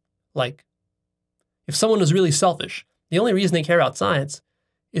 Like, if someone is really selfish, the only reason they care about science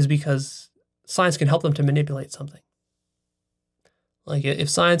is because science can help them to manipulate something. Like, if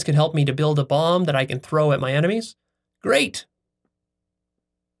science can help me to build a bomb that I can throw at my enemies, great.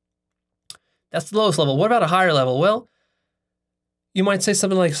 That's the lowest level. What about a higher level? Well, you might say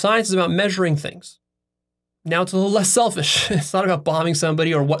something like, science is about measuring things. Now it's a little less selfish. It's not about bombing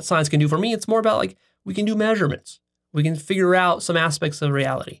somebody or what science can do for me. It's more about, like, we can do measurements. We can figure out some aspects of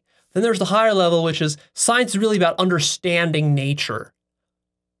reality. Then there's the higher level, which is science is really about understanding nature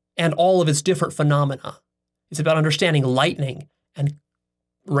and all of its different phenomena. It's about understanding lightning and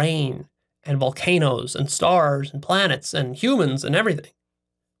rain and volcanoes and stars and planets and humans and everything.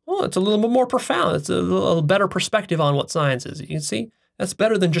 Well, it's a little bit more profound. It's a little better perspective on what science is. You can see, that's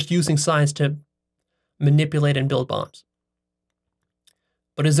better than just using science to manipulate and build bombs.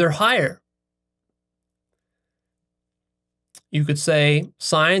 But is there higher? You could say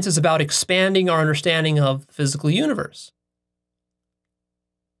science is about expanding our understanding of the physical universe.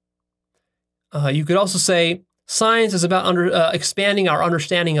 You could also say science is about expanding our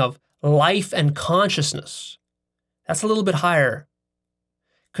understanding of life and consciousness. That's a little bit higher.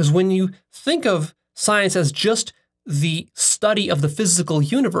 Because when you think of science as just the study of the physical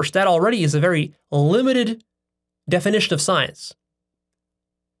universe, that already is a very limited definition of science.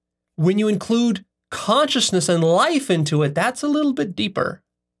 When you include consciousness and life into it, that's a little bit deeper.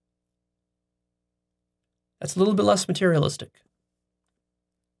 That's a little bit less materialistic.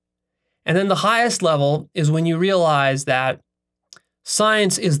 And then the highest level is when you realize that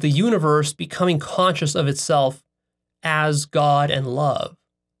science is the universe becoming conscious of itself as God and love.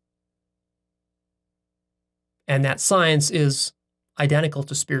 And that science is identical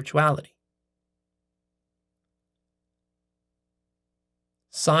to spirituality.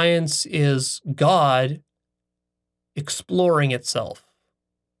 Science is God exploring itself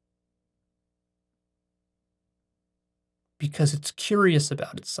because it's curious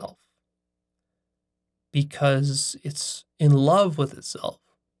about itself, because it's in love with itself.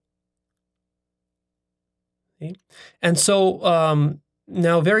 Okay? And so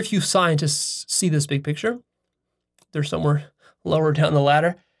now very few scientists see this big picture. They're somewhere lower down the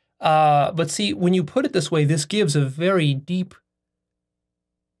ladder. But see, when you put it this way, this gives a very deep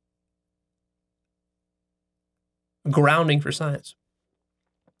grounding for science.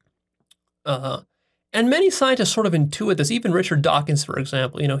 And many scientists sort of intuit this. Even Richard Dawkins, for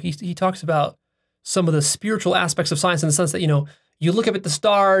example, he talks about some of the spiritual aspects of science in the sense that, you look up at the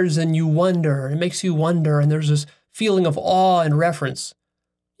stars and you wonder, it makes you wonder, and there's this feeling of awe and reverence.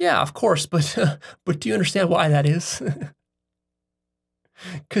 Yeah, of course, but but do you understand why that is?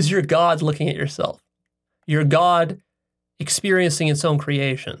 Because you're God looking at yourself. You're God experiencing its own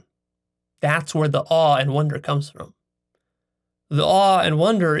creation. That's where the awe and wonder comes from. The awe and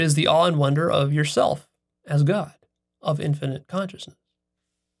wonder is the awe and wonder of yourself as God, of infinite consciousness.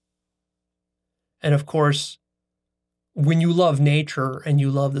 And of course, when you love nature and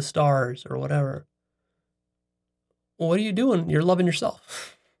you love the stars or whatever, well, what are you doing? You're loving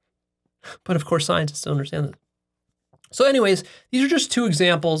yourself. But of course, scientists don't understand that. So anyways, these are just two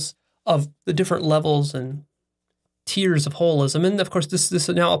examples of the different levels and tiers of holism. And of course, this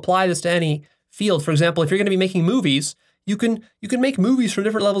now apply this to any field. For example, if you're going to be making movies, you can make movies from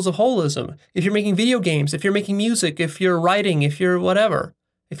different levels of holism. If you're making video games, if you're making music, if you're writing, if you're whatever,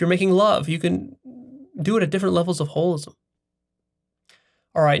 if you're making love, you can do it at different levels of holism.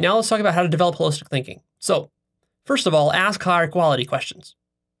 All right, now let's talk about how to develop holistic thinking. So, first of all, ask higher quality questions.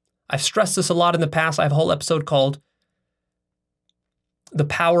 I've stressed this a lot in the past. I have a whole episode called The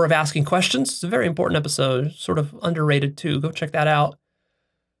Power of Asking Questions. It's a very important episode, sort of underrated too. Go check that out.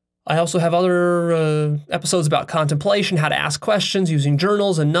 I also have other episodes about contemplation, how to ask questions using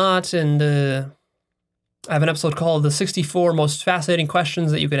journals and not. And I have an episode called The 64 Most Fascinating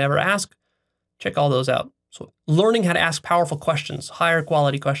Questions That You Can Ever Ask. Check all those out. So learning how to ask powerful questions, higher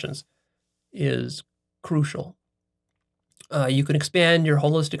quality questions, is crucial. You can expand your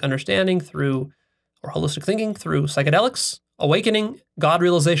holistic understanding through, or holistic thinking through psychedelics, awakening, God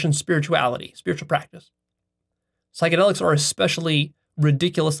realization, spirituality, spiritual practice. Psychedelics are especially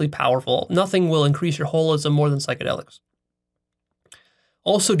ridiculously powerful. Nothing will increase your holism more than psychedelics.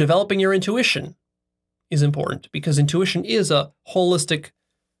 Also, developing your intuition is important because intuition is a holistic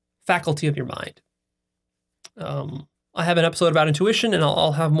faculty of your mind. I have an episode about intuition, and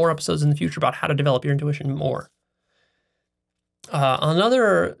I'll have more episodes in the future about how to develop your intuition more.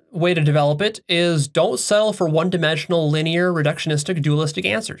 Another way to develop it is don't settle for one-dimensional, linear, reductionistic, dualistic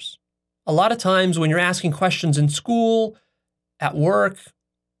answers. A lot of times when you're asking questions in school, at work,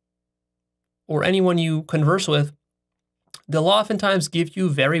 or anyone you converse with, they'll oftentimes give you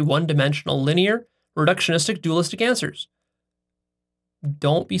very one-dimensional, linear, reductionistic, dualistic answers.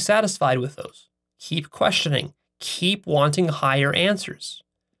 Don't be satisfied with those. Keep questioning. Keep wanting higher answers.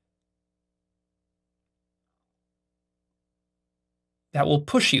 That will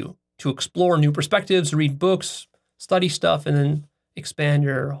push you to explore new perspectives, read books, study stuff, and then expand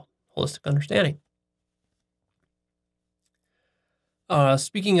your holistic understanding.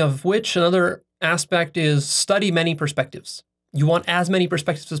 Speaking of which, another aspect is study many perspectives. You want as many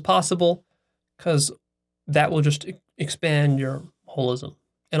perspectives as possible because that will just expand your holism.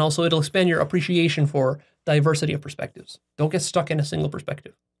 And also it'll expand your appreciation for diversity of perspectives. Don't get stuck in a single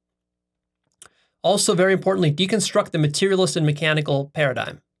perspective. Also, very importantly, deconstruct the materialist and mechanical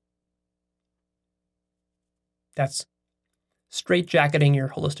paradigm. That's straitjacketing your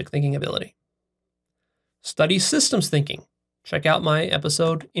holistic thinking ability. Study systems thinking. Check out my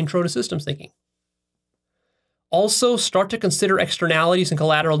episode, Intro to Systems Thinking. Also, start to consider externalities and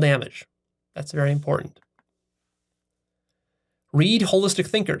collateral damage. That's very important. Read holistic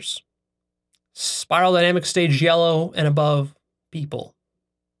thinkers. Spiral Dynamics Stage Yellow and above people.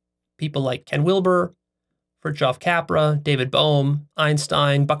 People like Ken Wilber, Fritjof Capra, David Bohm,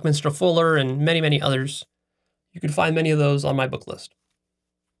 Einstein, Buckminster Fuller, and many, many others. You can find many of those on my book list.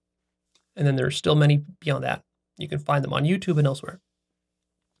 And then there's still many beyond that. You can find them on YouTube and elsewhere.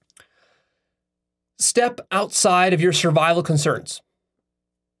 Step outside of your survival concerns.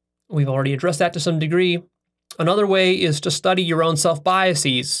 We've already addressed that to some degree. Another way is to study your own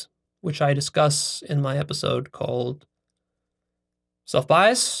self-biases, which I discuss in my episode called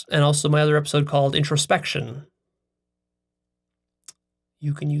Self-Bias, and also my other episode called Introspection.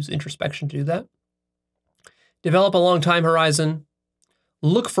 You can use introspection to do that. Develop a long time horizon.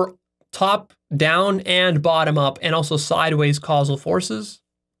 Look for top down and bottom up, and also sideways causal forces.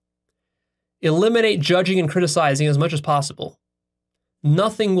 Eliminate judging and criticizing as much as possible.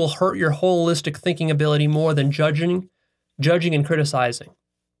 Nothing will hurt your holistic thinking ability more than judging and criticizing.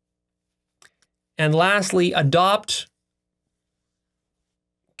 And lastly, adopt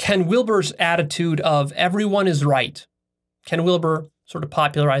Ken Wilber's attitude of everyone is right. Ken Wilber sort of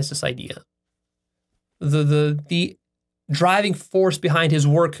popularized this idea. The driving force behind his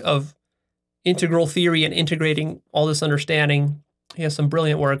work of integral theory and integrating all this understanding, he has some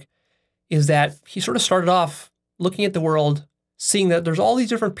brilliant work, is that he sort of started off looking at the world, seeing that there's all these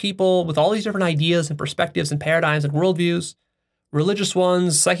different people with all these different ideas and perspectives and paradigms and worldviews, religious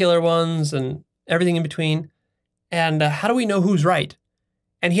ones, secular ones, and everything in between. And how do we know who's right?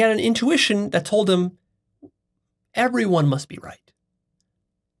 And he had an intuition that told him everyone must be right.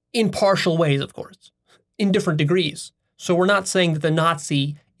 in partial ways, of course, in different degrees. So we're not saying that the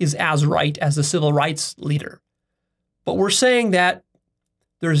Nazi is as right as the civil rights leader, but we're saying that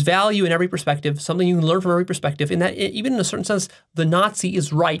there's value in every perspective, something you can learn from every perspective, and that even in a certain sense, the Nazi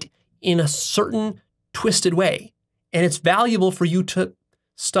is right in a certain twisted way. And it's valuable for you to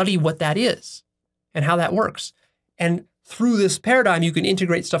study what that is and how that works. And through this paradigm, you can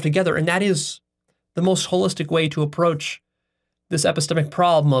integrate stuff together. And that is the most holistic way to approach this epistemic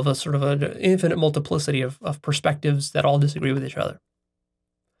problem of a sort of an infinite multiplicity of perspectives that all disagree with each other.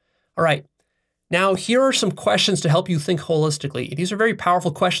 All right. Now, here are some questions to help you think holistically. These are very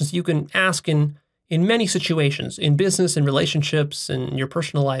powerful questions you can ask in many situations, in business, in relationships, in your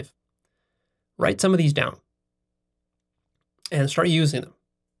personal life. Write some of these down and start using them.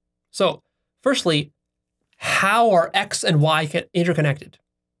 So, firstly, how are X and Y interconnected?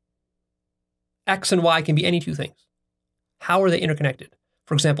 X and Y can be any two things. How are they interconnected?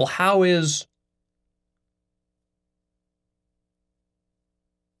 For example, how is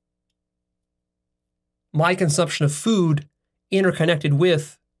my consumption of food interconnected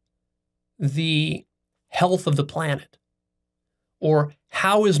with the health of the planet? Or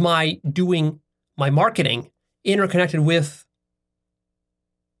how is my marketing interconnected with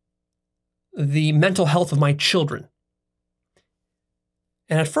the mental health of my children?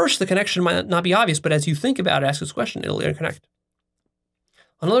 And at first, the connection might not be obvious, but as you think about it, ask this question, it'll interconnect.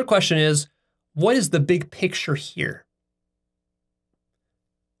 Another question is, what is the big picture here?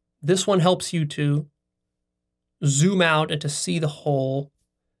 This one helps you to zoom out and to see the whole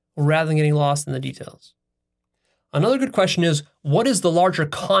rather than getting lost in the details. Another good question is, what is the larger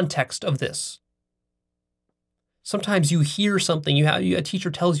context of this? Sometimes you hear something, a teacher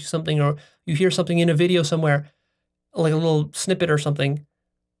tells you something, or you hear something in a video somewhere, like a little snippet or something,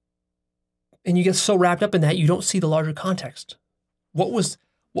 and you get so wrapped up in that, you don't see the larger context. What was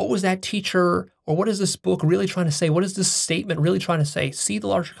that teacher, or what is this book really trying to say? What is this statement really trying to say? See the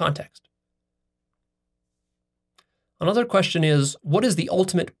larger context. Another question is, what is the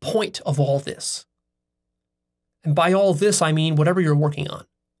ultimate point of all this? And by all this, I mean whatever you're working on.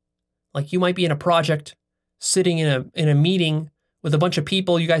 Like you might be in a project, sitting in a meeting with a bunch of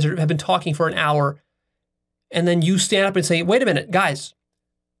people, you guys have been talking for an hour, and then you stand up and say, wait a minute, guys,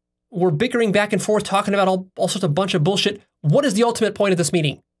 we're bickering back and forth, talking about all sorts of bunch of bullshit. What is the ultimate point of this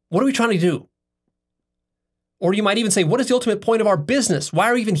meeting? What are we trying to do? Or you might even say, what is the ultimate point of our business? Why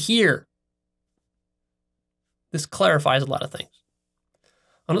are we even here? This clarifies a lot of things.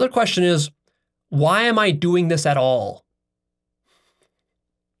 Another question is, why am I doing this at all?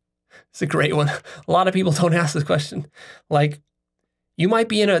 It's a great one. A lot of people don't ask this question. Like, you might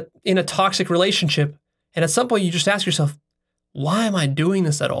be in a toxic relationship, and at some point you just ask yourself, why am I doing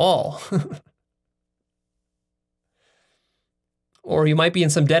this at all? Or you might be in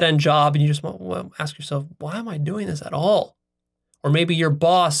some dead-end job, and you just ask yourself, why am I doing this at all? Or maybe your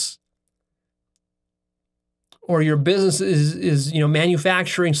boss or your business is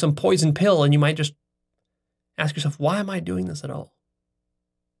manufacturing some poison pill, and you might just ask yourself, why am I doing this at all?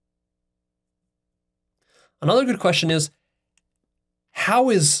 Another good question is, how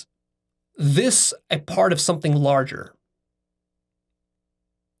is this a part of something larger?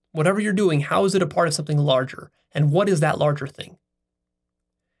 Whatever you're doing, how is it a part of something larger? And what is that larger thing?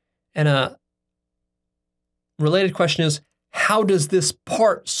 And a related question is, how does this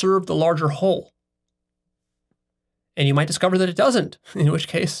part serve the larger whole? And you might discover that it doesn't, in which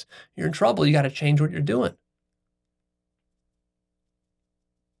case you're in trouble. You got to change what you're doing.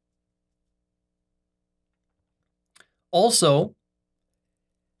 Also,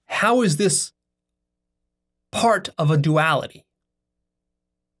 how is this part of a duality?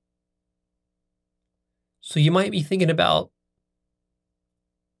 So you might be thinking about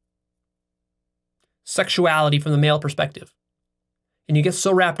sexuality from the male perspective. And you get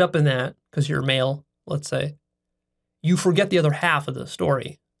so wrapped up in that, because you're male, let's say, you forget the other half of the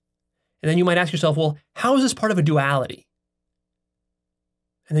story. And then you might ask yourself, well, how is this part of a duality?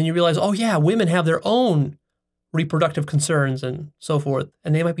 And then you realize, oh yeah, women have their own reproductive concerns and so forth,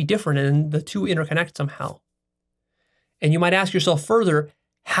 and they might be different, and the two interconnect somehow. And you might ask yourself further,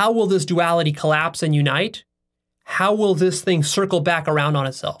 how will this duality collapse and unite? How will this thing circle back around on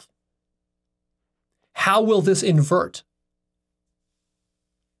itself? How will this invert?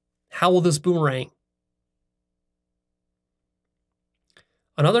 How will this boomerang?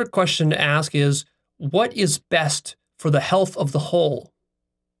 Another question to ask is, what is best for the health of the whole?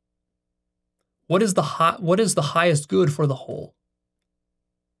 What is the highest good for the whole?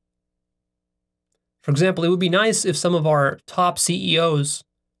 For example, it would be nice if some of our top CEOs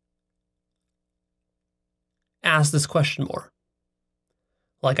asked this question more.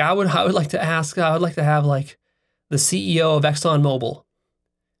 Like I would like to ask, I would like to have like the CEO of ExxonMobil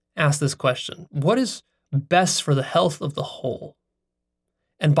ask this question. What is best for the health of the whole?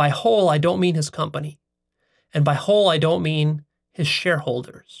 And by whole, I don't mean his company. And by whole, I don't mean his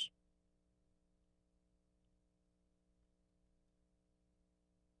shareholders.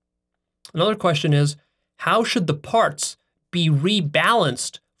 Another question is, how should the parts be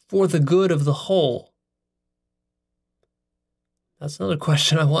rebalanced for the good of the whole? That's another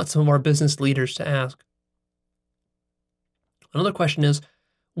question I want some of our business leaders to ask. Another question is,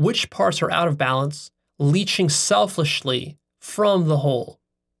 which parts are out of balance, leaching selfishly from the whole?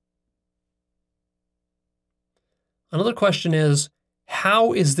 Another question is,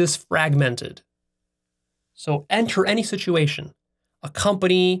 how is this fragmented? So enter any situation, a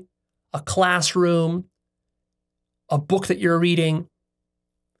company, a classroom, a book that you're reading,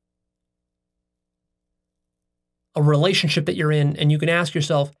 a relationship that you're in, and you can ask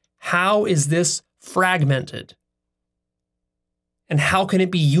yourself, how is this fragmented? And how can it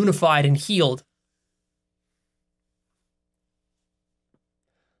be unified and healed?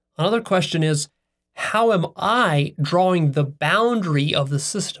 Another question is, how am I drawing the boundary of the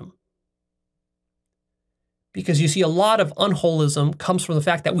system? Because you see, a lot of unholism comes from the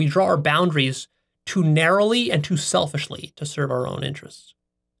fact that we draw our boundaries too narrowly and too selfishly to serve our own interests,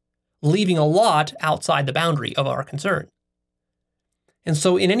 leaving a lot outside the boundary of our concern. And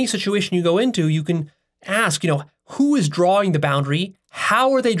so in any situation you go into, you can ask, who is drawing the boundary?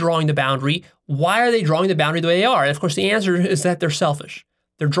 How are they drawing the boundary? Why are they drawing the boundary the way they are? And of course, the answer is that they're selfish.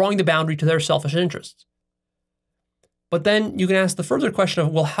 They're drawing the boundary to their selfish interests. But then you can ask the further question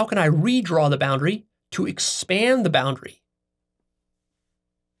of, well, how can I redraw the boundary to expand the boundary?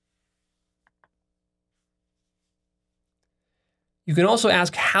 You can also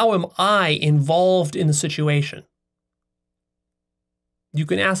ask, how am I involved in the situation? You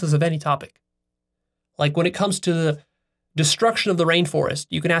can ask this of any topic. Like when it comes to the destruction of the rainforest,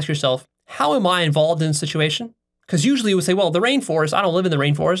 you can ask yourself, how am I involved in the situation? Because usually you would say, well, the rainforest, I don't live in the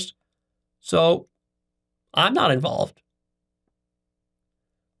rainforest, so I'm not involved.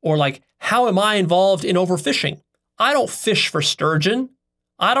 Or like, how am I involved in overfishing? I don't fish for sturgeon.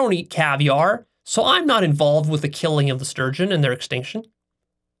 I don't eat caviar, so I'm not involved with the killing of the sturgeon and their extinction.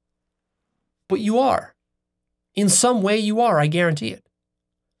 But you are. In some way you are, I guarantee it.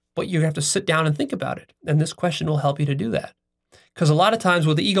 But you have to sit down and think about it. And this question will help you to do that. Because a lot of times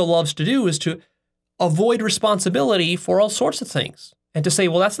what the ego loves to do is to avoid responsibility for all sorts of things. And to say,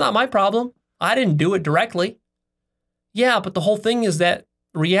 well, that's not my problem. I didn't do it directly. Yeah, but the whole thing is that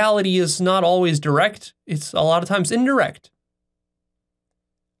reality is not always direct. It's a lot of times indirect.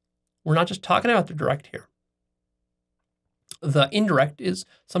 We're not just talking about the direct here. The indirect is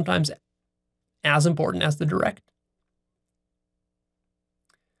sometimes as important as the direct.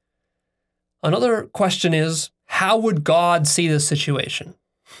 Another question is, how would God see this situation?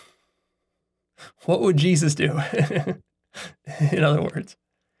 What would Jesus do? In other words,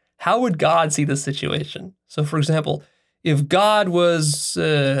 how would God see this situation? So for example, if God was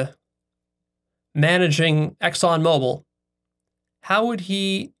managing ExxonMobil, how would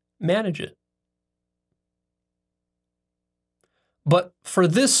he manage it? But for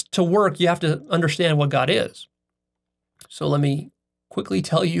this to work, you have to understand what God is. So let me quickly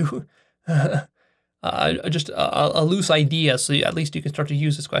tell you just a loose idea, so at least you can start to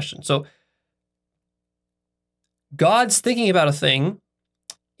use this question. So God's thinking about a thing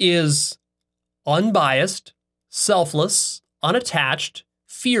is unbiased, selfless, unattached,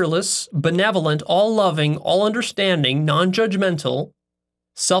 fearless, benevolent, all-loving, all-understanding, non-judgmental,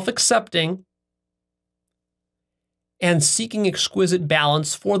 self-accepting, and seeking exquisite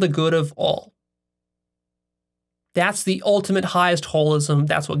balance for the good of all. That's the ultimate highest holism.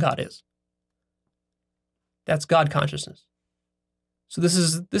 That's what God is. That's God consciousness. So this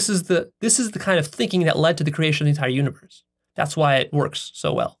is the kind of thinking that led to the creation of the entire universe. That's why it works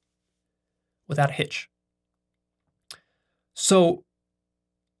so well, without a hitch. So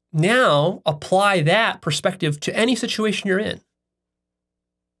now apply that perspective to any situation you're in.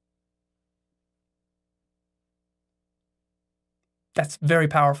 That's very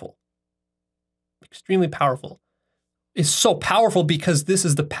powerful, extremely powerful. It's so powerful because this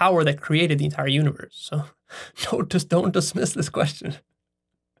is the power that created the entire universe. So don't dismiss this question.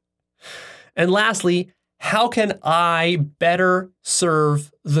 And lastly, how can I better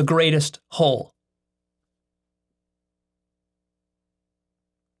serve the greatest whole?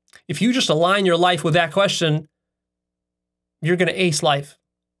 If you just align your life with that question, you're going to ace life.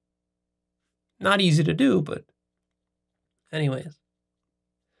 Not easy to do, but anyways.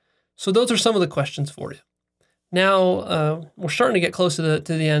 So those are some of the questions for you. Now, we're starting to get close to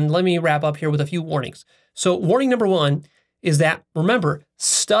the end. Let me wrap up here with a few warnings. So warning number one is that, remember,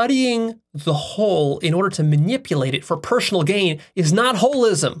 studying the whole in order to manipulate it for personal gain is not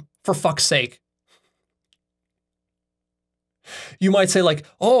holism, for fuck's sake. You might say like,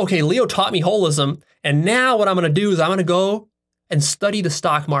 oh, okay, Leo taught me holism, and now what I'm going to do is I'm going to go and study the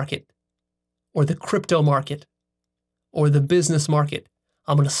stock market or the crypto market or the business market.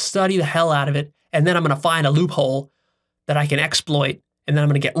 I'm going to study the hell out of it, and then I'm going to find a loophole that I can exploit, and then I'm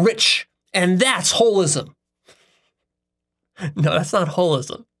going to get rich, and that's holism. No, that's not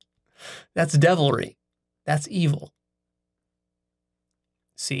holism. That's devilry. That's evil.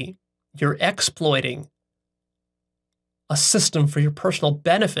 See, you're exploiting a system for your personal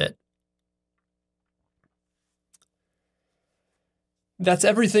benefit. That's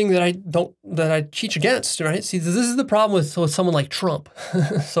everything that I teach against, right? See, this is the problem with someone like Trump.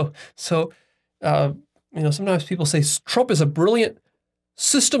 Sometimes people say Trump is a brilliant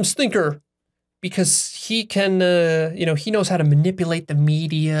systems thinker because he can, he knows how to manipulate the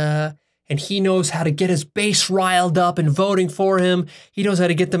media, and he knows how to get his base riled up and voting for him. He knows how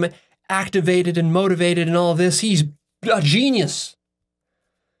to get them activated and motivated and all this. He's a genius.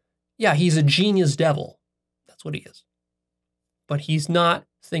 Yeah, he's a genius devil. That's what he is. But he's not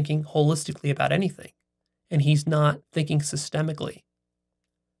thinking holistically about anything. And he's not thinking systemically.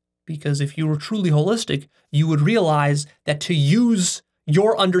 Because if you were truly holistic, you would realize that to use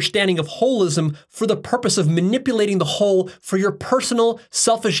your understanding of holism for the purpose of manipulating the whole for your personal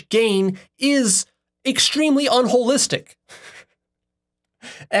selfish gain is extremely unholistic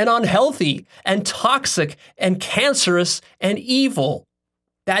and unhealthy and toxic and cancerous and evil.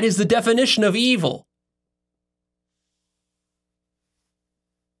 That is the definition of evil.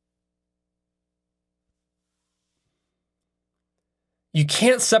 You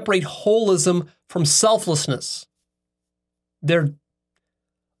can't separate holism from selflessness. They're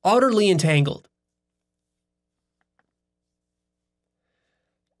utterly entangled.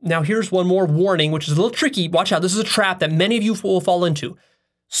 Now, here's one more warning, which is a little tricky. Watch out. This is a trap that many of you will fall into.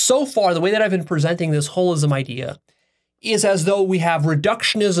 So far, the way that I've been presenting this holism idea is as though we have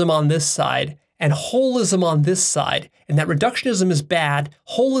reductionism on this side and holism on this side, and that reductionism is bad,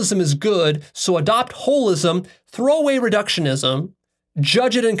 holism is good, so adopt holism, throw away reductionism,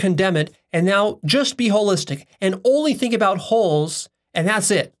 judge it and condemn it, and now just be holistic and only think about wholes, and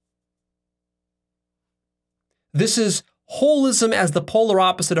that's it. This is holism as the polar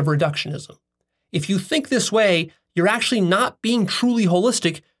opposite of reductionism. If you think this way, you're actually not being truly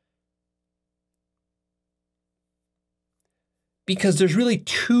holistic, because there's really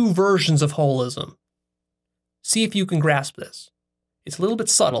two versions of holism. See if you can grasp this. It's a little bit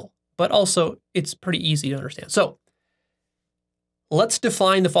subtle, but also it's pretty easy to understand. So let's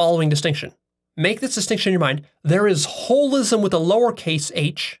define the following distinction. Make this distinction in your mind. There is holism with a lowercase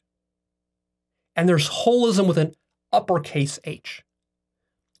h, and there's holism with an uppercase h.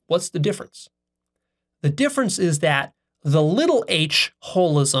 What's the difference? The difference is that the little h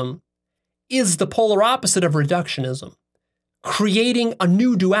holism is the polar opposite of reductionism, creating a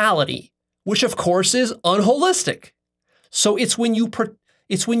new duality, which of course is unholistic. So it's when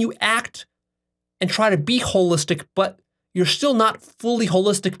you act and try to be holistic, but you're still not fully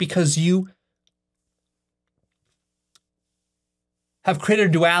holistic because you have created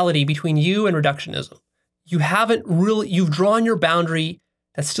a duality between you and reductionism. You've drawn your boundary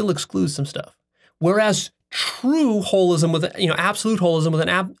that still excludes some stuff. Whereas true holism with, absolute holism with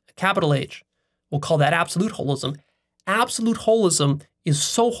an capital H, we'll call that absolute holism. Absolute holism is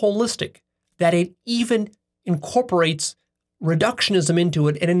so holistic that it even incorporates reductionism into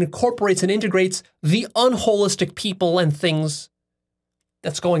it, and it incorporates and integrates the unholistic people and things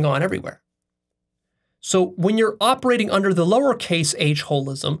that's going on everywhere. So when you're operating under the lowercase h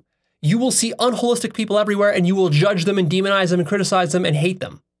holism, you will see unholistic people everywhere, and you will judge them and demonize them and criticize them and hate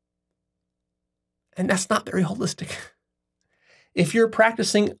them. And that's not very holistic. If you're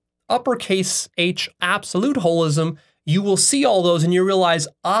practicing uppercase H absolute holism, you will see all those and you realize,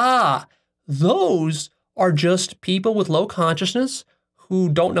 those are just people with low consciousness who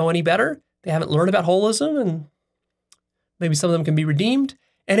don't know any better. They haven't learned about holism, and maybe some of them can be redeemed.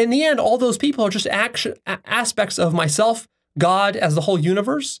 And in the end, all those people are just aspects of myself, God as the whole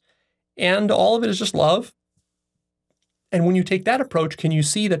universe, and all of it is just love. And when you take that approach, can you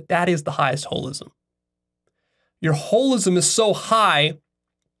see that that is the highest holism? Your holism is so high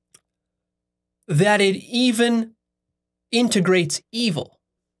that it even integrates evil.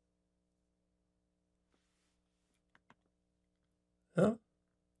 Huh?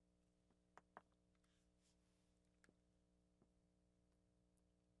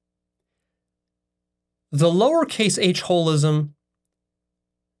 The lowercase h holism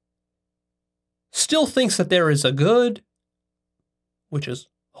still thinks that there is a good, which is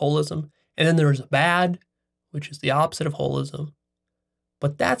holism, and then there is a bad, which is the opposite of holism.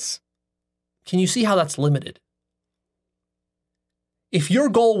 But can you see how that's limited? If your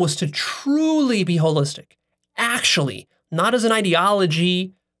goal was to truly be holistic, actually, not as an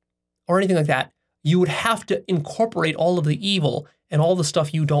ideology or anything like that, you would have to incorporate all of the evil and all the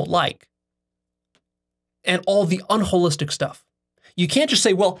stuff you don't like and all the unholistic stuff. You can't just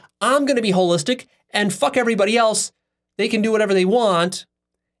say, well, I'm going to be holistic and fuck everybody else. They can do whatever they want.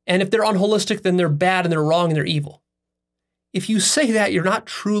 And if they're unholistic, then they're bad and they're wrong and they're evil. If you say that, you're not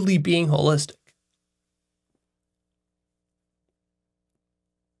truly being holistic.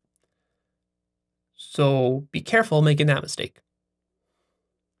 So be careful making that mistake.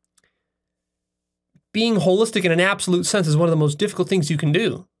 Being holistic in an absolute sense is one of the most difficult things you can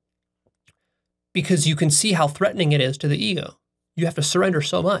do because you can see how threatening it is to the ego. You have to surrender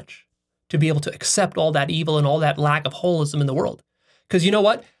so much to be able to accept all that evil and all that lack of holism in the world. Because you know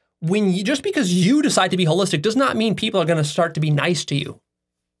what? Just because you decide to be holistic does not mean people are going to start to be nice to you.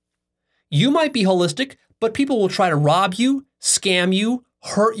 You might be holistic, but people will try to rob you, scam you,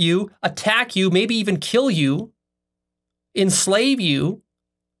 hurt you, attack you, maybe even kill you, enslave you,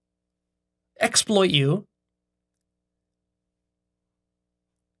 exploit you.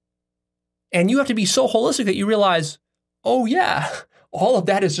 And you have to be so holistic that you realize, oh yeah, all of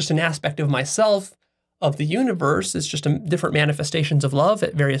that is just an aspect of myself, of the universe. It's just different manifestations of love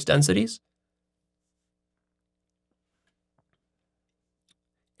at various densities.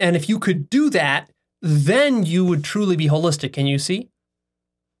 And if you could do that, then you would truly be holistic. Can you see?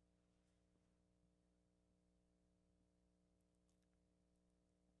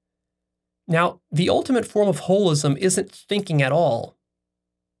 Now, the ultimate form of holism isn't thinking at all.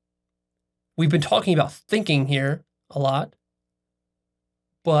 We've been talking about thinking here a lot,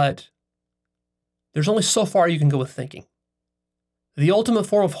 but there's only so far you can go with thinking. The ultimate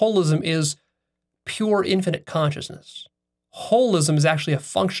form of holism is pure infinite consciousness. Holism is actually a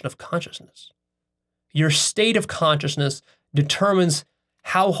function of consciousness. Your state of consciousness determines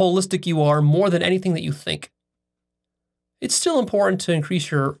how holistic you are more than anything that you think. It's still important to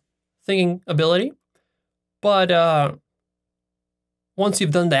increase your thinking ability, but once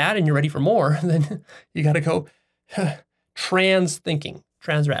you've done that and you're ready for more, then you got to go trans-thinking,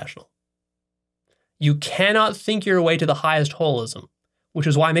 trans-rational. You cannot think your way to the highest holism, which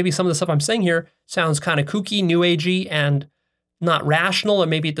is why maybe some of the stuff I'm saying here sounds kind of kooky, new agey, and not rational, or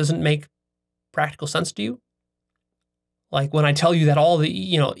maybe it doesn't make practical sense to you. Like when I tell you that all the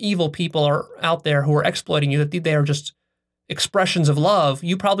evil people are out there who are exploiting you, that they are just expressions of love,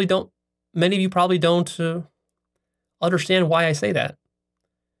 many of you probably don't understand why I say that.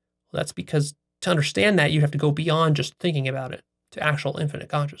 Well, that's because to understand that, you have to go beyond just thinking about it to actual infinite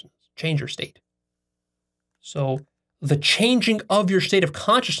consciousness, change your state. So the changing of your state of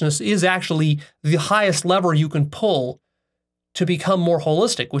consciousness is actually the highest lever you can pull to become more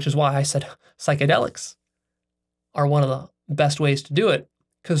holistic, which is why I said psychedelics are one of the best ways to do it,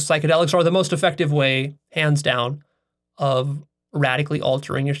 because psychedelics are the most effective way, hands down, of radically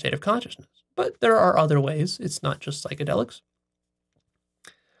altering your state of consciousness. But there are other ways. It's not just psychedelics.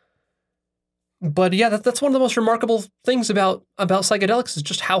 But yeah, that's one of the most remarkable things about psychedelics is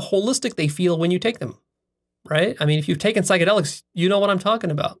just how holistic they feel when you take them, right? I mean, if you've taken psychedelics, you know what I'm talking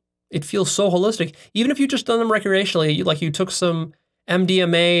about. It feels so holistic. Even if you've just done them recreationally, like you took some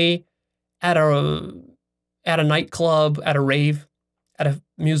MDMA at a nightclub, at a rave, at a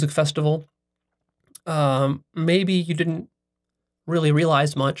music festival, maybe you didn't really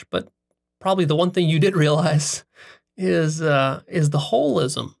realize much, but probably the one thing you did realize is the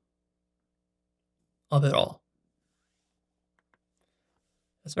holism of it all.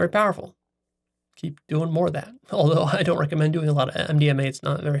 That's very powerful. Keep doing more of that. Although I don't recommend doing a lot of MDMA. It's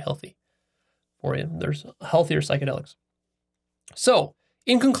not very healthy for you. There's healthier psychedelics. So,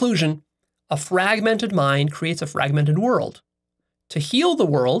 in conclusion, a fragmented mind creates a fragmented world. To heal the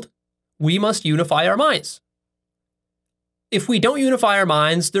world, we must unify our minds. If we don't unify our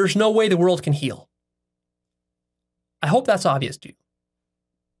minds, there's no way the world can heal. I hope that's obvious to you.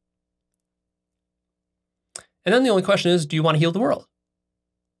 And then the only question is, do you want to heal the world?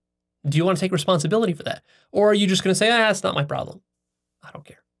 Do you want to take responsibility for that? Or are you just going to say, that's not my problem. I don't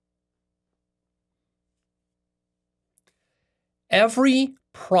care. Every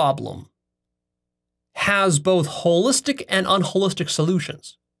problem has both holistic and unholistic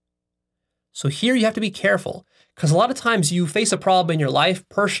solutions. So here you have to be careful, because a lot of times you face a problem in your life,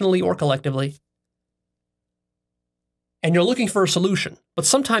 personally or collectively, and you're looking for a solution. But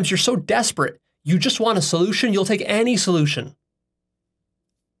sometimes you're so desperate, you just want a solution, you'll take any solution.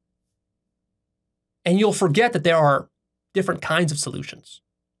 And you'll forget that there are different kinds of solutions.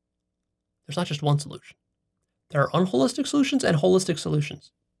 There's not just one solution. There are unholistic solutions and holistic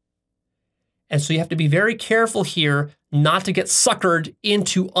solutions. And so you have to be very careful here not to get suckered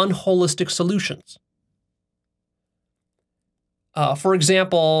into unholistic solutions. For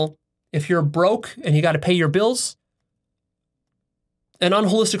example, if you're broke and you got to pay your bills, an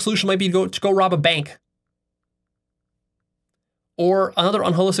unholistic solution might be to go rob a bank. Or another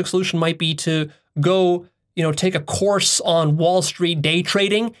unholistic solution might be to go, take a course on Wall Street day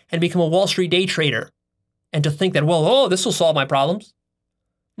trading and become a Wall Street day trader. And to think that, this will solve my problems.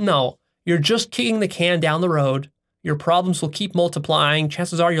 No, you're just kicking the can down the road. Your problems will keep multiplying.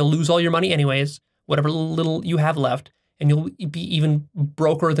 Chances are you'll lose all your money anyways, whatever little you have left, and you'll be even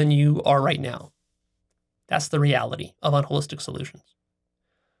broker than you are right now. That's the reality of unholistic solutions.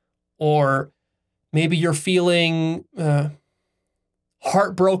 Or maybe you're feeling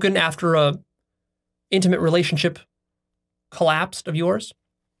heartbroken after a intimate relationship collapsed of yours.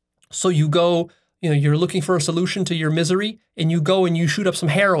 So you go, you're looking for a solution to your misery, and you go and you shoot up some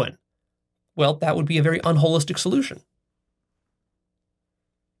heroin. Well, that would be a very unholistic solution.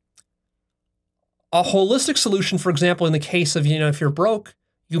 A holistic solution, for example, in the case of, if you're broke,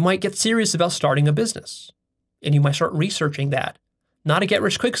 you might get serious about starting a business. And you might start researching that. Not a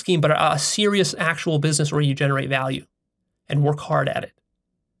get-rich-quick scheme, but a serious actual business where you generate value and work hard at it.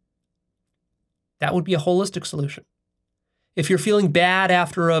 That would be a holistic solution. If you're feeling bad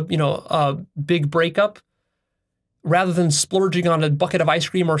after a big breakup, rather than splurging on a bucket of ice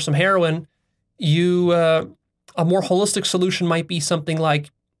cream or some heroin, a more holistic solution might be something like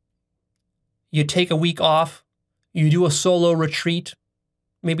you take a week off, you do a solo retreat,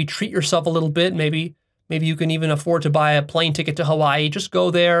 maybe treat yourself a little bit, maybe you can even afford to buy a plane ticket to Hawaii. Just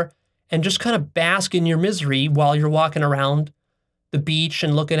go there and just kind of bask in your misery while you're walking around the beach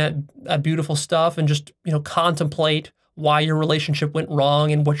and looking at beautiful stuff, and just, contemplate why your relationship went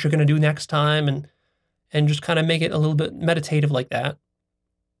wrong and what you're going to do next time, and just kind of make it a little bit meditative like that.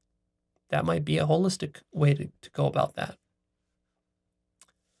 That might be a holistic way to go about that.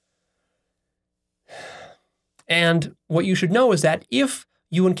 And what you should know is that if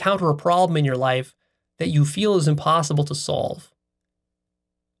you encounter a problem in your life that you feel is impossible to solve,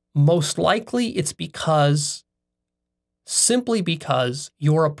 most likely it's simply because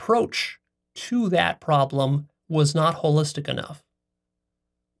your approach to that problem was not holistic enough.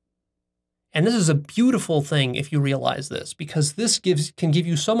 And this is a beautiful thing if you realize this, because this can give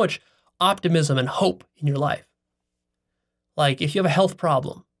you so much optimism and hope in your life. Like if you have a health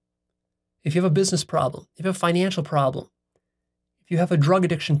problem, if you have a business problem, if you have a financial problem, if you have a drug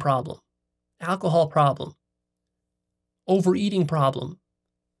addiction problem, alcohol problem, overeating problem,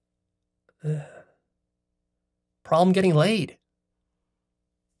 problem getting laid,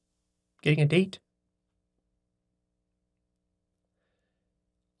 getting a date,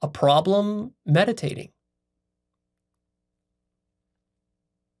 a problem meditating,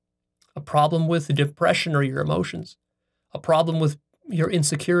 a problem with depression or your emotions, a problem with your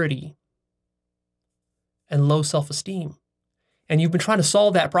insecurity and low self-esteem. And you've been trying to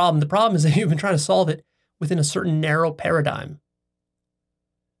solve that problem. The problem is that you've been trying to solve it within a certain narrow paradigm.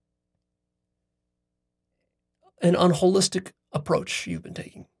 An unholistic approach you've been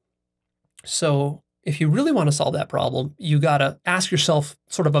taking. So if you really want to solve that problem, you got to ask yourself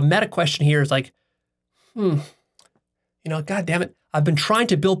sort of a meta question here is like, God damn it. I've been trying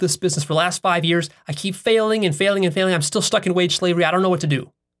to build this business for the last 5 years. I keep failing and failing and failing. I'm still stuck in wage slavery. I don't know what to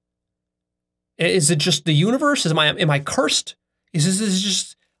do. Is it just the universe? Am I cursed? Is this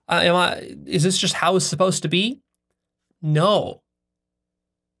just how it's supposed to be? No.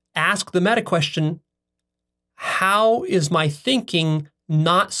 Ask the meta question, how is my thinking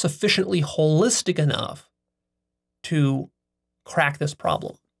not sufficiently holistic enough to crack this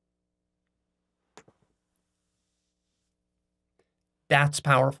problem? That's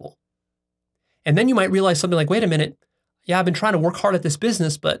powerful. And then you might realize something like, wait a minute, yeah, I've been trying to work hard at this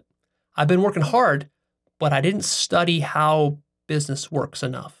business, but I've been working hard, but I didn't study how business works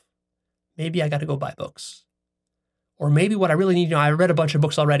enough. Maybe I got to go buy books. Or maybe what I really need, I read a bunch of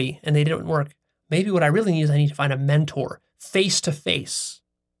books already and they didn't work. Maybe what I really need is I need to find a mentor face to face.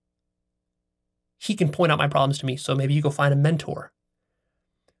 He can point out my problems to me. So maybe you go find a mentor.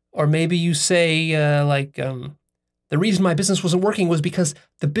 Or maybe you say the reason my business wasn't working was because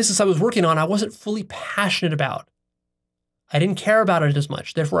the business I was working on, I wasn't fully passionate about. I didn't care about it as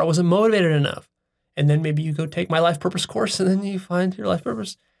much. Therefore, I wasn't motivated enough. And then maybe you go take my life purpose course and then you find your life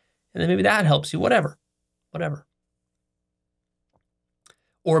purpose. And then maybe that helps you, whatever.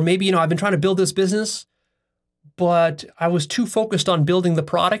 Or maybe, I've been trying to build this business, but I was too focused on building the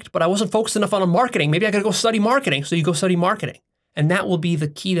product, but I wasn't focused enough on marketing. Maybe I got to go study marketing. So you go study marketing. And that will be the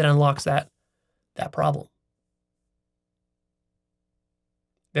key that unlocks that problem.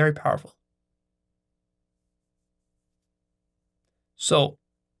 Very powerful. So,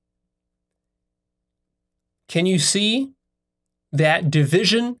 can you see that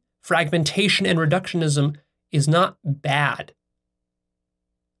division, fragmentation, and reductionism is not bad?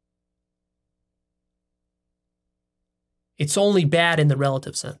 It's only bad in the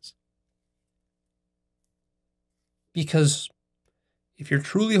relative sense. Because if you're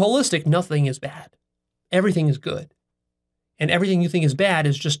truly holistic, nothing is bad. Everything is good. And everything you think is bad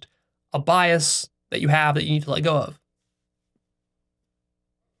is just a bias that you have that you need to let go of.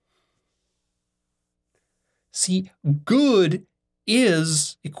 See, good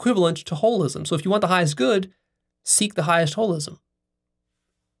is equivalent to holism. So if you want the highest good, seek the highest holism.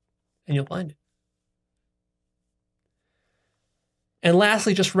 And you'll find it. And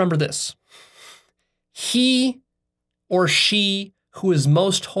lastly, just remember this. He or she who is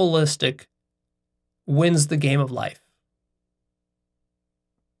most holistic wins the game of life.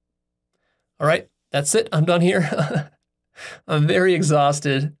 All right, that's it. I'm done here. I'm very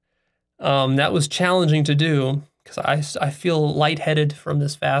exhausted. That was challenging to do because I feel lightheaded from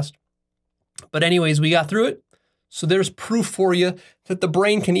this fast. But anyways, we got through it. So there's proof for you that the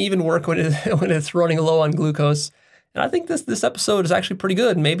brain can even work when it's running low on glucose. And I think this episode is actually pretty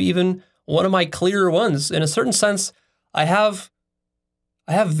good. Maybe even one of my clearer ones. In a certain sense, I have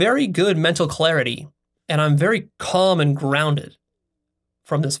very good mental clarity, and I'm very calm and grounded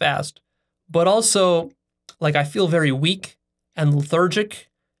from this fast. But also, like, I feel very weak and lethargic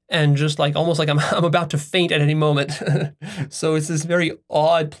and just like almost like I'm about to faint at any moment. So it's this very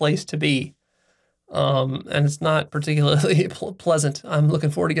odd place to be. And it's not particularly pleasant. I'm looking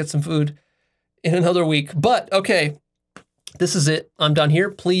forward to get some food in another week. But okay, this is it. I'm done here.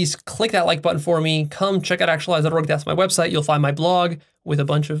 Please click that like button for me. Come check out Actualized.org. That's my website. You'll find my blog with a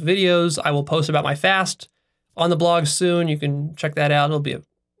bunch of videos. I will post about my fast on the blog soon. You can check that out. It'll be a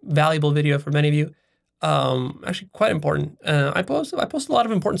valuable video for many of you. Actually quite important. I post a lot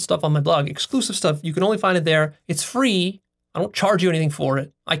of important stuff on my blog, exclusive stuff. You can only find it there. It's free. I don't charge you anything for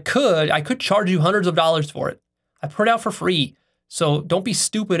it. I could charge you hundreds of dollars for it. I put it out for free. So don't be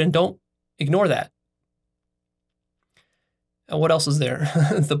stupid and don't ignore that. And what else is there?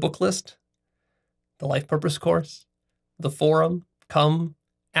 The book list, the life purpose course, the forum. Come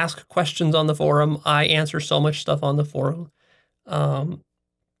ask questions on the forum. I answer so much stuff on the forum.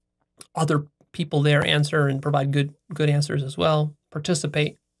 Other people there answer and provide good answers as well.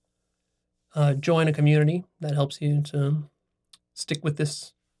 Participate. Join a community that helps you to stick with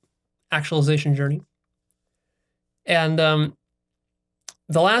this actualization journey. And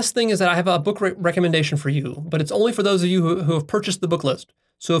the last thing is that I have a book recommendation for you, but it's only for those of you who have purchased the book list.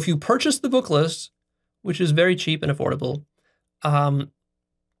 So if you purchase the book list, which is very cheap and affordable,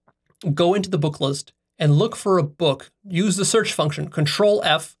 go into the book list and look for a book. Use the search function, Control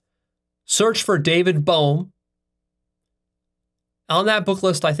F, search for David Bohm. On that book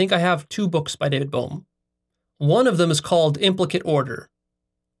list, I think I have 2 books by David Bohm. One of them is called Implicate Order.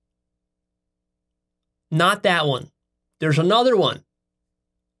 Not that one. There's another one.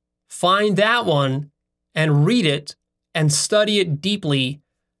 Find that one and read it and study it deeply,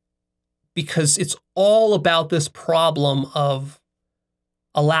 because it's all about this problem of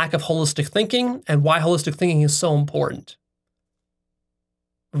a lack of holistic thinking and why holistic thinking is so important.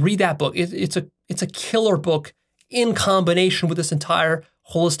 Read that book. It's a killer book in combination with this entire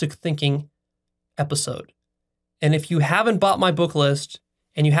holistic thinking episode. And if you haven't bought my book list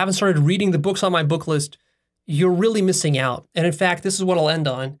and you haven't started reading the books on my book list, you're really missing out. And in fact, this is what I'll end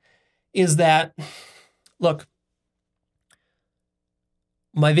on, is that, look,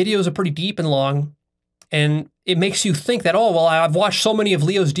 my videos are pretty deep and long, and it makes you think that, oh, well, I've watched so many of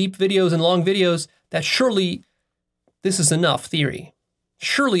Leo's deep videos and long videos that surely this is enough theory.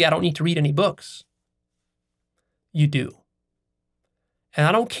 Surely I don't need to read any books. You do. And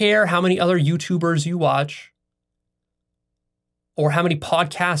I don't care how many other YouTubers you watch or how many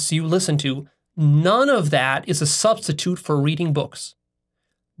podcasts you listen to. None of that is a substitute for reading books.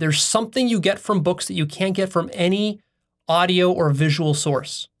 There's something you get from books that you can't get from any audio or visual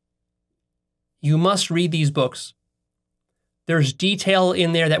source. You must read these books. There's detail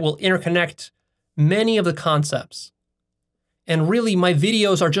in there that will interconnect many of the concepts. And really, my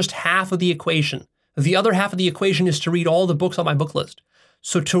videos are just half of the equation. The other half of the equation is to read all the books on my book list.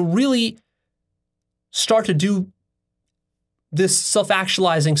 So to really start to do this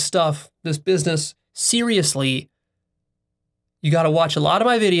self-actualizing stuff, this business, seriously, You got to watch a lot of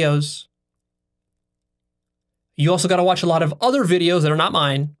my videos. You also got to watch a lot of other videos that are not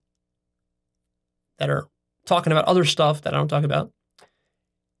mine, that are talking about other stuff that I don't talk about.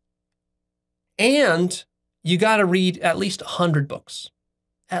 And you got to read at least 100 books.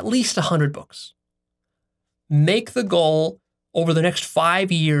 At least 100 books. Make the goal over the next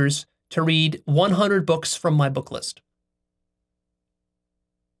 5 years to read 100 books from my book list.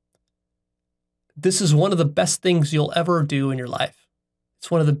 This is one of the best things you'll ever do in your life. It's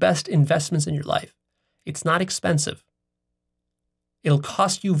one of the best investments in your life. It's not expensive. It'll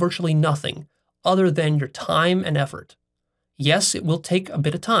cost you virtually nothing other than your time and effort. Yes, it will take a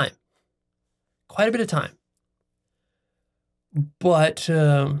bit of time. Quite a bit of time. But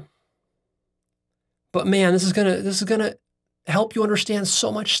man, this is gonna help you understand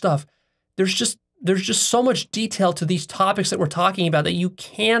so much stuff. There's just so much detail to these topics that we're talking about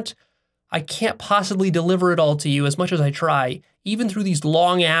that I can't possibly deliver it all to you as much as I try, even through these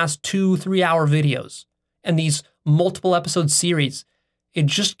long ass 2-3 hour videos and these multiple episode series. It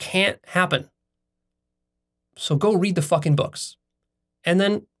just can't happen. So go read the fucking books and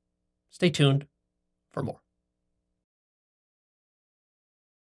then stay tuned for more.